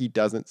that he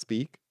doesn't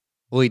speak?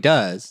 Well, he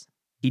does.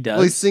 He does.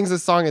 Well, he sings a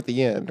song at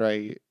the end,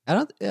 right? I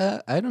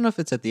don't know if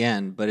it's at the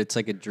end, but it's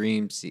like a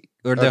dream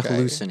or they're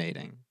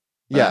hallucinating.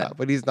 Yeah,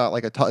 but he's not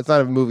like it's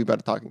not a movie about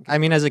a talking. I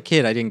mean, as a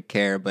kid, I didn't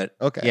care, but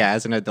yeah,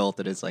 as an adult,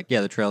 it is like,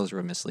 the trailers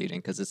were misleading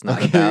because it's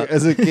not about.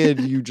 As a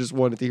kid, you just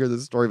wanted to hear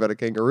this story about a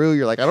kangaroo.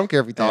 You're like, I don't care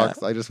if he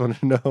talks. I just want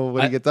to know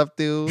what he gets up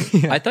to.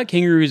 I thought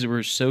kangaroos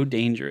were so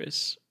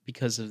dangerous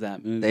because of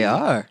that movie. They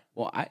are.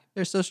 Well,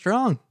 they're so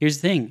strong.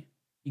 Here's the thing: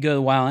 you go to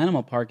the Wild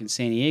Animal Park in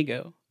San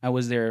Diego. I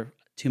was there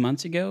 2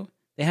 months ago.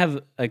 They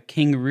have a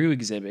kangaroo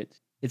exhibit.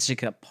 It's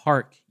like a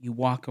park. You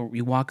walk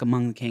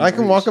among the kangaroos. I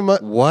can walk among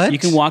what? You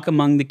can walk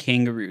among the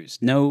kangaroos.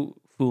 No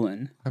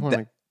fooling. I want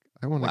to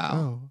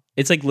go.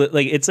 It's like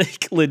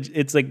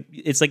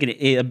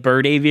a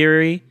bird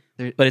aviary,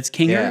 but it's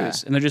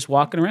kangaroos, and they're just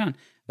walking around.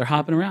 They're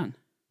hopping around.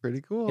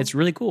 Pretty cool. It's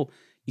really cool.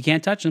 You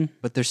can't touch them,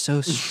 but they're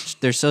so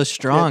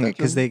strong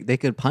because they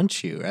could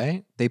punch you,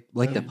 right? They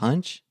like to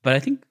punch, but I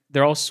think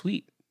they're all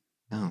sweet.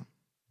 Oh.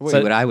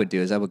 So what I would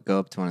do is I would go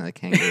up to one of the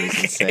kangaroos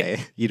and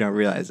say, "You don't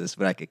realize this,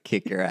 but I could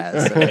kick your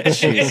ass." So I'm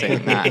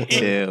choosing not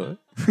to.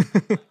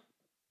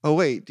 Oh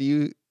wait,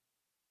 is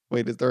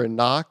there a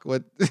knock?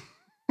 What?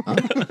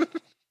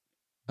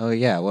 Oh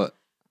yeah, what?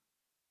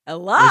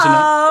 Hello.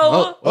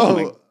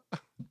 Oh.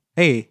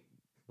 Hey.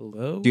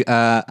 Hello.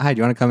 Hi. Do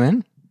you want to come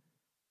in?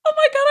 Oh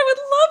my god, I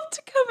would love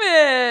to come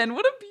in.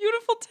 What a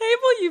beautiful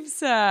table you've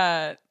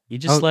set. You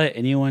just let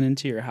anyone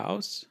into your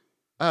house?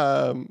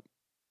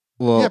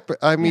 Well, yeah, but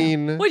I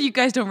mean, What, you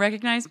guys don't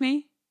recognize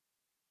me?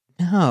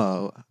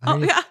 No.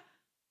 Yeah.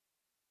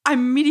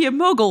 I'm media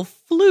mogul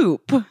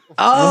Floop.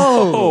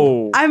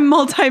 Oh. I'm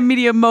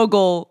multimedia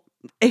mogul,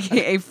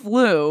 aka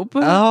Floop.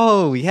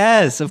 Oh,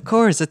 yes, of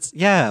course.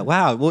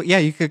 Wow. Well, yeah,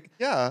 you could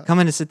come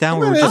in and sit down.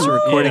 We're just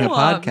recording a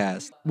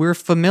podcast. We're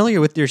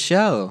familiar with your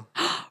show.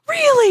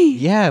 Really?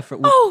 Yeah.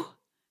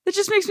 That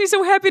just makes me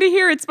so happy to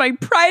hear. It's my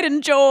pride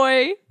and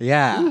joy.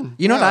 Yeah.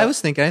 You know what I was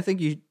thinking? I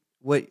think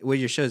what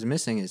your show is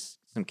missing is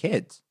some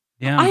kids.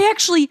 Yeah. I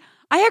actually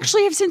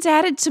have since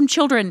added some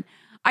children.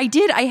 I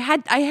did. I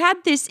had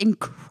this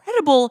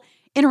incredible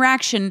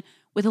interaction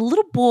with a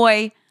little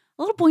boy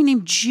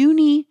named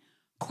Junie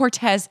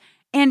Cortez.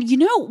 And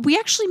we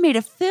actually made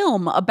a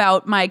film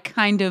about my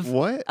kind of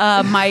what?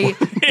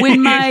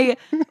 When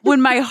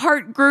my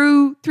heart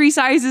grew 3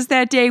 sizes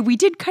that day. We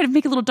did kind of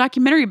make a little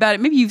documentary about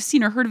it. Maybe you've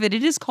seen or heard of it.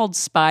 It is called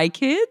Spy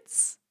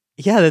Kids.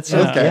 Yeah, that's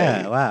okay.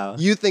 Yeah, wow.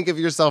 You think of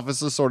yourself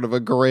as a sort of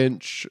a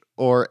Grinch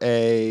or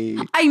a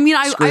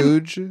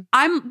Scrooge?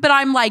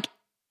 I'm like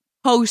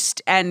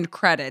post end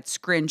credits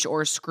Grinch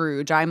or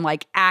Scrooge. I'm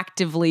like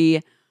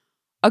actively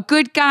a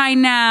good guy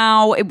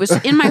now. It was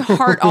in my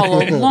heart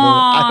all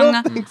along.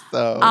 I don't think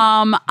so.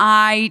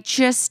 I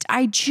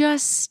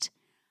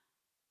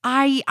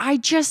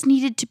just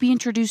needed to be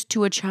introduced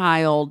to a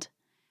child.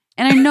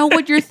 And I know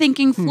what you're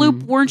thinking,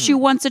 Floop. Weren't you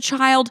once a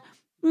child?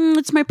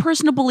 It's my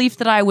personal belief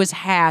that I was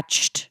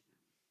hatched.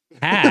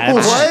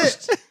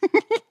 What?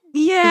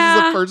 Yeah.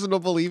 This is a personal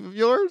belief of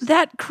yours?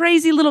 That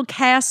crazy little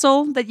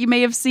castle that you may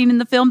have seen in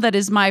the film, that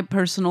is my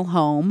personal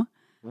home.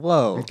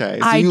 Whoa. Okay.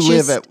 So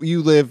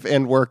you live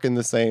and work in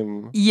the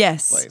same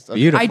place. Okay.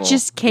 Beautiful. I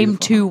just came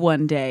to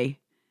one day,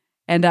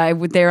 and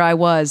there I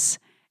was.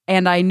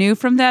 And I knew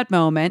from that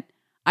moment,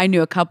 I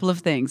knew a couple of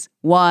things.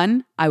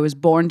 One, I was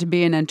born to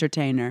be an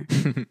entertainer.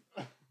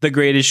 The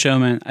Greatest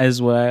Showman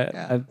is what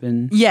I've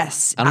been.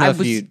 Yes. I don't know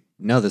if you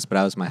know this, but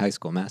I was my high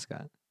school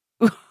mascot.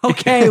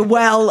 Okay,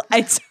 well,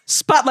 it's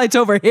spotlight's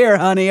over here,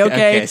 honey.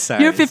 Okay,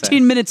 sorry, your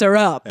 15 minutes are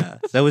up. Yeah.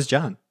 So was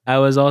John. I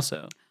was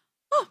also.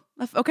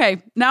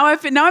 Okay, now I'm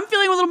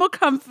feeling a little more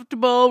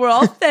comfortable. We're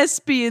all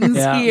thespians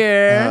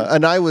here.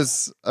 And I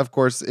was, of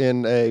course,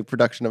 in a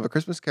production of A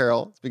Christmas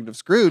Carol. Speaking of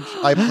Scrooge,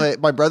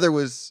 my brother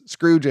was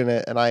Scrooge in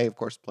it, and I, of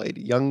course, played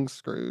young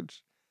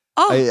Scrooge.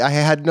 Oh. I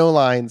had no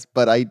lines,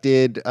 but I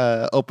did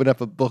open up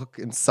a book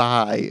and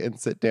sigh and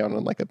sit down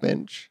on like a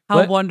bench.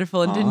 How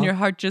wonderful. And didn't your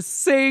heart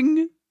just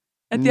sing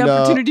at the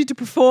opportunity to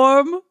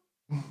perform?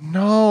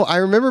 No, I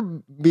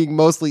remember being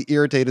mostly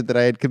irritated that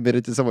I had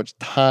committed to so much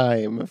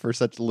time for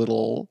such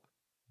little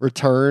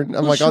return.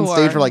 I'm on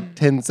stage for like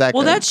 10 seconds.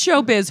 Well, that's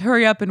showbiz.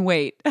 Hurry up and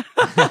wait.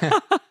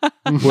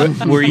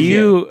 Were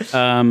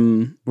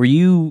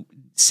you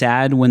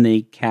sad when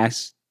they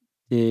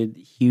casted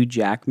Hugh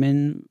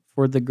Jackman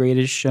for The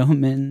Greatest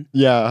Showman?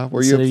 Yeah.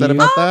 Were you upset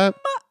about that?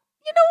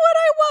 You know what?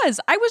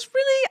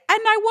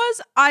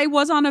 I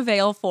was on a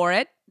veil for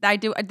it. They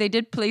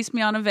did place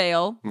me on a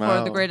veil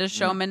for The Greatest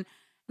Showman.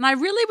 And I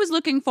really was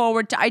looking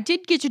forward to, I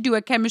did get to do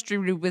a chemistry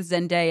read with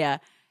Zendaya.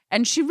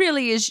 And she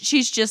really is,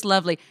 she's just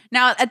lovely.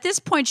 Now, at this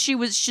point,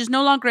 she's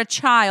no longer a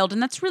child. And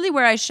that's really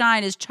where I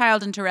shine, is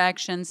child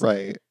interactions.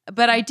 Right.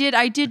 But I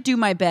did do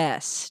my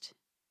best.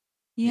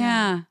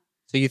 Yeah.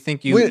 So you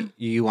think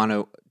you want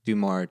to do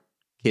more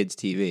kids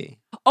TV?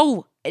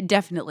 Oh,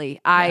 definitely.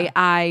 Yeah.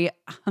 I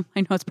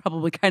know it's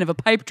probably kind of a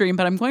pipe dream,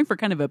 but I'm going for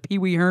kind of a Pee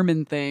Wee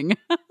Herman thing.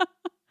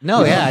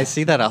 No, yeah, I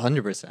see that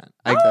 100%.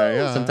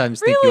 I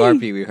sometimes think you are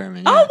Pee Wee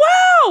Herman. Yeah.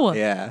 Oh, wow.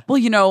 Yeah.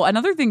 Well,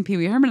 another thing Pee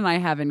Wee Herman and I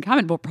have in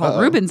common, well, Paul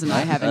Rubens and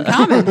I have in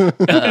common.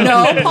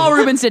 No, Paul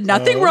Rubens did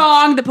nothing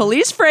wrong. The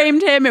police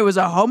framed him. It was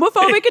a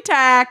homophobic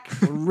attack.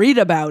 Read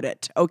about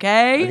it,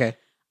 okay? Okay.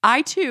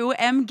 I, too,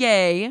 am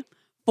gay.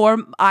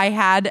 I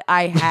had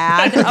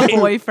a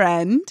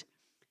boyfriend.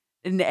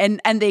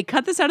 And they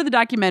cut this out of the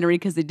documentary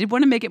because they did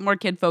want to make it more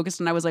kid focused.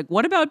 And I was like,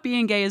 what about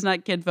being gay is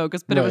not kid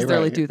focused? But it was the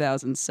early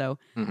 2000s. So,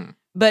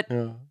 but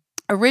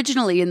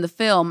originally in the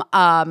film,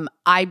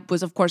 I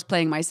was of course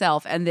playing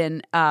myself. And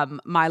then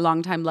my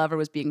longtime lover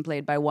was being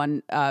played by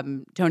one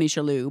Tony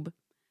Shalhoub.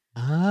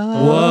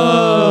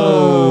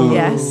 Oh. Whoa.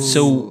 Yes.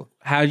 So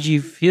how did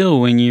you feel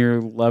when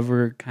your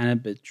lover kind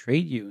of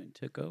betrayed you and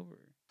took over?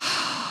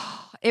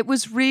 It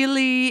was kind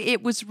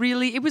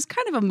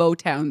of a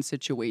Motown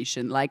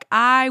situation. Like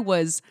I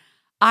was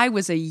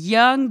a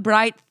young,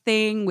 bright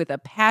thing with a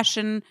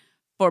passion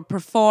for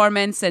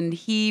performance. And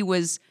he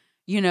was,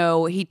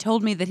 he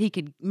told me that he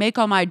could make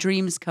all my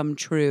dreams come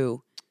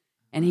true.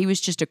 And he was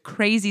just a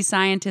crazy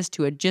scientist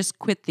who had just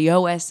quit the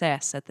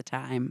OSS at the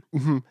time.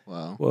 Mm-hmm.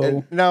 Wow. Whoa.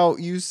 And now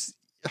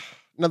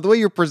the way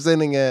you're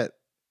presenting it,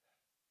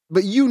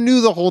 but you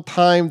knew the whole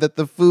time that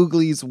the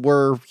Fooglies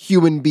were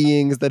human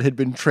beings that had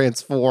been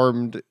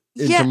transformed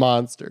into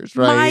monsters,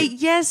 right?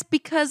 Yes,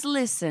 because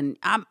listen,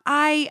 the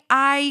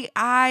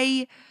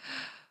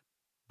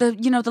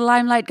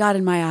limelight got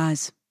in my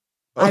eyes.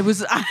 I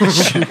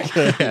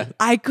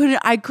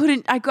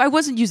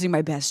wasn't using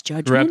my best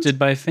judgment. Corrupted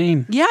by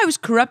fame. Yeah, I was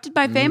corrupted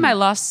by fame. I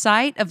lost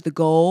sight of the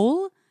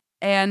goal.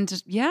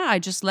 And I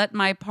just let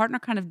my partner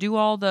kind of do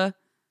all the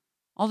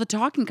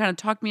talking, kind of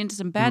talk me into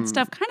some bad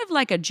stuff, kind of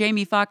like a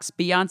Jamie Foxx,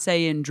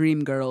 Beyonce and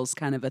Dreamgirls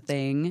kind of a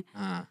thing.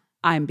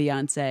 I'm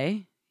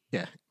Beyonce.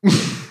 Yeah.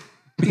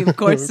 He, of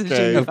course, is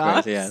Jamie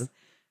Foxx. Yeah.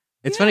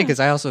 It's funny because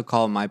I also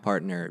call my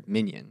partner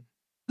Minion.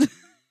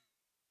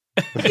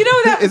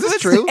 That is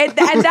this true? And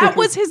that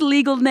was his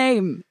legal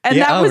name. And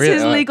that was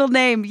his legal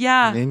name.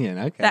 Yeah. Minion,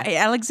 okay.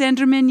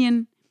 Alexander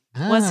Minion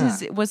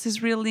was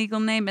his real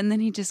legal name. And then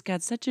he just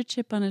got such a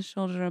chip on his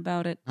shoulder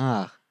about it.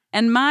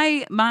 And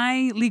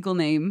my legal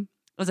name,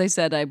 as I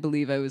said, I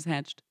believe I was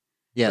hatched.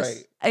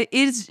 Yes. Right.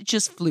 It's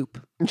just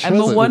floop. Just I'm a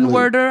floop.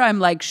 one-worder. I'm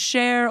like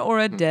Cher or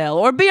Adele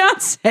or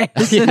Beyonce.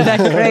 Isn't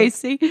that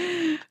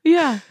crazy?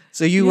 Yeah.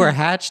 So you were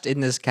hatched in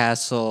this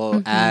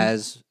castle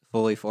as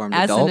fully formed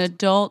As adult? an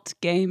adult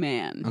gay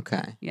man.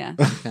 Okay. Yeah.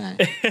 Okay.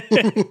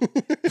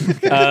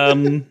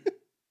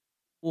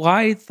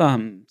 Why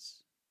thumbs?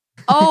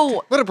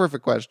 Oh, What a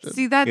perfect question.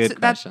 see, Good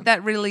question.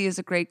 that really is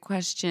a great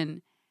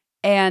question.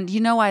 And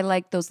I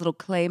like those little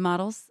clay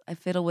models. I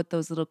fiddle with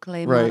those little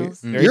clay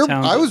models. Very I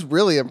talented. was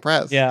really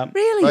impressed. Yeah.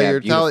 Really? By Yeah, your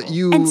talent.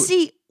 beautiful. And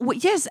see,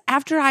 yes,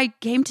 after I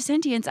came to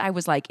Sentience, I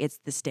was like, it's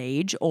the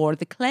stage or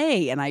the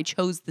clay. And I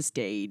chose the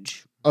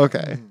stage.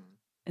 Okay.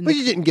 And But the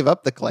you didn't give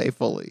up the clay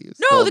fully. You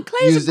No, still the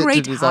clay is used a it to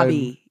great design-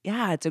 hobby.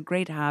 Yeah, it's a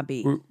great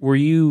hobby. Were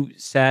you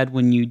sad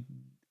when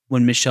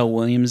Michelle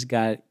Williams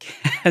got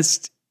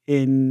cast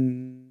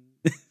in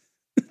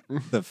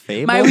The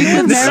Fable? My Week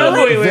with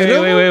Marilyn?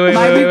 Wait.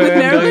 My Week with I'm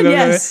Marilyn, going.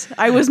 yes.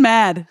 I was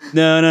mad.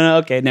 No.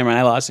 Okay, never mind.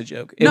 I lost a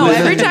joke. It No, was-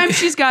 every time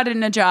she's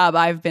gotten a job,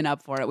 I've been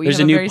up for it. We There's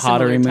have a new very similar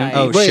pottery movie. type.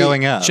 Oh, Wait,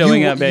 Showing Up.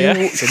 Showing up, yeah.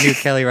 It's a new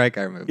Kelly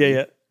Reichardt movie.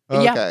 Yeah.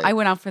 Okay. Yeah, I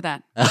went out for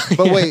that.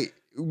 But wait,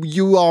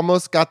 you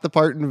almost got the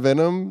part in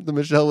Venom, the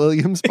Michelle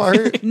Williams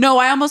part? No,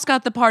 I almost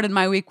got the part in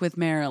My Week with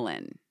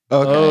Marilyn.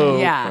 Okay. Oh,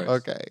 Yeah. of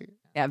course. Okay.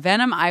 Yeah,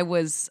 Venom, I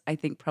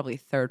think, probably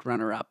third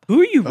runner-up. Who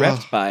are you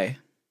repped by?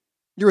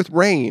 You're with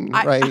Rain,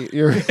 I- right?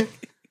 You're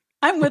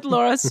I'm with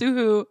Laura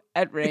Suhu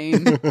at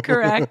Rain,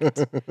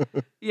 correct?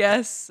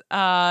 Yes,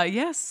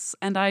 yes.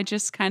 And I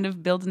just kind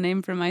of build a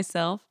name for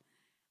myself.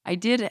 I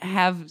did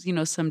have,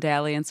 some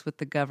dalliance with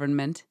the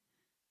government.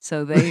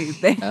 So they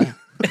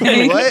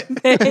What?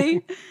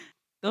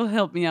 they'll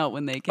help me out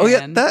when they can. Oh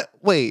yeah,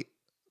 wait.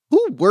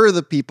 Who were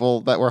the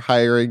people that were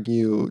hiring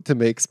you to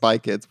make Spy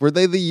Kids? Were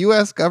they the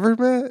US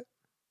government?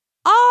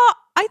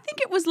 I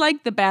think it was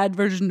like the bad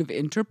version of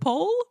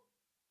Interpol.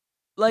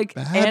 Like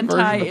Bad version of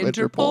anti-Interpol.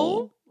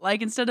 Interpol?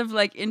 Like instead of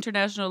like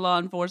international law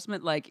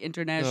enforcement, like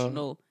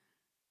international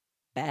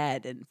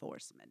bad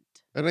enforcement.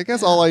 And I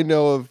guess all I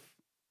know of,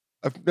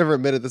 I've never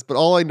admitted this, but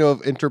all I know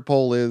of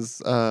Interpol is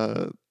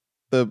the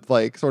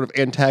like sort of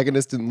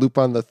antagonist in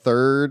Lupin the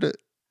Third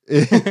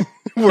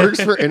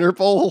works for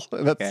Interpol,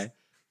 and that's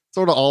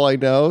sort of all I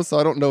know. So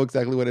I don't know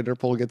exactly what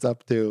Interpol gets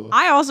up to.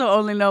 I also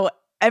only know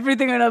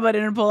everything I know about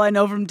Interpol. I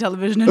know from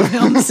television and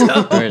film, so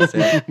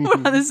we're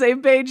on the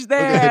same page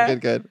there. Okay,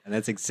 good. And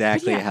that's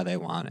exactly how they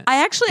want it. I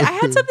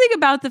had something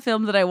about the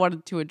film that I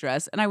wanted to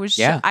address, and I was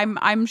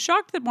I'm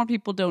shocked that more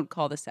people don't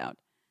call this out.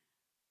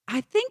 I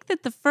think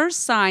that the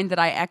first sign that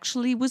I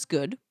actually was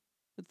good,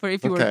 for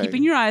if you were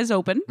keeping your eyes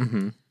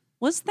open,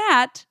 was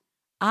that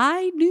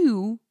I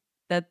knew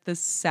that the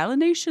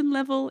salination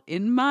level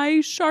in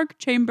my shark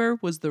chamber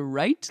was the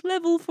right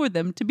level for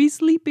them to be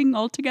sleeping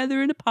all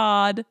together in a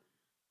pod.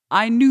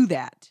 I knew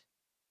that.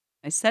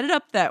 I set it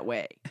up that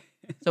way.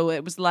 So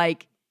it was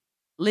like,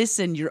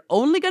 listen, you're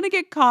only going to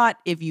get caught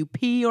if you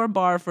pee or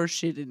barf or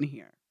shit in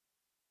here.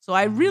 So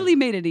I really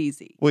made it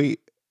easy. Wait,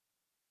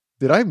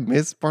 did I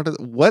miss part of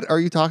what are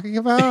you talking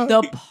about?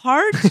 The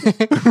part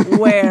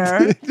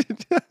where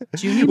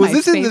Junie, was my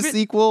this in the favorite-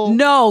 sequel?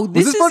 No,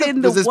 this was is part in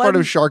of, the was this one. part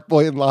of Shark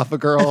Boy and Lava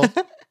Girl?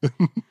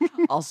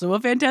 Also a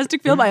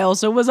fantastic film. I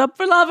also was up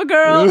for Lava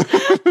Girl.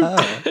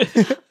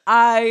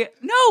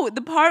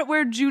 The part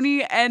where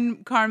Junie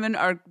and Carmen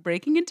are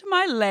breaking into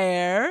my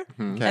lair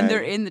and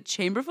they're in the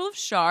chamber full of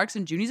sharks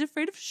and Junie's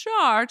afraid of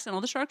sharks and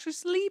all the sharks are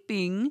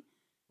sleeping.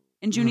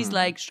 And Junie's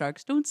like,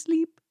 sharks don't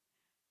sleep.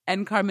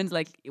 And Carmen's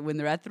like, when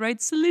they're at the right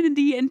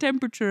salinity and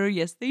temperature,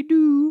 yes, they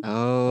do.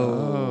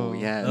 Oh,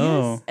 yes.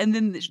 Oh. And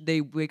then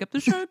they wake up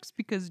the sharks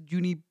because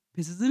Junie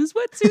pisses in his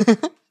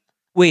wetsuit.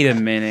 Wait a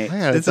minute. I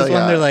gotta This tell is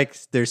when ya.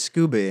 they're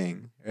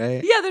scubaing,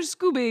 right? Yeah, they're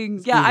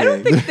scoobing. Yeah, I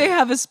don't think they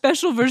have a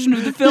special version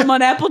of the film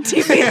on Apple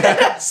TV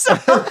that I saw.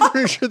 I'm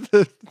pretty sure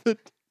the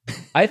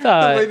I way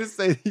thought. to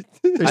say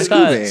They're I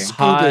thought scoobing.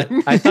 hot.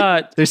 I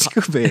thought. They're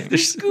scubaing. They're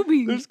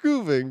scoobing. they're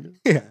scoobing.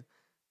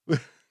 Yeah.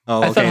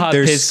 Oh, I thought okay. hot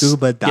They're piss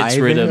scuba diving. gets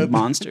rid of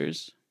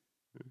monsters.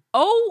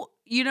 Oh,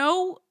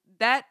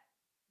 that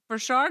for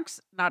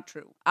sharks, not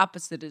true.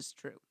 Opposite is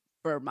true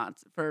for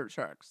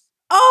sharks.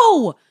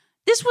 Oh,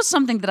 this was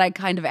something that I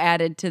kind of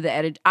added to the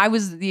edit. I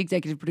was the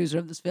executive producer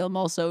of this film,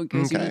 also, in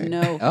case you didn't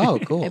know. Oh,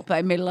 cool.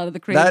 I made a lot of the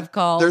creative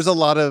calls. There's a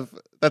lot of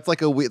that's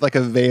like a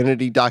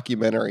vanity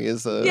documentary.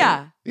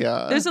 Yeah.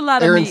 There's a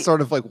lot of Aaron me. sort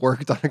of like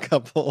worked on a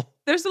couple.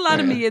 There's a lot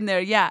of me in there.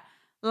 Yeah,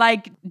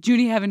 like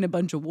Junie having a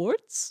bunch of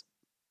warts.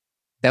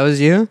 That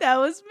was you? That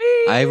was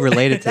me. I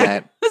related to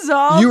that. was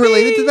all You me.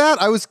 related to that?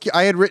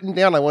 I had written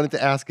down. I wanted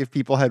to ask if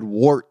people had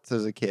warts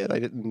as a kid. I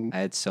didn't.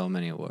 I had so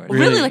many awards.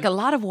 Really? Really? Like a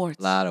lot of warts.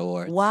 A lot of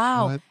awards.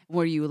 Wow. What?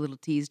 Were you a little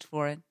teased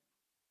for it,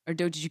 or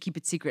did you keep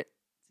it secret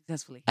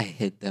successfully? I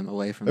hid them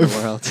away from the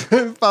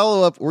world.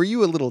 Follow up. Were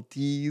you a little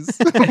tease?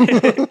 No,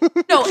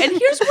 and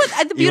here's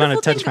what the beautiful You want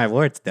to thing touch my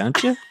warts,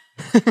 don't you?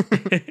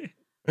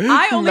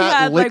 I only Matt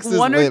had like licks his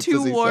one or lips as two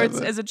he said warts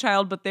that. as a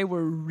child, but they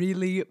were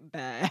really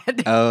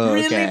bad. Oh,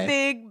 really okay.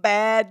 big,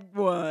 bad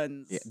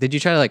ones. Yeah. Did you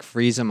try to like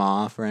freeze them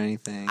off or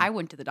anything? I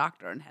went to the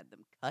doctor and had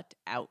them cut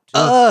out.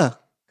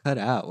 Cut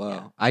out. Whoa.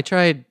 Yeah. I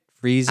tried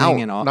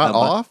freezing and all. Not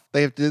off?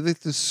 They have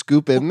to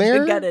scoop in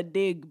there? They gotta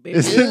dig, baby.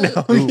 Is it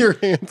now your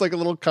hand's like a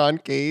little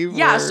concave?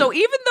 Yeah, or- so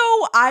even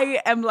though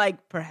I am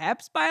like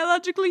perhaps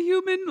biologically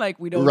human, like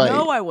we don't Right.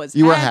 know, I was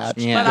You were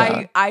hatched, hatched, but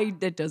yeah. I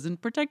that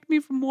doesn't protect me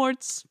from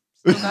warts.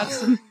 Still got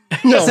some,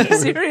 No. some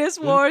serious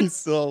warts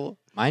So,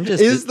 Mine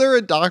just is there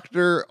a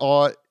doctor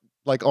on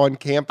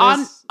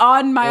campus?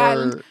 on my Or-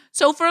 island.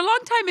 So for a long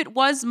time, it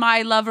was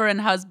my lover and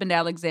husband,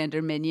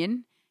 Alexander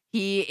Minion.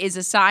 He is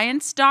a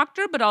science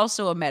doctor, but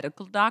also a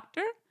medical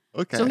doctor.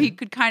 Okay. So he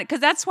could because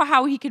that's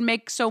how he can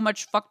make so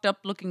much fucked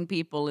up looking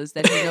people is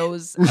that he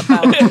knows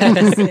about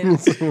medicine.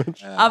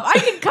 I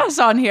can cuss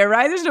on here,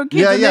 right? There's no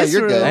kids in this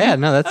you're room. good. yeah,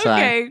 no, that's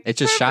Okay, fine. It's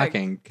just perfect.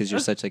 shocking because you're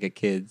such like a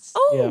kid's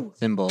Oh,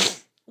 symbol.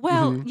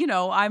 well, Mhm. you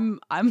know, I'm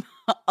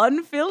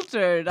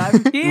unfiltered.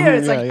 I'm here.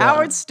 It's Yeah, like yeah.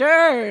 Howard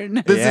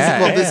Stern.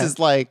 This is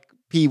like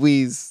Pee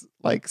Wee's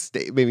like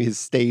maybe his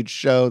stage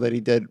show that he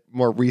did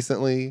more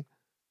recently.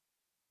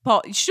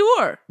 Paul,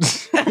 sure.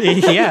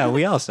 Yeah,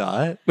 we all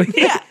saw it.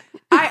 Yeah.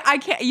 I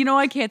can't,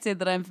 I can't say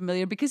that I'm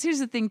familiar because here's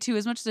the thing too.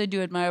 As much as I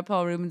do admire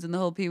Paul Rubens and the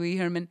whole Pee Wee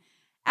Herman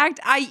act,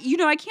 I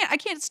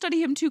can't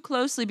study him too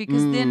closely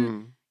because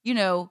then,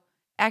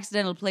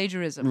 accidental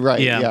plagiarism. Right.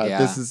 Yeah. Yeah. Yeah.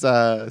 This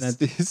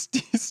is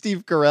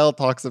Steve Carell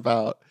talks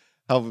about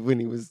how when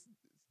he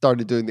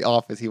started doing The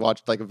Office, he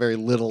watched like a very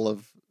little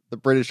of the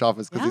British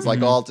Office because he's like,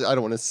 Yeah. oh, I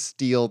don't want to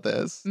steal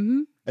this.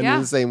 Mm-hmm. And Yeah.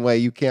 in the same way,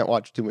 you can't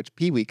watch too much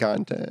Pee Wee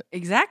content.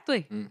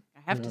 Exactly. Mm. I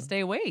have to stay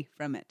away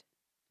from it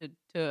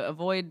to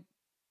avoid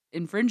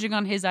infringing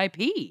on his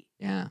IP.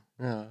 Yeah.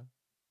 Yeah.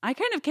 I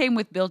kind of came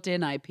with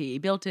built-in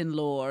IP, built-in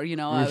lore.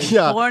 I was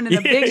Yeah. born in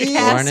a big Born in a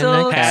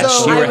castle. castle.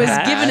 So You I were was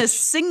hatched. given a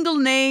single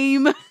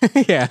name.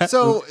 Yeah.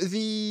 So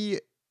the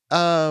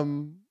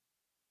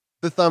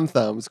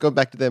thumbs, going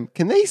back to them,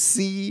 can they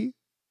see?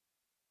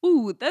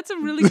 Ooh, that's a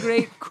really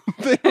great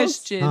They don't-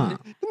 question. Huh.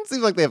 Doesn't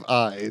seem like they have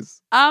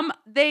eyes.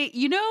 They,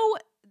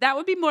 that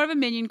would be more of a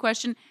Minion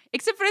question.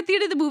 Except for at the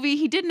end of the movie,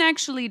 he didn't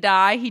actually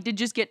die. He did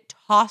just get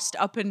tossed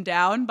up and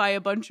down by a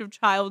bunch of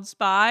child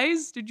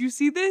spies. Did you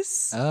see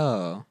this?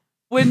 Oh.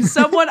 When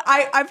someone,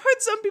 I've heard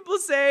some people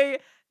say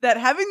that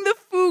having the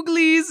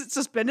Fooglies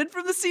suspended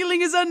from the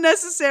ceiling is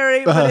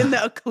unnecessary, but in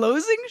the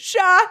closing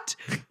shot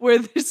where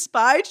the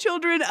spy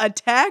children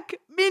attack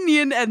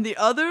Minion and the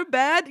other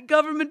bad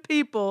government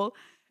people,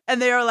 and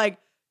they are like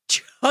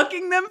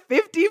chucking them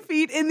 50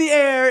 feet in the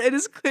air, it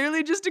is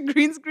clearly just a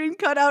green screen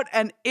cutout,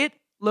 and it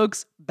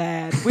looks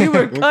bad. We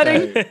were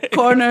cutting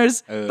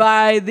corners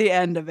by the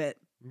end of it.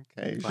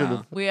 Okay. Wow.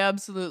 Should've- We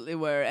absolutely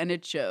were, and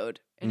it showed.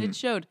 And Mm. it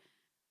showed.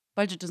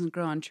 Budget doesn't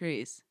grow on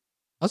trees.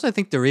 Also, I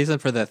think the reason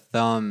for the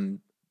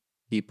thumb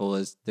people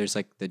is there's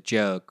like the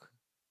joke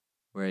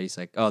where he's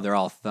like, "Oh, they're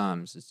all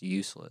thumbs. It's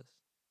useless."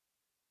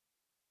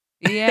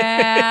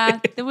 Yeah,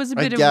 there was a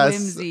I bit of guess-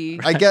 whimsy.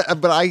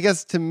 but I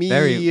guess to me,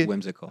 Very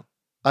whimsical.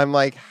 I'm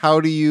like, how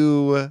do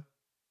you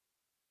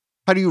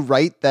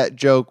write that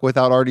joke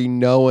without already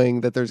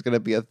knowing that there's going to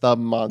be a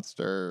thumb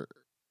monster?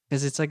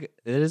 Because it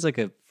is like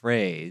a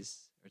phrase.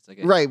 It's like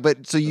a, Right,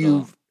 but so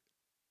you've,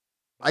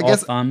 I All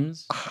guess,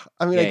 thumbs.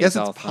 I mean, Yeah, I guess it's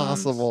all it's thumbs.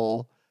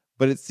 possible,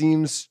 but it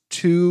seems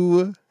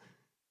too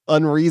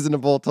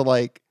unreasonable to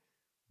like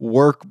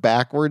work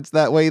backwards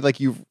that way. Like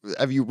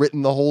have you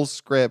written the whole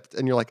script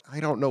and you're like, I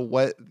don't know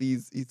what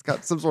he's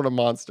got some sort of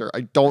monster.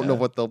 I don't know Yeah.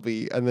 what they'll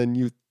be. And then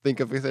you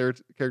think of a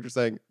character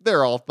saying,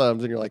 they're all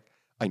thumbs. And you're like,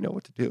 I know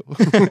what to do.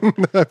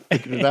 I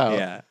figured it out.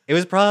 Yeah, it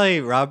was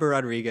probably Robert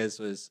Rodriguez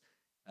was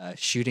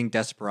shooting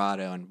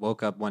Desperado and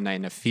woke up one night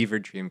in a fever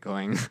dream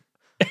going,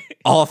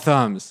 "All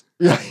thumbs,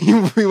 Yeah.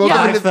 We woke up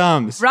five into-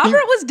 thumbs."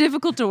 Robert was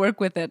difficult to work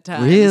with at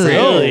times.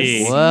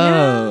 Really?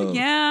 Whoa.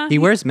 Yeah. He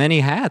wears many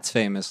hats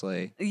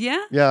famously.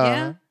 Yeah.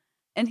 Yeah.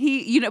 And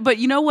he, but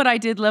you know what I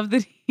did love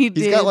that he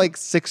did? He's got like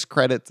 6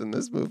 credits in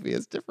this movie.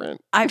 It's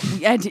different.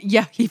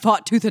 He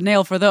fought tooth and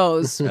nail for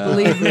those.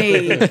 Believe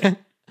me.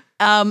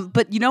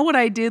 But you know what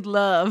I did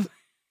love?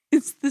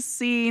 It's the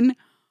scene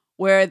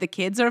where the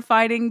kids are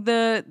fighting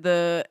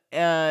the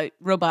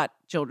robot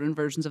children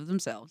versions of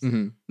themselves.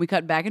 Mhm. We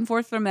cut back and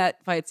forth from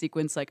that fight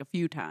sequence like a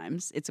few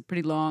times. It's a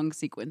pretty long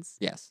sequence.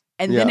 Yes.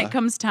 And then Yeah. it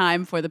comes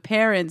time for the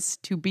parents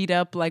to beat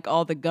up like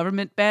all the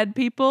government bad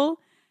people.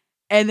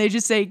 And they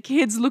just say,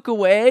 "Kids, look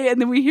away." And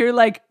then we hear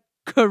like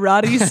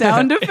karate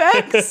sound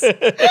effects. And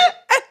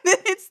then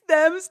it's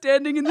them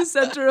standing in the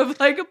center of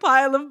like a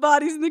pile of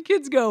bodies. And the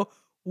kids go,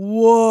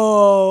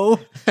 "Whoa."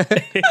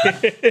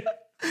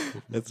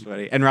 That's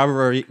funny. And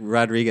Robert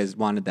Rodriguez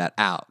wanted that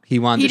out. He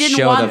wanted to didn't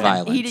show want the it.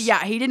 violence.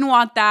 He didn't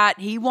want that.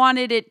 He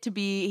wanted it to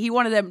be, he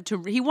wanted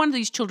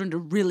these children to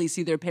really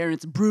see their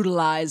parents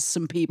brutalize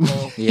some people.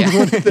 Yeah.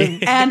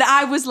 And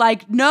I was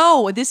like,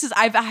 no,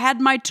 I've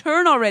had my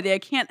turn already. I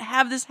can't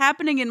have this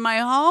happening in my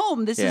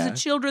home. This is Yeah. a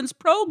children's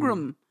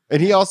program.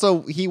 And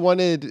he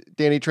wanted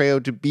Danny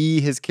Trejo to be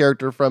his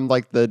character from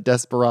like the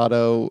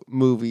Desperado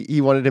movie.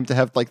 He wanted him to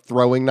have like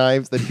throwing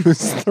knives that he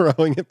was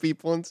throwing at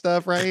people and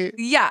stuff, right?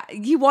 Yeah,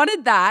 he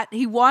wanted that.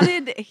 He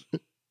wanted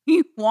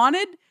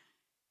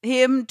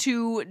him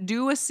to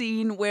do a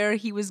scene where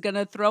he was going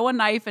to throw a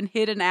knife and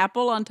hit an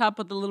apple on top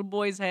of the little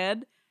boy's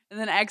head and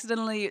then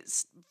accidentally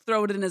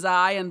throw it in his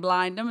eye and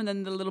blind him. And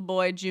then the little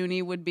boy,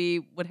 Junie, would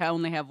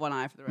only have one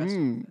eye for the rest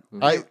of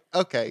it.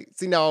 Okay.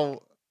 See, now,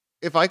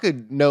 if I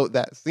could note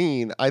that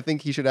scene, I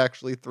think he should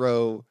actually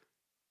throw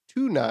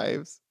 2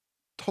 knives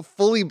to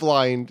fully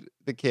blind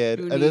the kid,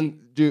 Junie. And then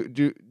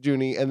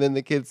Junie, and then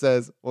the kid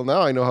says, "Well,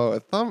 now I know how a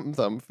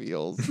thumb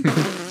feels."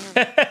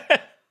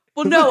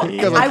 Well, no,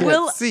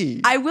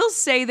 see. I will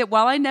say that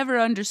while I never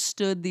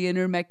understood the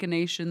inner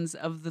machinations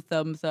of the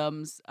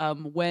thumbs,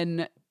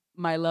 when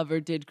my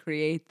lover did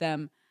create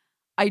them,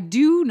 I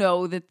do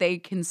know that they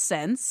can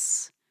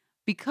sense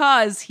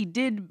because he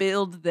did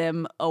build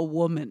them a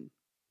woman.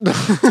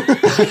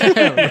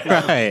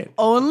 Right.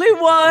 Only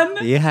one.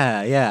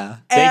 Yeah.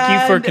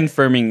 Thank you for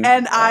confirming.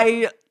 And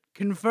I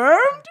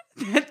confirmed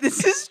that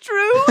this is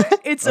true.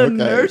 It's a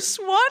nurse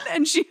one,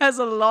 and she has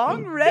a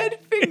long red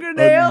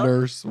fingernail. A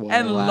nurse one.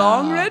 And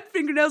long red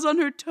fingernails on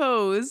her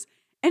toes,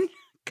 and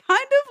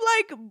kind of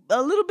like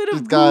a little bit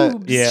of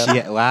boobs.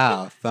 Yeah.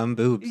 Wow. Thumb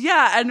boobs.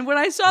 Yeah. And when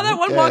I saw that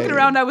one walking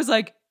around, I was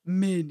like,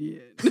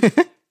 minion.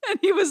 And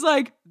he was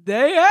like,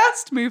 they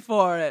asked me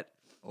for it.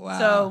 Wow.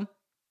 So,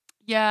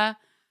 yeah.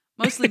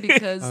 Mostly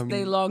because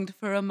they longed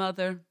for a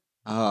mother.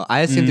 Oh,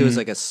 I assumed it was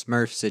like a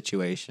Smurf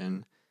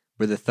situation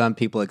where the thumb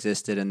people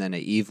existed and then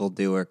an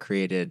evildoer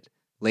created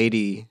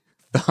Lady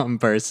Thumb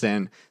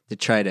person to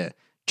try to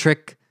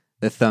trick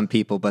the thumb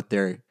people, but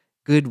their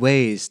good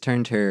ways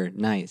turned her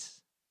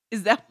nice.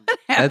 Is that what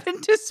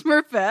happened to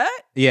Smurfette?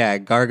 Yeah,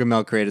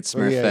 Gargamel created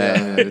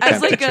Smurfette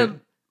as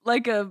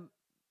like a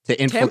to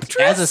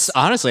infiltrate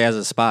honestly as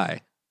a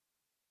spy.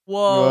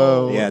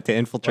 Whoa. Yeah, to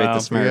infiltrate the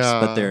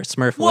Smurfs, but they're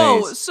Smurf ways.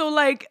 Whoa, so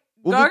like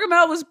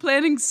Gargamel was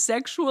planning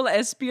sexual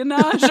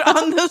espionage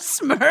on the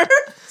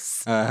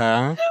Smurfs.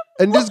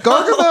 And does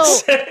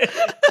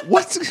Gargamel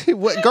what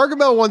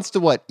Gargamel wants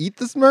to eat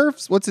the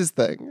Smurfs? What's his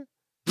thing?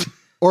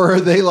 Or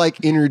are they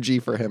like energy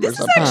for him or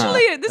something?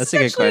 This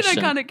is actually an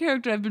iconic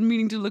character I've been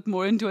meaning to look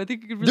more into. I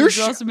think it could really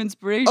draw some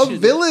inspiration. A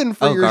villain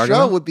for your Gargamel?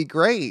 show would be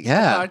great.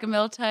 Yeah.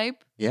 Gargamel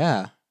type.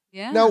 Yeah.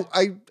 Yeah. Now,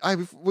 I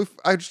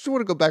just want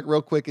to go back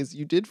real quick. Is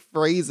you did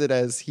phrase it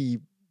as he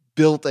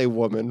built a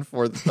woman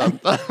for the thumbs.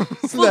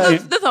 Well,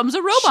 the thumbs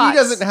are robots. She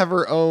doesn't have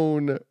her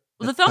own.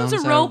 Well, the thumbs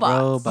are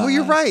robots. Well,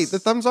 you're right. The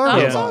thumbs are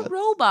robots. robots. Are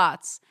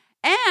robots.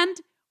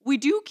 And we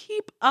do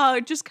keep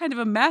just kind of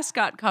a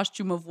mascot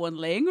costume of one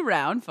laying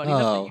around. Funny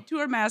enough that you two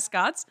are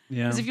mascots.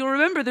 Because if you'll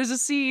remember, there's a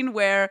scene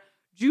where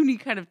Junie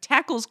kind of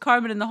tackles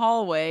Carmen in the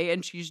hallway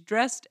and she's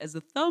dressed as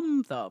a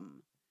thumb.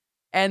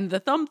 And the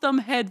thumb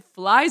head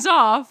flies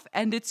off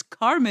and it's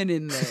Carmen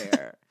in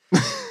there.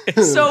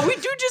 So we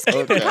do just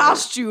keep a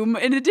costume.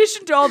 In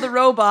addition to all the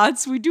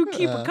robots, we do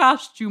keep a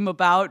costume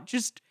about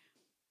just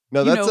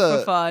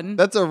for fun.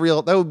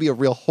 That would be a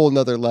real whole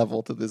nother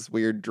level to this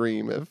weird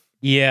dream if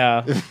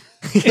your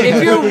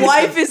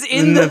wife is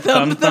in the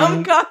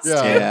thumb costume.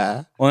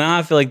 Yeah. Well, now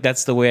I feel like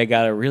that's the way I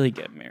gotta really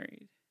get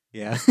married.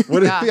 Yeah.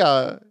 What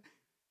if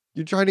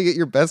you're trying to get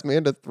your best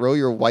man to throw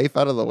your wife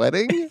out of the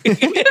wedding?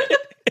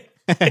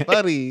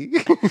 Buddy.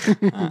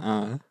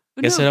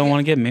 Guess I don't want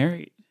to get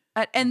married.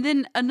 And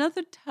then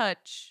another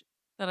touch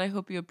that I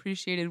hope you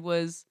appreciated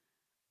was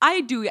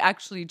I do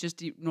actually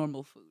just eat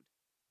normal food.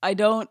 I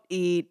don't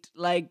eat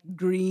like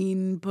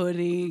green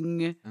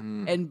pudding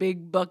and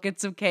big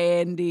buckets of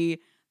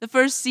candy. The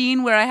first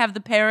scene where I have the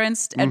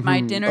parents at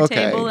my dinner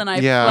table and I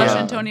flush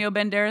Antonio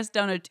Banderas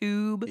down a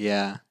tube.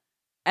 Yeah.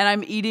 And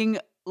I'm eating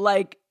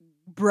like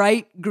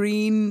bright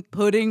green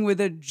pudding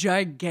with a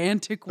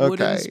gigantic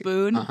wooden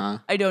spoon.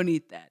 I don't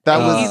eat that.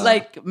 I eat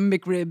like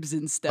McRibs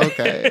and stuff.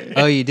 Okay.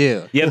 Oh, you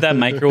do? You have that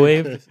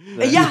microwave?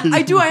 Yeah,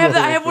 I do. I have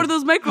that. I have one of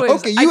those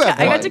microwaves. Okay,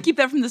 I got to keep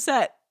that from the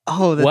set.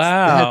 Oh,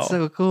 that's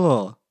so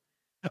cool.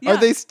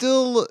 Yeah.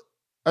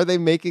 Are they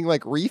making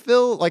like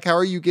refill? Like, how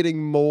are you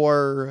getting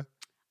more?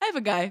 I have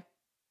a guy.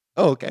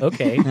 Oh, okay.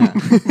 Okay.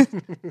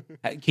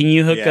 Can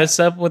you hook us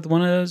up with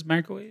one of those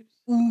microwaves?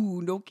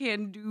 Ooh, no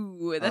can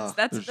do.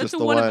 That's a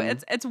one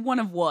of it's one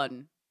of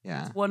one.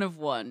 Yeah. It's one of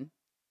one.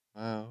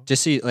 Wow.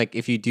 Just so like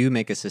if you do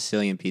make a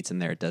Sicilian pizza in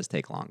there, it does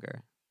take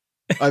longer.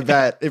 I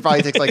bet. It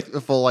probably takes like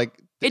a full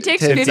it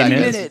takes 50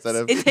 minutes.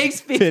 It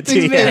takes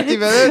 50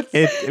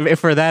 minutes.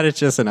 For that, it's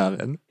just an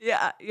oven.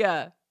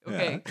 Yeah.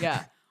 Okay.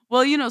 Yeah.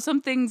 Well,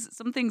 some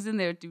things in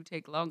there do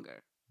take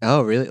longer.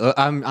 Oh, really?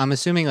 I'm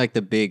assuming like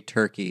the big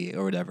turkey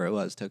or whatever it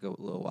was took a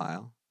little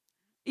while.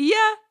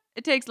 Yeah,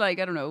 it takes like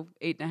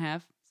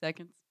 8.5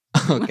 seconds.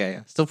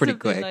 Okay, still pretty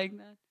quick. Like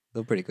that.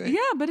 Still pretty quick. Yeah,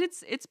 but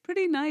it's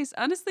pretty nice.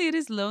 Honestly, it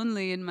is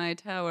lonely in my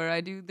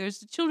tower. There's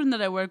children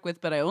that I work with,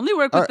 but I only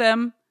work with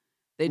them.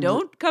 They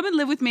don't come and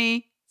live with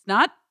me. It's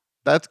not.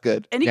 That's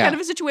good. Any kind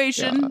of a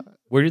situation. Yeah.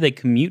 Where do they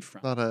commute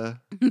from? Not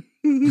a.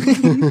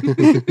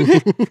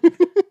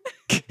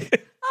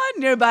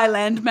 Nearby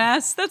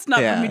landmass. That's not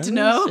for me to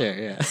know. Sure,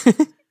 yeah.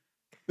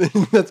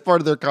 That's part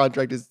of their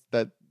contract is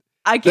that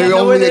I can't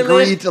know where they live. They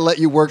only agree to let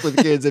you work with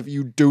kids if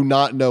you do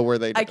not know where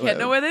they live. I can't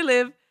know where they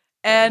live.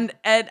 And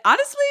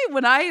honestly,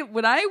 when I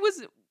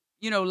was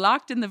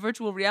locked in the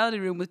virtual reality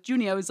room with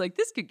Junie, I was like,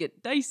 this could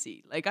get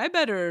dicey. Like, I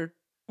better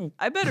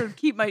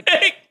keep my.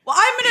 Well,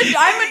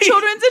 I'm a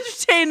children's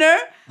entertainer.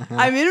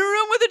 I'm in a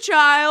room with a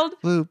child,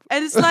 and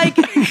it's like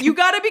you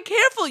got to be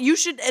careful.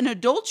 An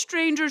adult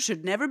stranger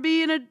should never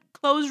be in a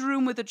closed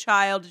room with a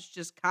child. It's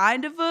just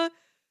kind of a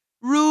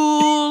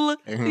rule,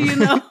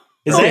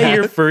 Is that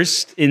your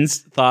first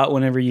thought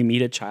whenever you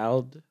meet a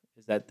child?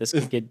 Is that this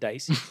could get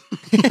dicey?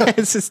 No,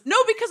 because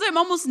I'm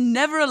almost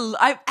never.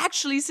 I've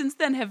actually since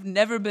then have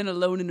never been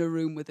alone in a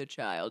room with a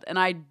child, and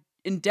I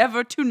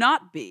endeavor to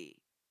not be.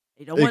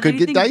 I don't want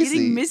anything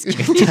getting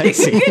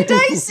get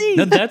dicey.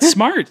 No, that's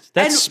smart.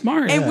 That's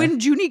smart. And when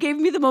Junie gave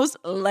me the most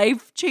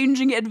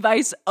life-changing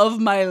advice of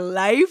my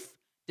life,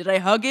 did I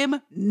hug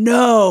him?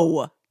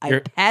 No. I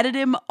patted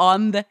him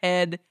on the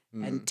head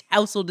and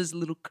tousled his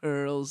little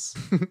curls.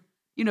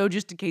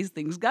 Just in case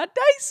things got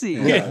dicey.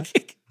 Yeah.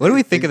 What do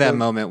we think of that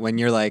moment when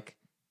you're like,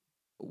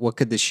 what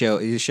could the show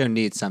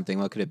needs something,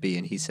 what could it be?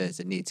 And he says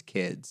it needs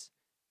kids.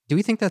 Do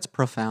we think that's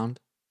profound?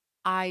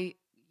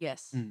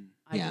 Yes.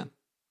 Yeah.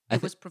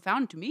 It was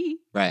profound to me.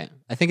 Right.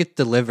 I think it's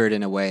delivered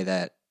in a way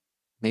that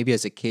maybe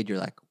as a kid you're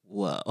like,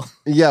 whoa.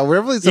 Yeah, we're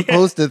really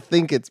supposed to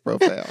think it's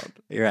profound.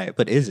 You're right.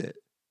 But is it?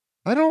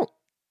 I don't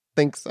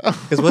think so.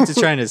 Because what's it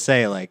trying to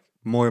say? Like,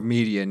 more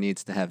media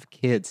needs to have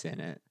kids in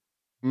it.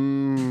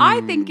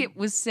 I think it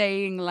was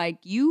saying, like,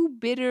 you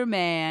bitter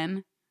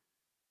man.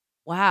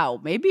 Wow,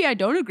 maybe I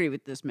don't agree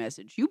with this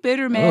message. You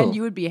bitter man,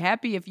 you would be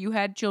happy if you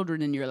had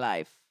children in your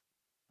life.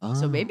 Oh.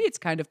 So maybe it's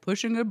kind of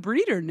pushing a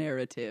breeder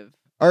narrative.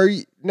 Are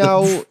you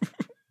now?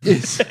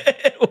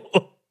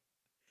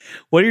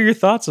 What are your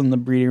thoughts on the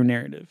breeder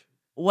narrative?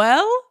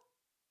 Well,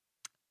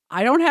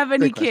 I don't have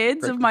any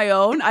kids of my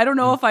own. I don't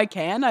know if I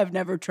can. I've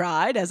never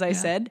tried. As I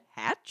said,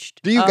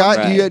 hatched. Do you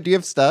do you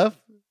have stuff?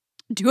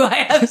 Do I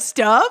have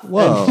stuff?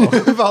 Whoa!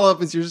 Follow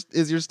up: is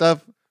your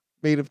stuff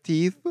made of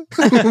teeth? In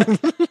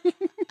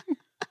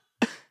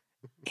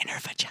her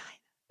vagina.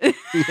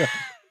 Yeah.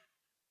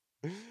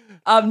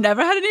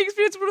 Never had any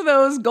experience with one of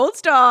those. Gold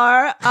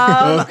star.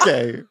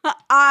 Okay.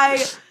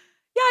 I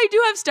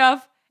do have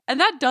stuff, and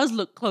that does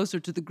look closer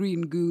to the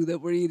green goo that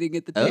we're eating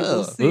at the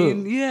table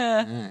scene.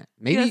 Yeah.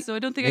 Maybe. Yeah, so I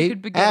don't think I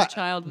could beget a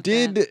child with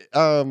that.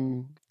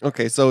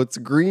 Okay, so it's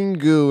green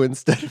goo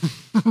instead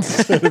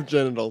of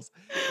genitals.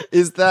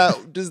 Does that?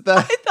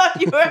 I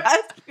thought you were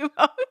asking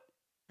about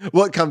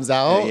what comes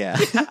out? Yeah.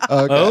 Okay.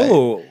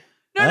 Oh.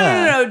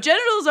 No.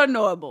 Genitals are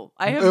normal.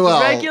 I have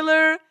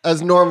regular.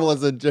 As normal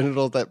as a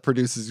genital that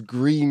produces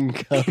green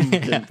cum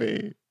can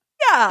be.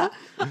 Yeah.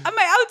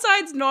 My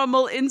outside's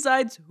normal.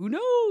 Inside's, who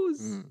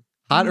knows?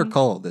 Hot or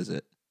cold, is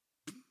it?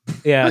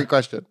 Yeah. Great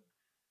question.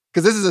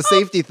 Because this is a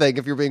safety thing.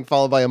 If you're being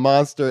followed by a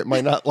monster, it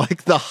might not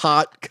like the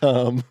hot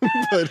cum.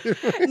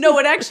 No,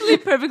 it actually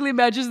perfectly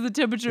matches the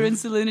temperature and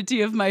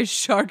salinity of my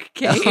shark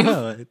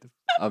cave.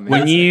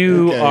 When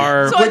you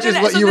are... So which is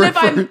what you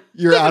refer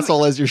your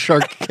asshole as your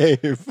shark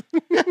cave.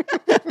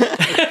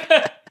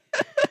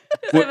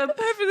 I have a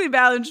perfectly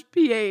balanced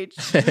pH.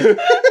 That's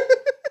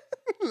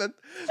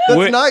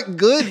not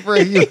good for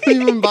a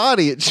human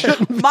body. It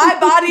shouldn't be. My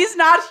body's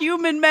not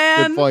human,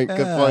 man. Good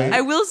point.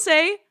 I will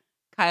say,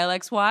 Kyle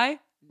XY,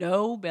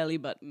 no belly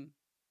button.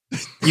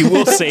 You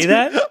will say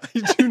that? I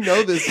do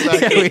know this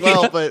fact as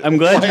well, but I'm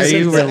glad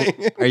you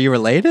said Are you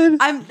related?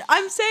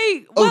 I'm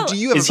saying, well, do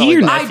you have is he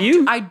your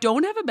nephew? I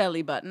don't have a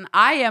belly button.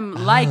 I am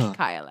like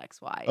Kyle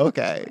XY.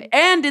 Okay.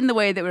 And in the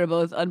way that we're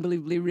both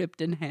unbelievably ripped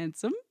and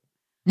handsome.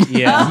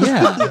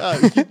 Yeah.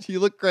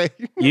 You look great.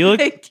 You look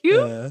Thank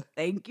you.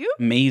 Thank you.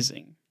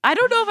 amazing. I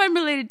don't know if I'm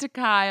related to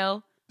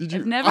Kyle.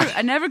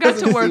 I never got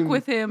to work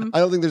with him. I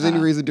don't think there's any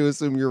reason to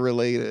assume you're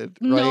related.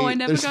 Right? No, I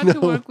never got to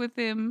work with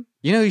him.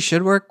 You know who you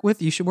should work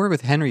with? You should work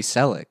with Henry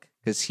Selick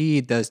because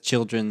he does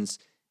children's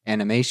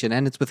animation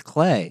and it's with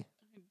clay.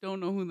 I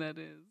don't know who that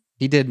is.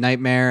 He did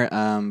Nightmare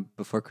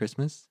Before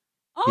Christmas.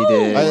 Oh. He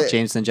did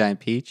James and the Giant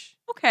Peach.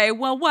 Okay,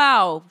 well,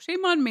 wow.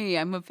 Shame on me.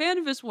 I'm a fan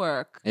of his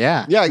work.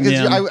 Yeah. Yeah,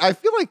 because I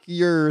feel like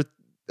your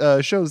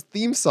show's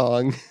theme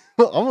song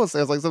almost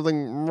sounds like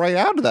something right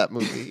out of that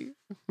movie.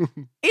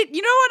 You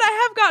know what?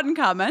 I have gotten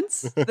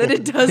comments that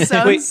it does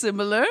sound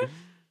similar.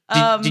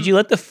 Did you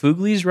let the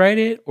Fugleys write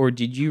it, or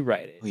did you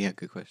write it? Oh, yeah,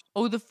 good question.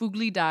 Oh, the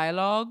Fugly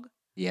dialogue?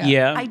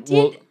 Yeah. I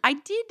did. I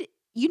did.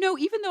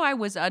 Even though I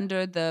was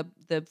under the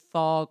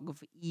fog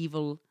of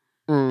evil,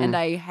 and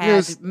I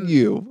had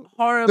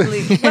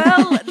horribly.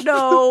 Well,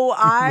 no,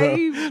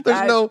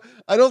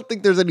 I don't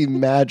think there's any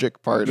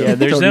magic part of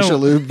there's Tony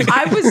Shalhoub.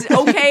 I was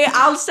okay.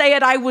 I'll say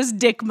it. I was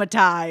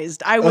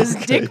dickmatized. I was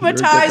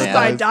dickmatized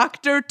by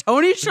Dr.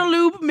 Tony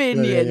Shalhoub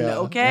Minion. Yeah.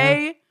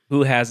 Okay,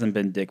 who hasn't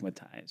been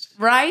dickmatized?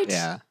 Right?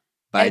 Yeah,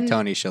 by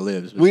Tony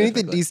Shalhoub. We need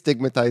to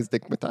destigmatize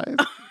dickmatize.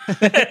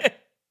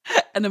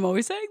 And I'm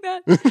always saying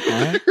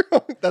that.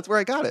 That's where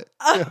I got it.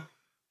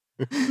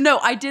 No,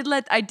 I did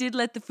let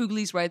the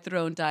Fugleys write their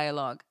own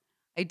dialogue.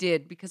 I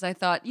did, because I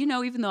thought,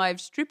 even though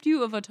I've stripped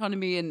you of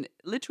autonomy in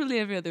literally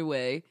every other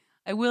way,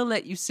 I will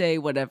let you say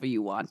whatever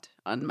you want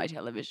on my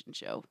television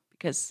show,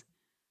 because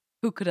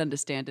Who could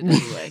understand it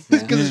anyway?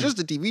 Because it's just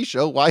a TV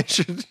show. Why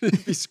should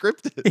it be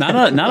scripted?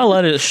 Not a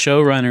lot of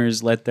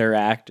showrunners let their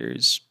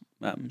actors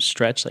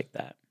stretch like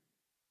that.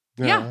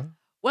 Yeah.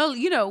 Well,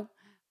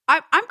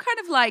 I'm kind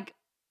of like.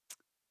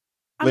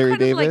 Larry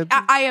David?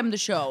 I am the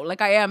show.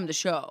 Like, I am the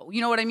show.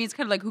 You know what I mean? It's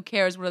kind of like, who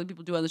cares what other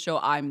people do on the show?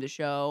 I'm the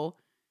show.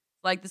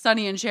 Like the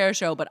Sonny and Cher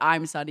show, but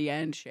I'm Sonny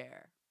and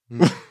Cher.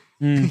 Yeah.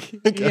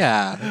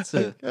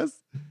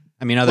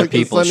 I mean, other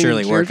people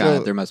surely work on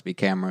it. There must be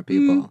camera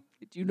people.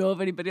 Do you know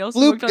of anybody else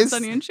who worked on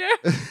Sonny and Cher?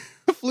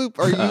 Floop,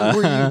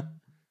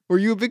 were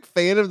you a big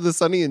fan of the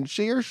Sonny and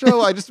Cher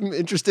show? I just am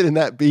interested in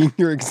that being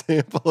your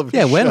example of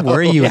a when show.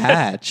 were you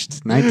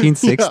hatched?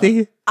 1960?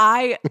 Yeah.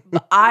 I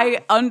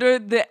under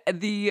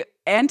the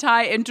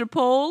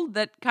anti-Interpol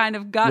that kind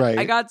of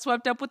I got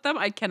swept up with them.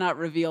 I cannot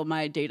reveal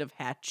my date of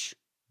hatch.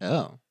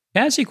 Oh.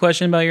 Can I ask you a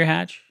question about your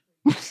hatch?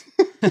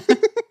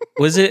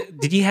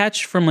 Did you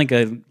hatch from like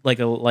a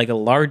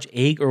large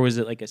egg, or was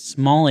it like a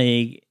small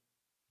egg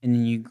and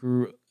then you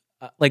grew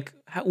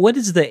what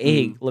does the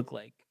egg look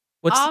like?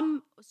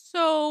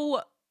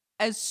 So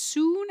as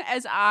soon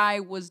as I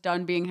was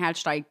done being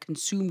hatched, I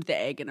consumed the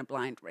egg in a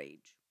blind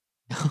rage.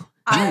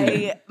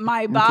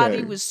 My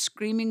body was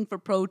screaming for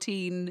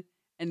protein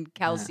and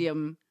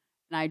calcium,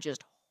 and I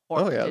just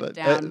horked it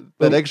down.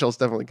 That eggshell's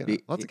definitely got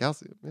lots of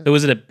calcium. Yeah. So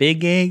was it a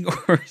big egg?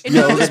 Or it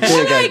was a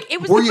big egg.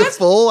 It was Were you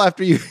full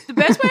after you? The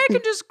best way I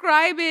can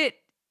describe it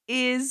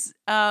is,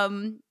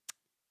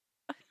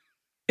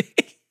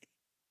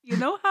 you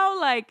know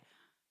how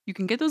you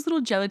can get those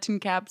little gelatin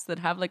caps that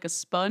have like a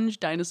sponge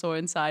dinosaur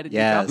inside, and you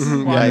drop it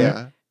in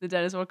water, the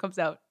dinosaur comes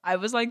out. I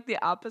was like the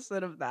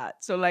opposite of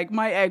that. So like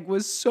my egg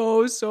was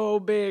so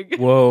big.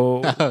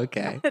 Whoa.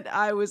 Okay. And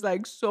I was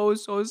like so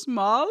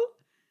small.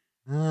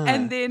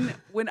 And then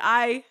when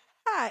I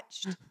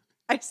hatched,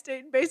 I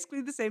stayed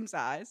basically the same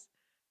size.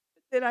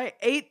 Then I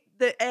ate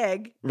the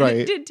egg. Right.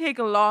 It did take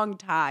a long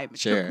time. It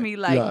took me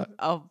like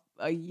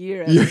a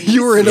year.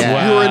 You were in a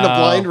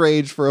blind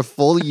rage for a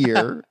full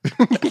year.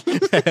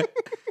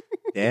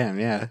 Damn,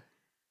 yeah.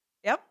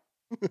 Yep.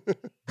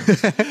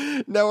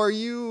 Now, are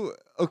you?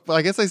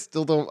 I guess I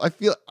still don't.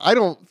 I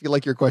don't feel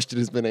like your question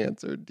has been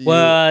answered.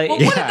 What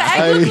did the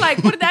egg look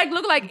like? What did the egg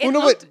look like?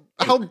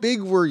 How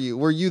big were you?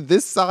 Were you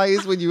this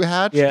size when you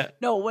hatched? Yeah.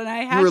 No, when I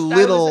hatched, you were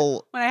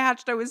little. When I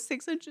hatched, I was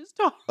 6 inches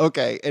tall.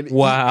 Okay, and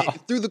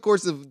through the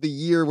course of the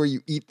year where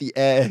you eat the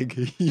egg,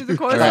 through the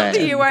course of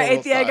the year where I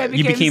ate the egg, I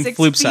became 6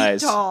 Floop feet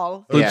size.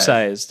 tall. Floop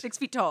sized. 6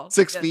 feet tall.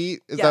 6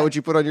 feet? Is that what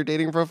you put on your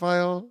dating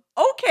profile?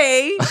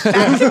 Okay,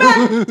 back to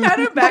back,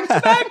 Tanner, back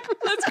to back.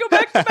 Let's go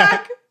back to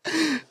back.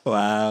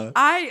 Wow.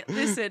 I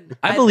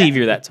believe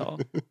you're that tall.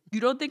 You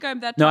don't think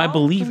I'm that tall? No, I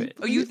believe it.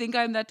 Oh, you think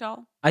I'm that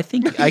tall? I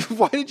think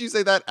Why did you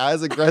say that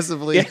as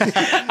aggressively?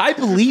 I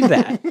believe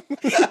that.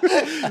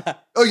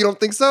 Oh, you don't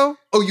think so?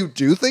 Oh, you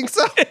do think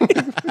so?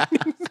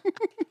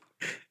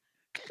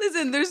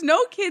 Listen, there's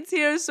no kids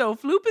here, so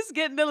Floop is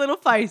getting a little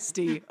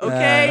feisty,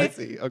 okay? I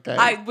see,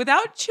 okay.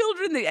 Without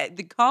children,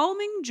 the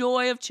calming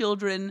joy of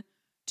children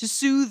to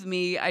soothe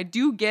me, I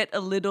do get a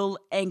little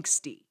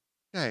angsty.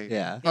 Okay.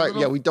 Yeah. All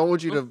right, we don't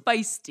want you to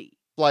feisty.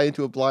 Fly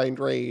into a blind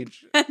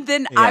rage. And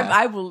then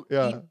I will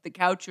eat the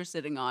couch you're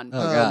sitting on.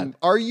 Oh, God.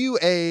 Are you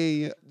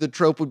the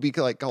trope would be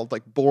called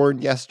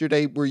born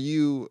yesterday? Were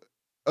you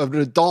an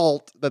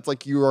adult that's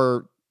like you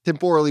are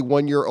temporally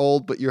 1 year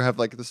old, but you have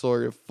the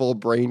sort of full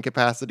brain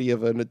capacity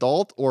of an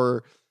adult?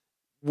 Or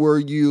were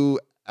you,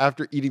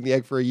 after eating the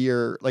egg for a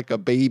year, like a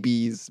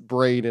baby's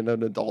brain in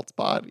an adult's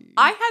body?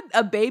 I had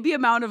a baby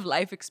amount of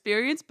life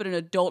experience, but an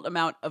adult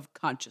amount of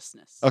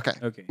consciousness. Okay.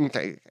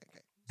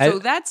 So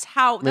that's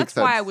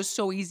why I was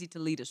so easy to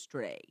lead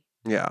astray.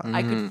 Yeah.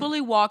 I could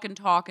fully walk and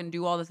talk and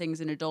do all the things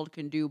an adult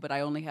can do, but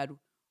I only had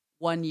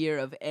 1 year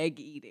of egg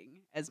eating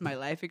as my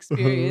life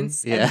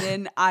experience. Yeah. And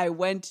then I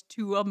went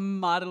to a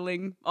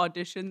modeling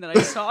audition that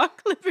I saw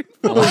clipping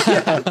for.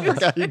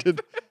 You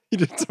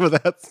did some of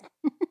that.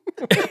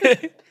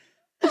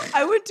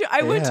 I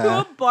went to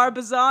a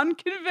Barbizon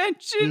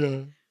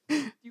convention.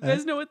 Yeah. You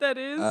guys know what that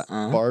is?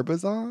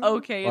 Barbizon?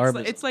 Okay,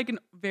 it's like a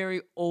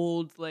very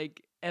old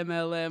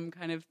MLM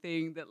kind of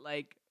thing that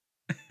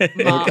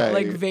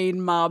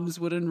vain moms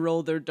would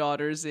enroll their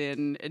daughters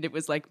in, and it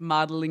was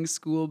modeling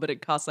school, but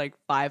it cost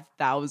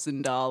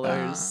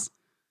 $5,000.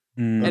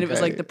 And it was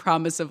the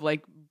promise of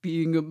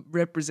being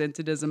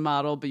represented as a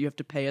model, but you have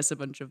to pay us a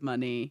bunch of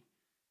money.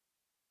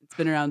 It's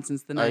been around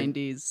since the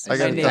 90s. I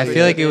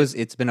feel like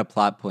it's been a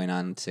plot point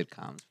on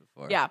sitcoms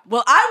before. Yeah.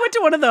 Well, I went to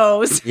one of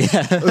those.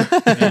 Yeah.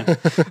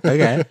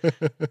 Okay.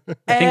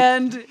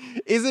 And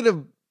is it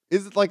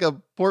like a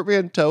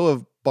portmanteau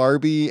of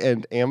Barbie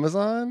and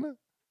Amazon?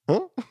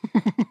 Huh?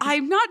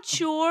 I'm not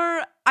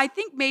sure. I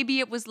think maybe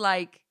it was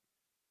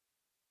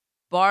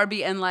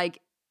Barbie and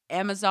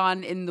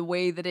Amazon in the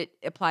way that it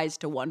applies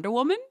to Wonder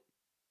Woman.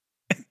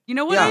 You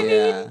know what I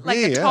mean?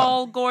 A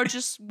tall,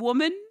 gorgeous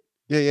woman.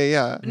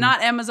 Yeah.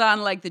 Not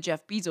Amazon like the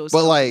Jeff Bezos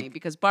company,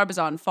 because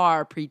Barbizon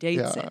far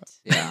predates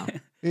it.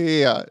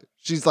 Yeah.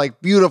 she's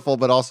like beautiful,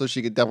 but also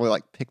she could definitely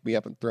like pick me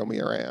up and throw me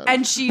around.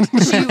 And she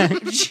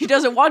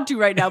doesn't want to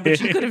right now, but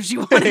she could if she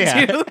wanted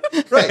to.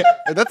 Right.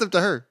 And that's up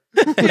to her.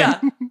 Yeah.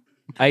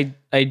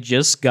 I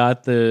just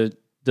got the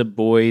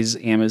boys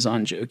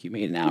Amazon joke you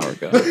made an hour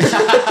ago.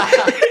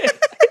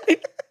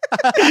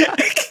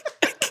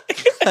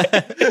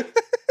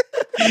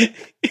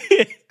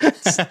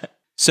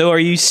 So are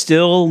you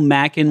still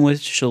macking with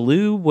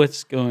Shalhoub?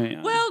 What's going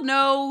on? Well,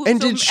 no.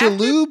 And did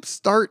Shalhoub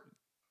start?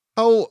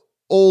 How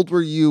old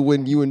were you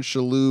when you and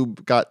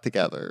Shalhoub got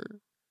together?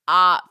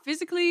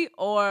 Physically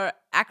or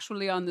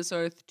actually on this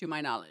earth, to my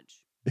knowledge?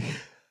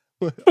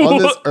 On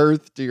this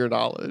earth, to your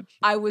knowledge.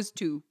 I was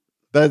 2.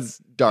 That's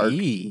dark.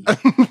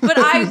 But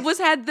I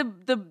had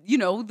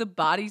the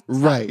body,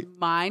 right,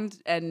 mind,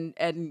 and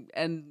Yeah.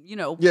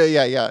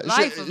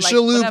 life of, like,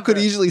 Shalhoub whatever. could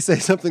easily say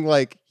something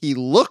like, he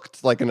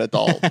looked like an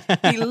adult.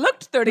 He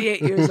looked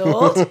 38 years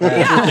old.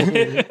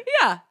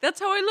 Yeah, that's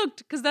how I looked,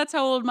 because that's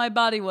how old my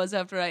body was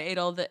after I ate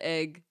all the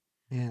egg.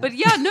 Yeah. But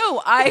yeah,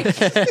 no, I...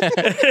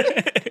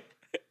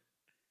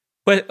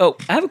 But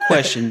I have a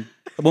question.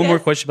 One more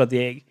question about the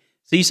egg.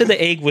 So you said the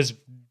egg was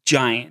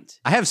giant.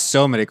 I have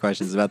so many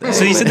questions about that.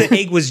 So you said the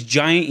egg was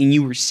giant and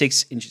you were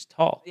 6 inches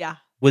tall. Yeah.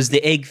 Was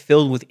the egg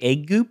filled with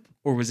egg goop,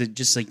 or was it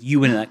just like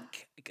you in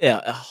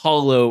a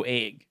hollow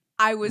egg?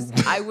 I was,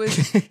 I was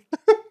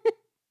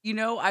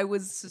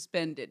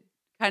suspended,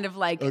 kind of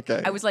like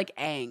I was like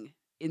Aang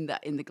in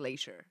the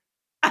glacier.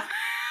 I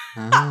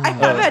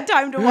have had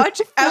time to watch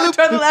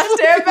Avatar: The Last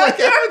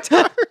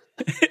Airbender.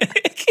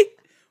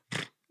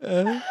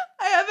 I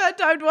have had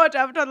time to watch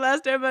Avatar: The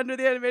Last Airbender,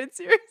 the animated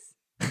series.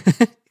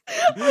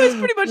 I was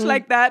pretty much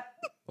like that.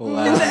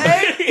 Wow. In the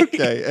egg.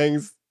 Okay,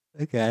 Aang's.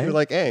 Okay. You're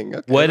like Aang.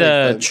 Okay,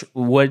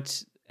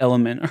 What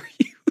element are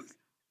you?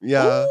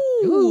 Yeah.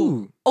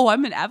 Ooh. Oh,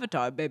 I'm an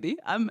Avatar, baby.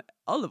 I'm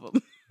all of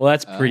them. Well,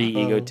 that's pretty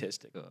Oh.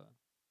 egotistical.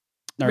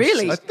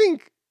 Really? I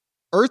think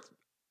Earth.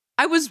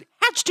 I was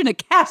hatched in a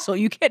castle.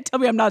 You can't tell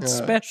me I'm not Yeah.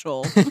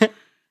 special.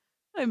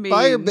 I mean,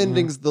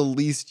 Firebending's the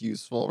least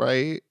useful,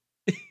 right?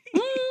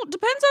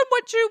 depends on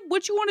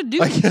what you want to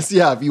do. I guess,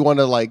 yeah, if you want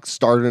to like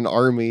start an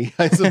army,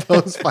 I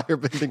suppose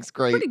firebending's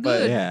great. Pretty But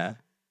good. Yeah.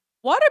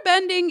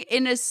 Waterbending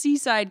in a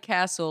seaside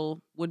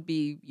castle would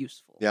be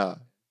useful. yeah.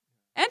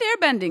 And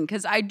airbending,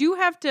 because I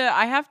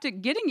have to,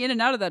 getting in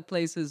and out of that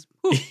place is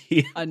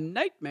a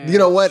nightmare. You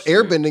know what?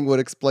 Sure. Airbending would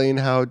explain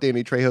how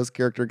Danny Trejo's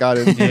character got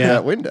in through Yeah.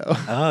 that window.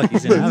 Oh,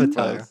 he's an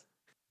avatar. Nice.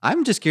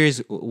 I'm just curious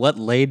what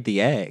laid the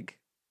egg.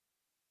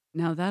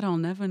 Now that I'll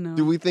never know.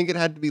 Do we think it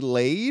had to be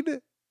laid?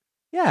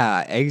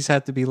 Yeah, eggs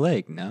have to be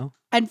laid, no?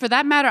 And for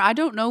that matter, I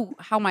don't know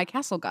how my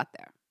castle got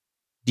there.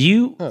 Do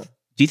you Huh.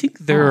 do you think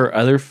there are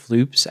other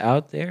floops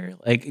out there?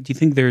 Like, do you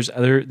think there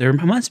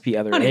must be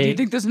other Honey, eggs? do you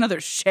think there's another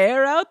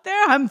Cher out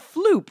there? I'm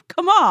Floop.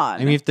 Come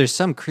on. I mean, if there's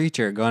some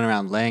creature going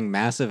around laying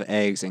massive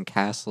eggs in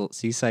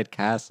seaside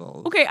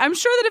castles. okay, I'm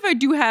sure that if I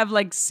do have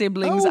like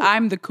siblings, Oh.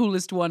 I'm the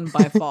coolest one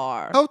by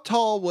far. How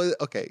tall was?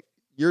 Okay,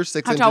 you're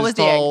 6 How inches tall was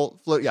the egg? tall.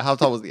 Float. Yeah, how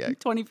tall was the egg?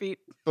 20 feet.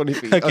 20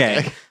 feet.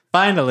 Okay.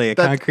 Finally, a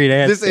That- concrete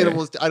answer. This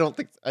animal.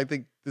 I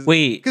think.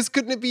 Wait. Because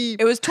couldn't it be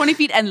It was 20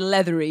 feet and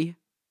leathery,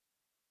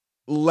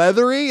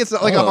 leathery? It's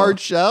not like a Oh. hard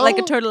shell. like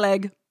a turtle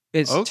egg.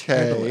 It's Turtle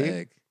Okay.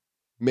 egg.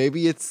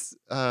 Maybe it's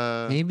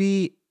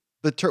Maybe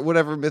the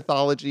whatever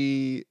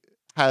mythology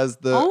has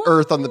the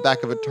earth on the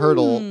back of a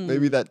turtle. Oh.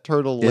 Maybe that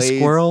turtle lays.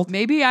 Discworld?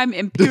 Maybe I'm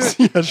imperial.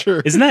 Yeah,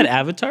 sure. Isn't that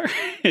Avatar?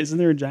 Isn't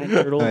there a giant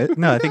turtle?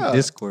 No, I think Yeah.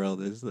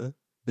 Discworld is the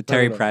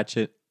Terry know.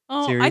 Pratchett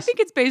Oh, I series. think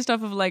it's based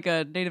off of like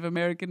a Native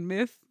American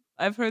myth.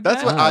 I've heard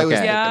That's that. what I was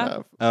okay. Yeah.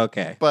 thinking of.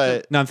 Okay.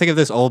 But No, I'm thinking of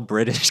this old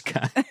British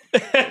guy.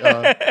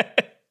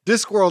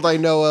 Discworld I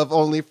know of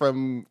only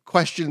from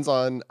questions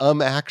on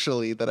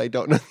actually that I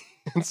don't know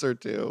the answer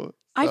to.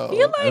 I So-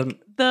 feel like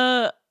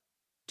the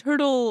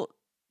turtle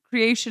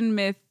creation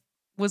myth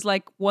was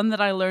like one that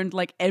I learned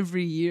like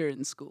every year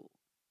in school.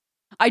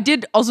 I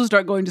did also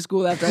start going to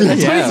school after I met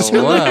Yeah, Tony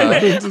Shalhoub. wow.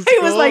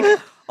 It was like,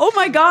 oh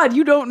my God,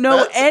 you don't know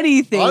That's-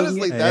 anything.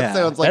 Honestly, that Yeah.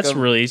 sounds like That's a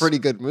really- pretty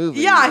good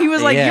movie. yeah, he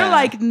was like, Yeah. you're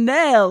like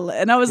Nell.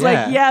 And I was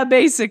Yeah. like, yeah,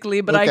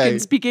 basically, but I Okay. can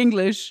speak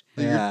English.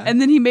 Yeah. And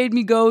then he made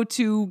me go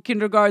to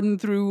kindergarten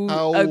through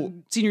How-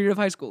 senior year of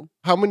high school.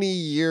 How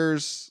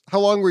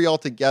long were y'all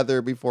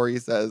together before he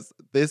says,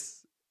 this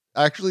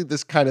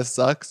kind of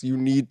sucks. You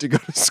need to go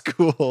to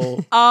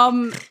school.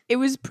 It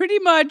was pretty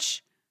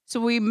much, so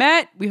we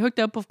met, we hooked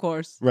up, of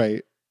course.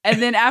 Right. And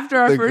then after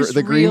our first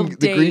the real green date,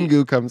 the green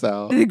goo comes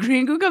out. the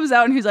green goo comes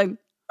out and he's like,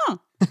 huh,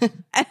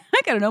 I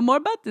gotta know more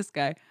about this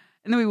guy.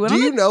 And then we went Do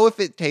on you know if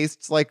it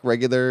tastes like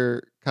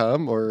regular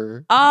cum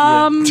or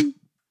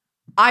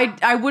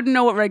I wouldn't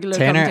know what regular cum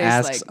Tanner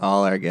tastes asks like.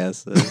 all our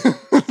guests.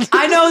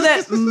 I know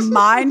that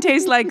mine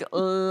tastes like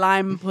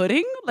lime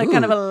pudding, like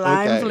kind of a Ooh,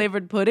 lime okay.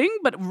 flavored pudding,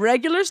 but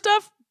regular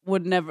stuff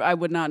I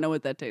would not know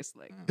what that tastes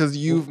like. because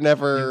you've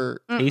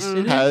never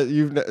Tasted it?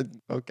 had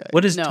okay.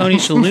 What is No. Tony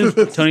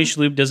Shalhoub? Tony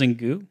Shalhoub doesn't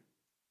goo?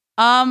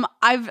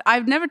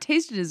 I've never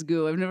tasted his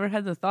goo. I've never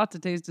had the thought to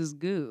taste his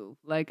goo.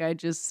 Like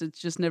it's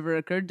just never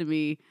occurred to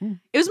me.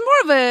 It was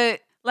more of a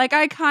like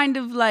I kind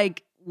of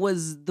like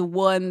was the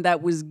one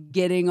that was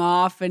getting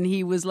off, and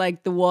he was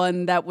like the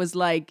one that was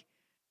like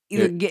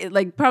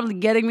either probably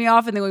getting me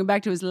off and then going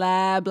back to his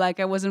lab. Like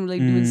I wasn't really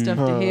doing stuff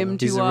to him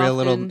too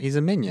often. He's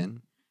a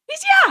minion.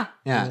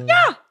 Yeah.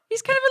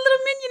 He's kind of a little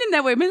minion in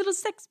that way, my little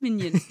sex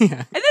minion. And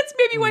that's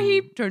maybe why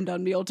he turned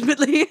on me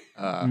ultimately.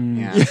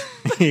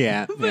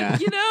 Yeah.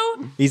 But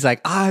he's like,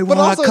 I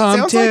want to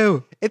come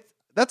too. Like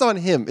that's on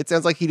him. It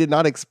sounds like he did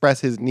not express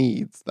his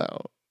needs,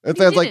 though. It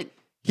sounds like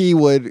he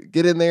would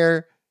get in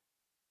there,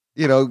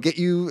 get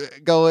you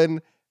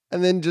going,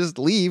 and then just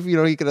leave.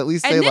 He could at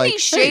least say, and then like, he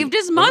shaved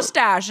his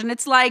mustache, and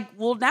it's like,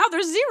 well, now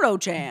there's zero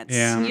chance.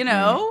 Yeah.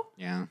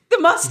 The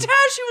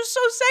mustache, he was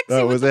so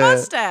sexy with the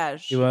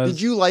mustache. He was.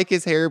 Did you like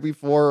his hair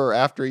before or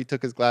after he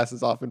took his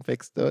glasses off and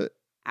fixed it?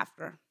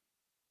 After.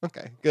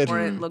 Okay, good. Or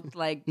it looked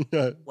like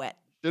wet.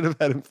 Should have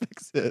had him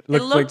fix it.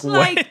 It looked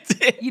like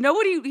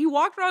what he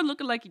walked around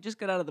looking like he just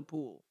got out of the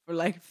pool for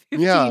like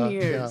 15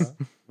 years.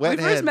 Yeah. When we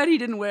first met, he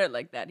didn't wear it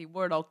like that. He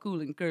wore it all cool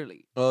and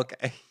curly.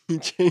 Okay. He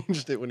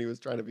changed it when he was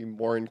trying to be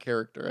more in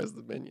character as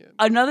the minion.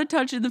 Another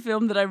touch in the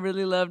film that I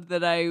really loved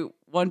that I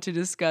want to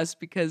discuss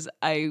because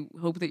I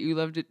hope that you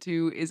loved it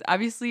too is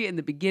obviously in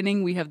the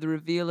beginning we have the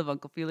reveal of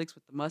Uncle Felix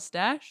with the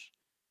mustache.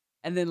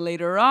 And then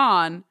later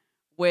on,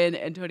 when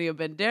Antonio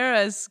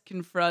Banderas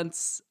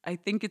confronts, I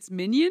think it's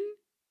Minion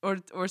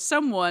or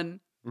someone,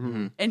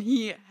 and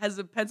he has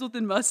a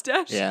pencil-thin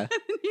mustache, and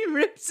he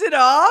rips it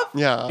off.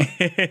 Yeah.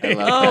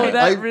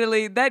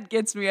 That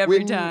gets me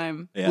every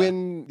time. Yeah.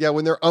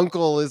 When their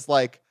uncle is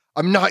like,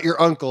 I'm not your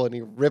uncle, and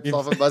he rips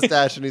off a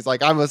mustache, and he's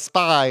like, I'm a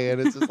spy,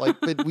 and it's just like,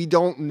 but we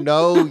don't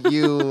know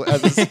you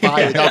as a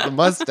spy without the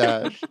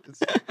mustache.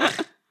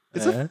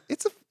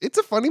 It's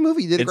a funny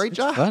movie. You did a great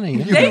job.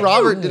 Funny.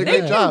 Robert did a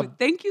great job.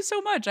 Thank you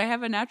so much. I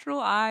have a natural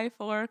eye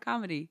for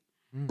comedy.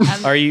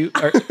 Are you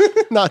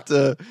not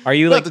to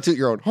toot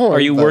your own horn? Are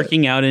you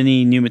working out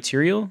any new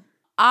material?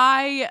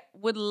 I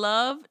would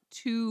love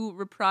to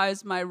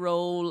reprise my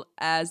role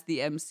as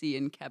the MC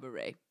in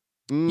Cabaret.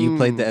 You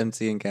played the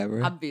MC in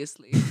Cabaret?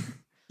 Obviously.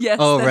 Yes.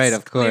 Oh, right,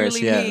 of course.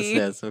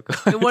 Yes, of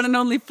course. The one and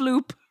only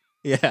Floop.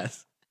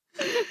 Yes.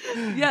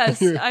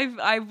 Yes,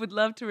 I would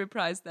love to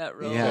reprise that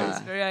role. Yeah. It's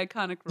a very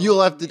iconic role.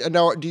 You'll have to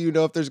now. Do you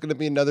know if there's going to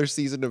be another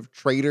season of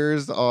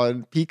Traitors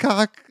on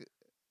Peacock?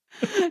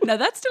 Now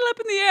that's still up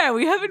in the air.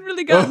 We haven't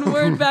really gotten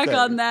word back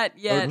on that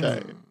yet.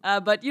 Okay.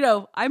 But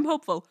I'm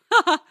hopeful.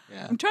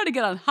 I'm trying to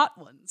get on Hot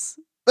Ones.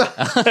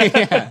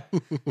 That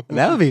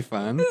would be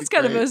fun. It's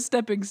kind of a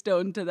stepping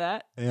stone to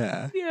that.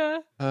 Yeah. Yeah.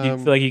 Do you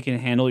feel like you can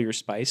handle your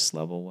spice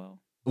level well?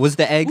 Was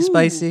the egg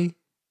spicy?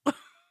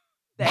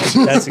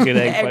 That's a good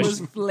egg The egg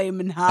question. was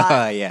flaming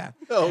hot. Yeah.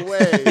 No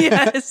way.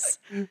 Yes.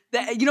 You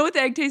know what the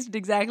egg tasted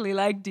exactly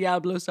like?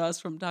 Diablo sauce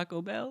from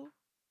Taco Bell.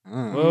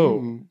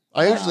 Whoa.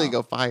 I usually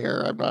go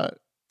fire.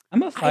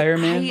 I'm a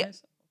fireman.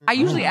 I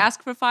usually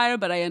ask for fire,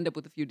 but I end up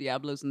with a few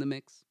Diablos in the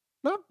mix.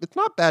 It's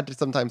not bad to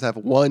sometimes have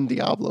one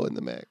Diablo in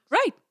the mix.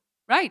 Right.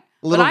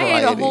 But I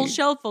ate a whole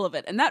shell full of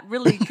it, and that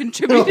really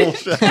contributed.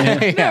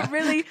 That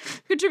really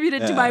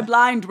contributed to my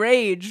blind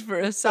rage for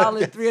a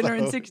solid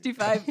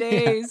 365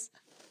 days.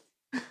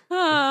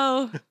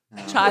 Oh,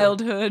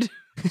 childhood.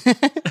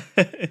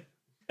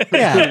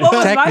 Yeah. What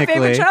was my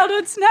favorite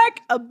childhood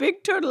snack? A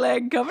big turtle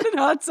egg covered in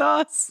hot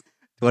sauce.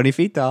 20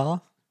 feet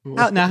tall.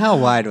 How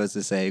wide was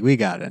this egg? We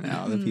got it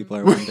now. The people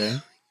are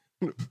wondering.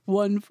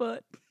 1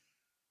 foot.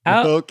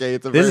 Okay,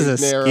 it's This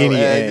is a narrow skinny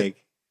egg.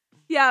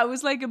 Yeah, it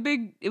was like a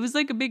big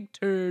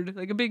turd,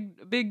 like a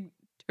big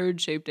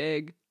turd-shaped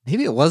egg.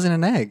 Maybe it wasn't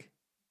an egg.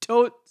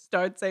 Don't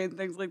start saying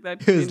things like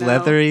that. It was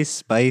leathery,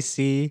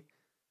 spicy.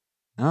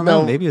 I don't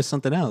know. Maybe it was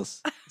something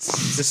else.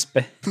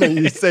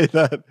 You say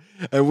that,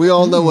 and we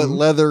all know what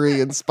leathery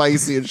and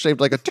spicy and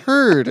shaped like a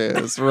turd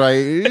is,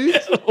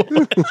 right?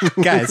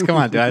 Guys, come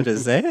on. Do I have to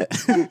say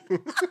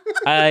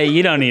it?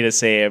 You don't need to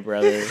say it,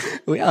 brother.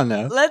 We all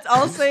know. Let's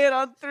all say it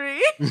on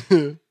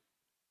 3.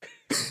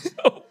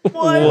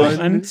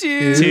 1,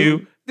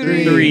 2,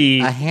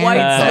 3. A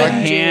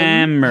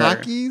hammer.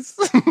 Takis?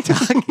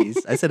 Takis.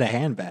 I said a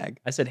handbag.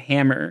 I said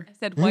hammer. I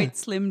said white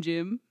Slim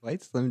Jim.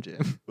 White Slim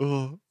Jim.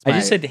 I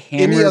just said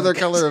hammer. Any other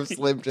color of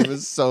Slim Jim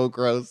is so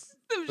gross.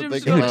 Slim to Jim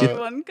think should only about. be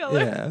one color.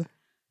 Yeah.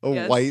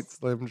 A white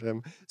Slim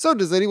Jim. So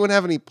does anyone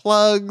have any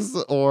plugs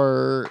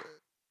or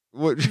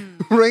what?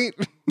 Right?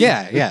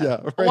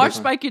 Yeah. Right. Watch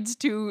Spy Kids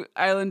 2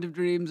 Island of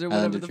Dreams or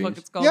whatever the fuck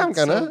it's called. Yeah, I'm It's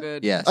so gonna.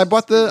 good. Yes. I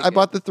bought the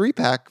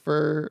 3-pack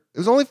for it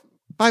was only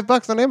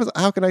 $5 on Amazon.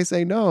 How can I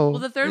say no? Well,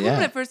 the third one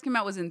when it first came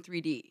out was in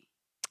 3D.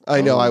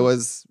 I know. I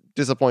was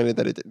disappointed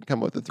that it didn't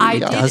come with the 3D. I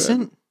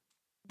doesn't.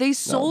 They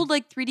sold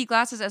like 3D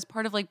glasses as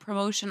part of like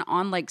promotion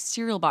on like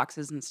cereal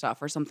boxes and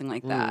stuff or something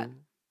like that.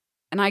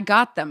 And I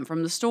got them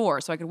from the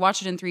store so I could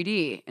watch it in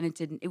 3D,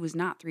 and it was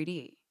not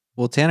 3D.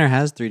 Well, Tanner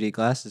has 3D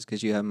glasses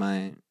because you have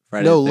my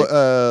Friday.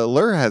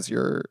 Lur has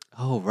your.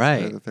 Oh,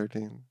 right. Friday the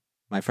 13th.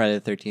 My Friday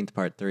the 13th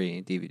Part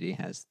 3 DVD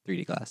has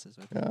 3D glasses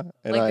with it. Yeah,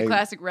 and Like the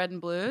classic red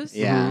and blues.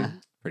 Yeah,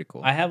 pretty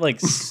cool. I have like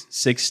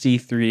 60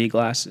 3D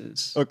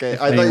glasses. Okay,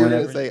 I thought you were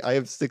going to say I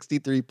have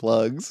 63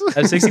 plugs.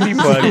 I have 63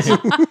 plugs.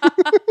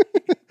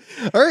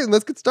 All right,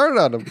 let's get started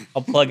on them.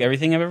 I'll plug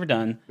everything I've ever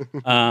done.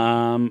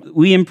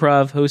 We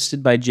Improv,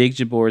 hosted by Jake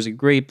Jabor, is a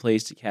great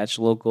place to catch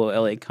local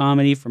LA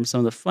comedy from some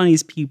of the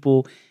funniest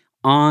people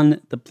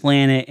on the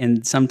planet.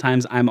 And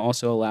sometimes I'm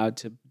also allowed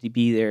to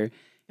be there.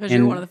 Because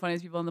you're one of the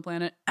funniest people on the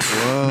planet.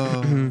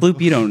 Whoa.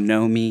 Floop, you don't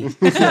know me.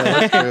 Yeah,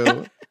 that's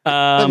true.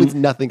 That means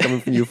nothing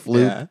coming from you,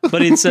 Floop. Yeah.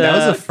 But it's That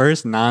was the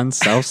first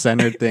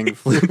non-self-centered thing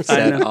Floop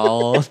said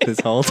all this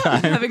whole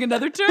time. Having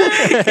another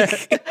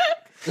drink.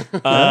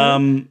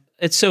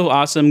 It's so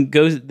awesome.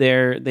 Go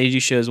there. They do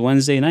shows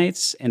Wednesday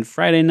nights and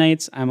Friday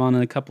nights. I'm on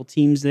a couple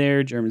teams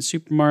there. German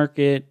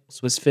Supermarket,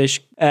 Swiss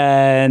Fish,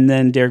 and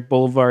then Derek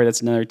Boulevard.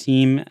 That's another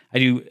team. I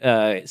do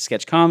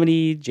sketch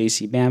comedy,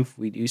 JC Banff.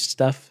 We do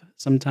stuff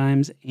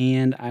sometimes.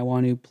 And I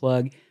want to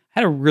plug, I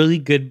had a really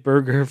good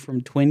burger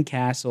from Twin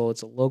Castle.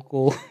 It's a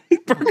local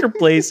burger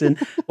place. And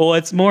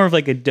it's more of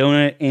like a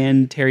donut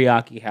and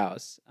teriyaki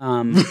house.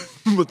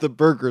 But the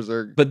burgers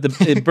are... But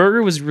the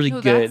burger was really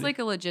good. That's like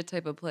a legit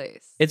type of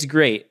place. It's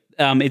great.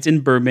 It's in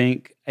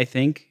Burbank, I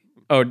think.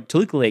 Oh,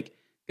 Toluca Lake.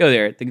 Go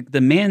there.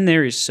 The man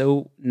there is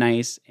so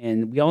nice,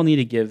 and we all need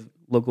to give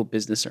local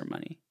business our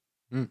money.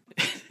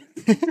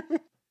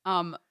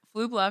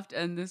 Floop left,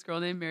 and this girl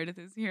named Meredith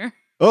is here.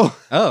 Oh,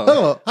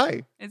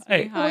 hi. It's me.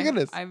 Hey. Hi. Oh my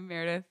goodness. I'm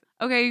Meredith.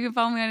 Okay, you can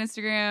follow me on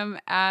Instagram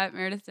at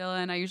Meredith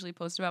Dillon. I usually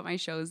post about my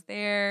shows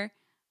there.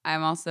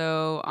 I'm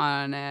also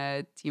on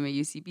a team at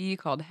UCB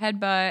called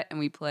Headbutt, and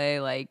we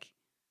play like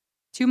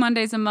 2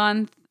 Mondays a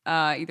month,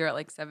 either at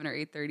like 7 or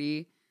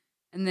 8:30.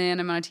 And then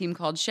I'm on a team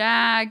called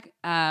Shag,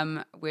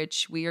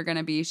 which we are going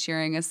to be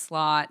sharing a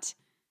slot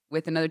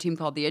with another team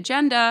called The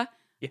Agenda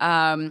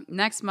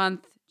next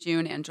month,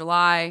 June and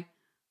July.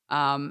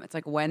 It's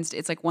like Wednesday.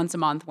 It's like once a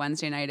month,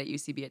 Wednesday night at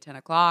UCB at 10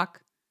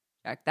 o'clock.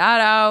 Check that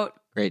out.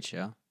 Great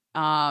show.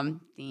 Thank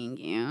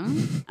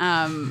you.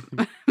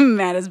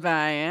 Matt is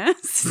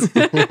biased.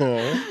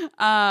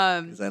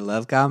 Because I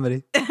love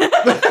comedy.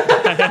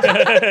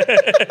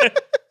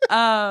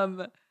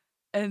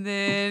 And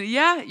then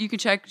you can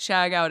check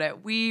Shag out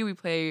at We. We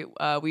play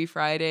We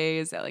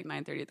Fridays at like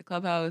 9:30 at the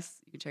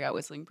Clubhouse. You can check out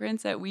Whistling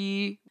Prince at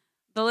We.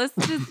 The list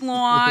is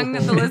long.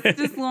 Just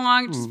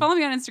follow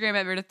me on Instagram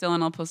at Meredith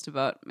Dillon. I'll post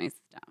about my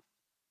stuff.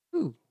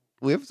 Ooh,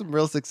 we have some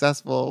real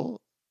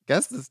successful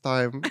guests this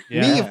time.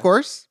 Yeah. Me, of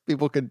course.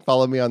 People could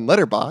follow me on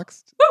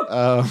Letterboxd.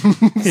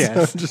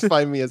 Yes. So just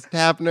find me as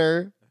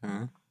Tabner.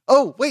 Uh-huh.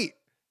 Oh, wait.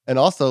 And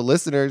also,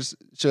 listeners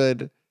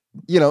should,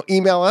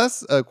 email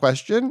us a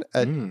question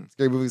at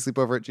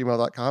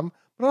scarymoviesleepover@gmail.com.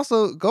 But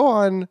also go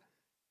on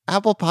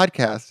Apple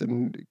Podcasts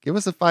and give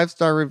us a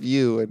 5-star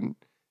review and,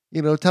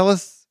 tell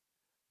us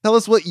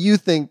what you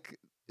think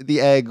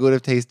the egg would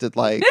have tasted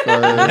like. Or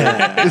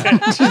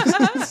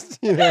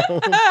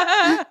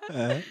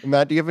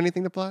Matt, do you have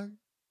anything to plug?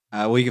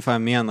 Well, you can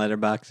find me on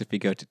Letterboxd if you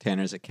go to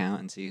Tanner's account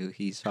and see who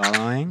he's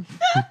following.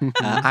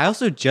 I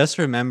also just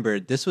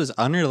remembered, this was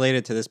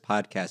unrelated to this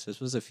podcast. This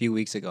was a few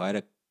weeks ago. I had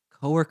a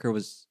coworker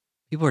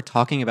people were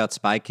talking about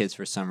Spy Kids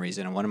for some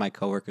reason, and one of my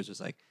coworkers was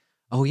like,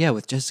 "Oh yeah,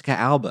 with Jessica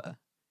Alba."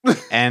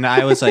 And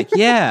I was like,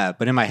 "Yeah,"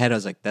 but in my head I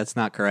was like, "That's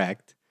not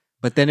correct."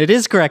 But then it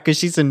is correct because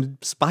she's in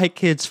Spy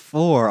Kids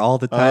 4 all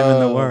the time in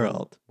the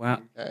world.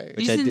 Wow. Okay.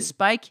 She's in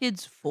Spy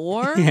Kids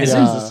 4? Yeah, she's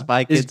a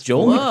Spy Is Kids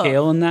Joel 4.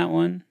 McHale in that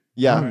one?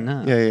 Yeah. Oh,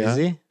 no. Yeah. Is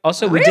he?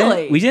 Also,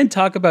 Really? we didn't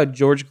talk about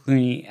George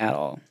Clooney at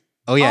all.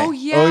 Oh yeah. Oh,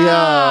 yeah. Oh,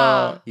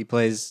 yeah. He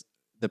plays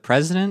the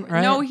president,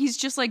 right? No, he's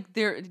just like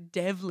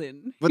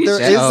Devlin. But He's there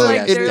just is a-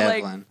 like it- their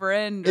Devlin. like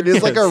friend. It or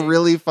is like a something.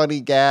 really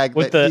funny gag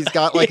With that the- he's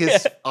got like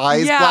his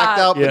eyes Yeah. blacked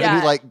out, but then Yeah.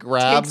 he like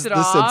grabs Takes it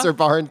the off. censor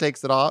bar and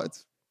takes it off.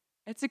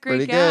 It's a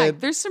Pretty great gag.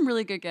 good. There's some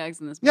really good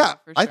gags in this movie. Yeah,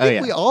 for I sure. think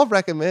yeah. we all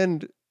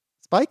recommend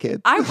Spy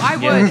Kids. I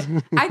Yeah.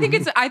 would. I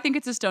think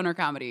it's a stoner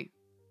comedy.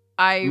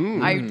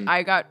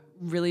 I got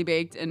really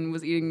baked and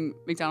was eating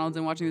McDonald's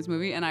and watching this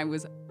movie, and I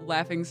was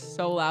laughing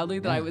so loudly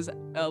that I was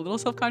a little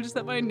self-conscious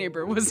that my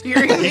neighbor was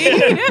hearing me.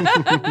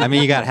 I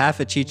mean, you got half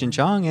a Cheech and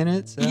Chong in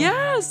it. So.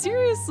 Yeah,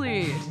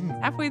 seriously.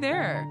 Halfway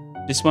there.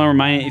 Just want to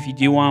remind you, if you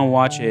do want to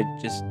watch it,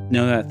 just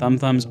know that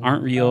thumbs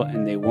aren't real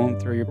and they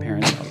won't throw your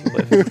parents off the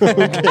cliff.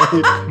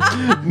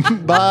 Okay.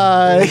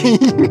 Bye.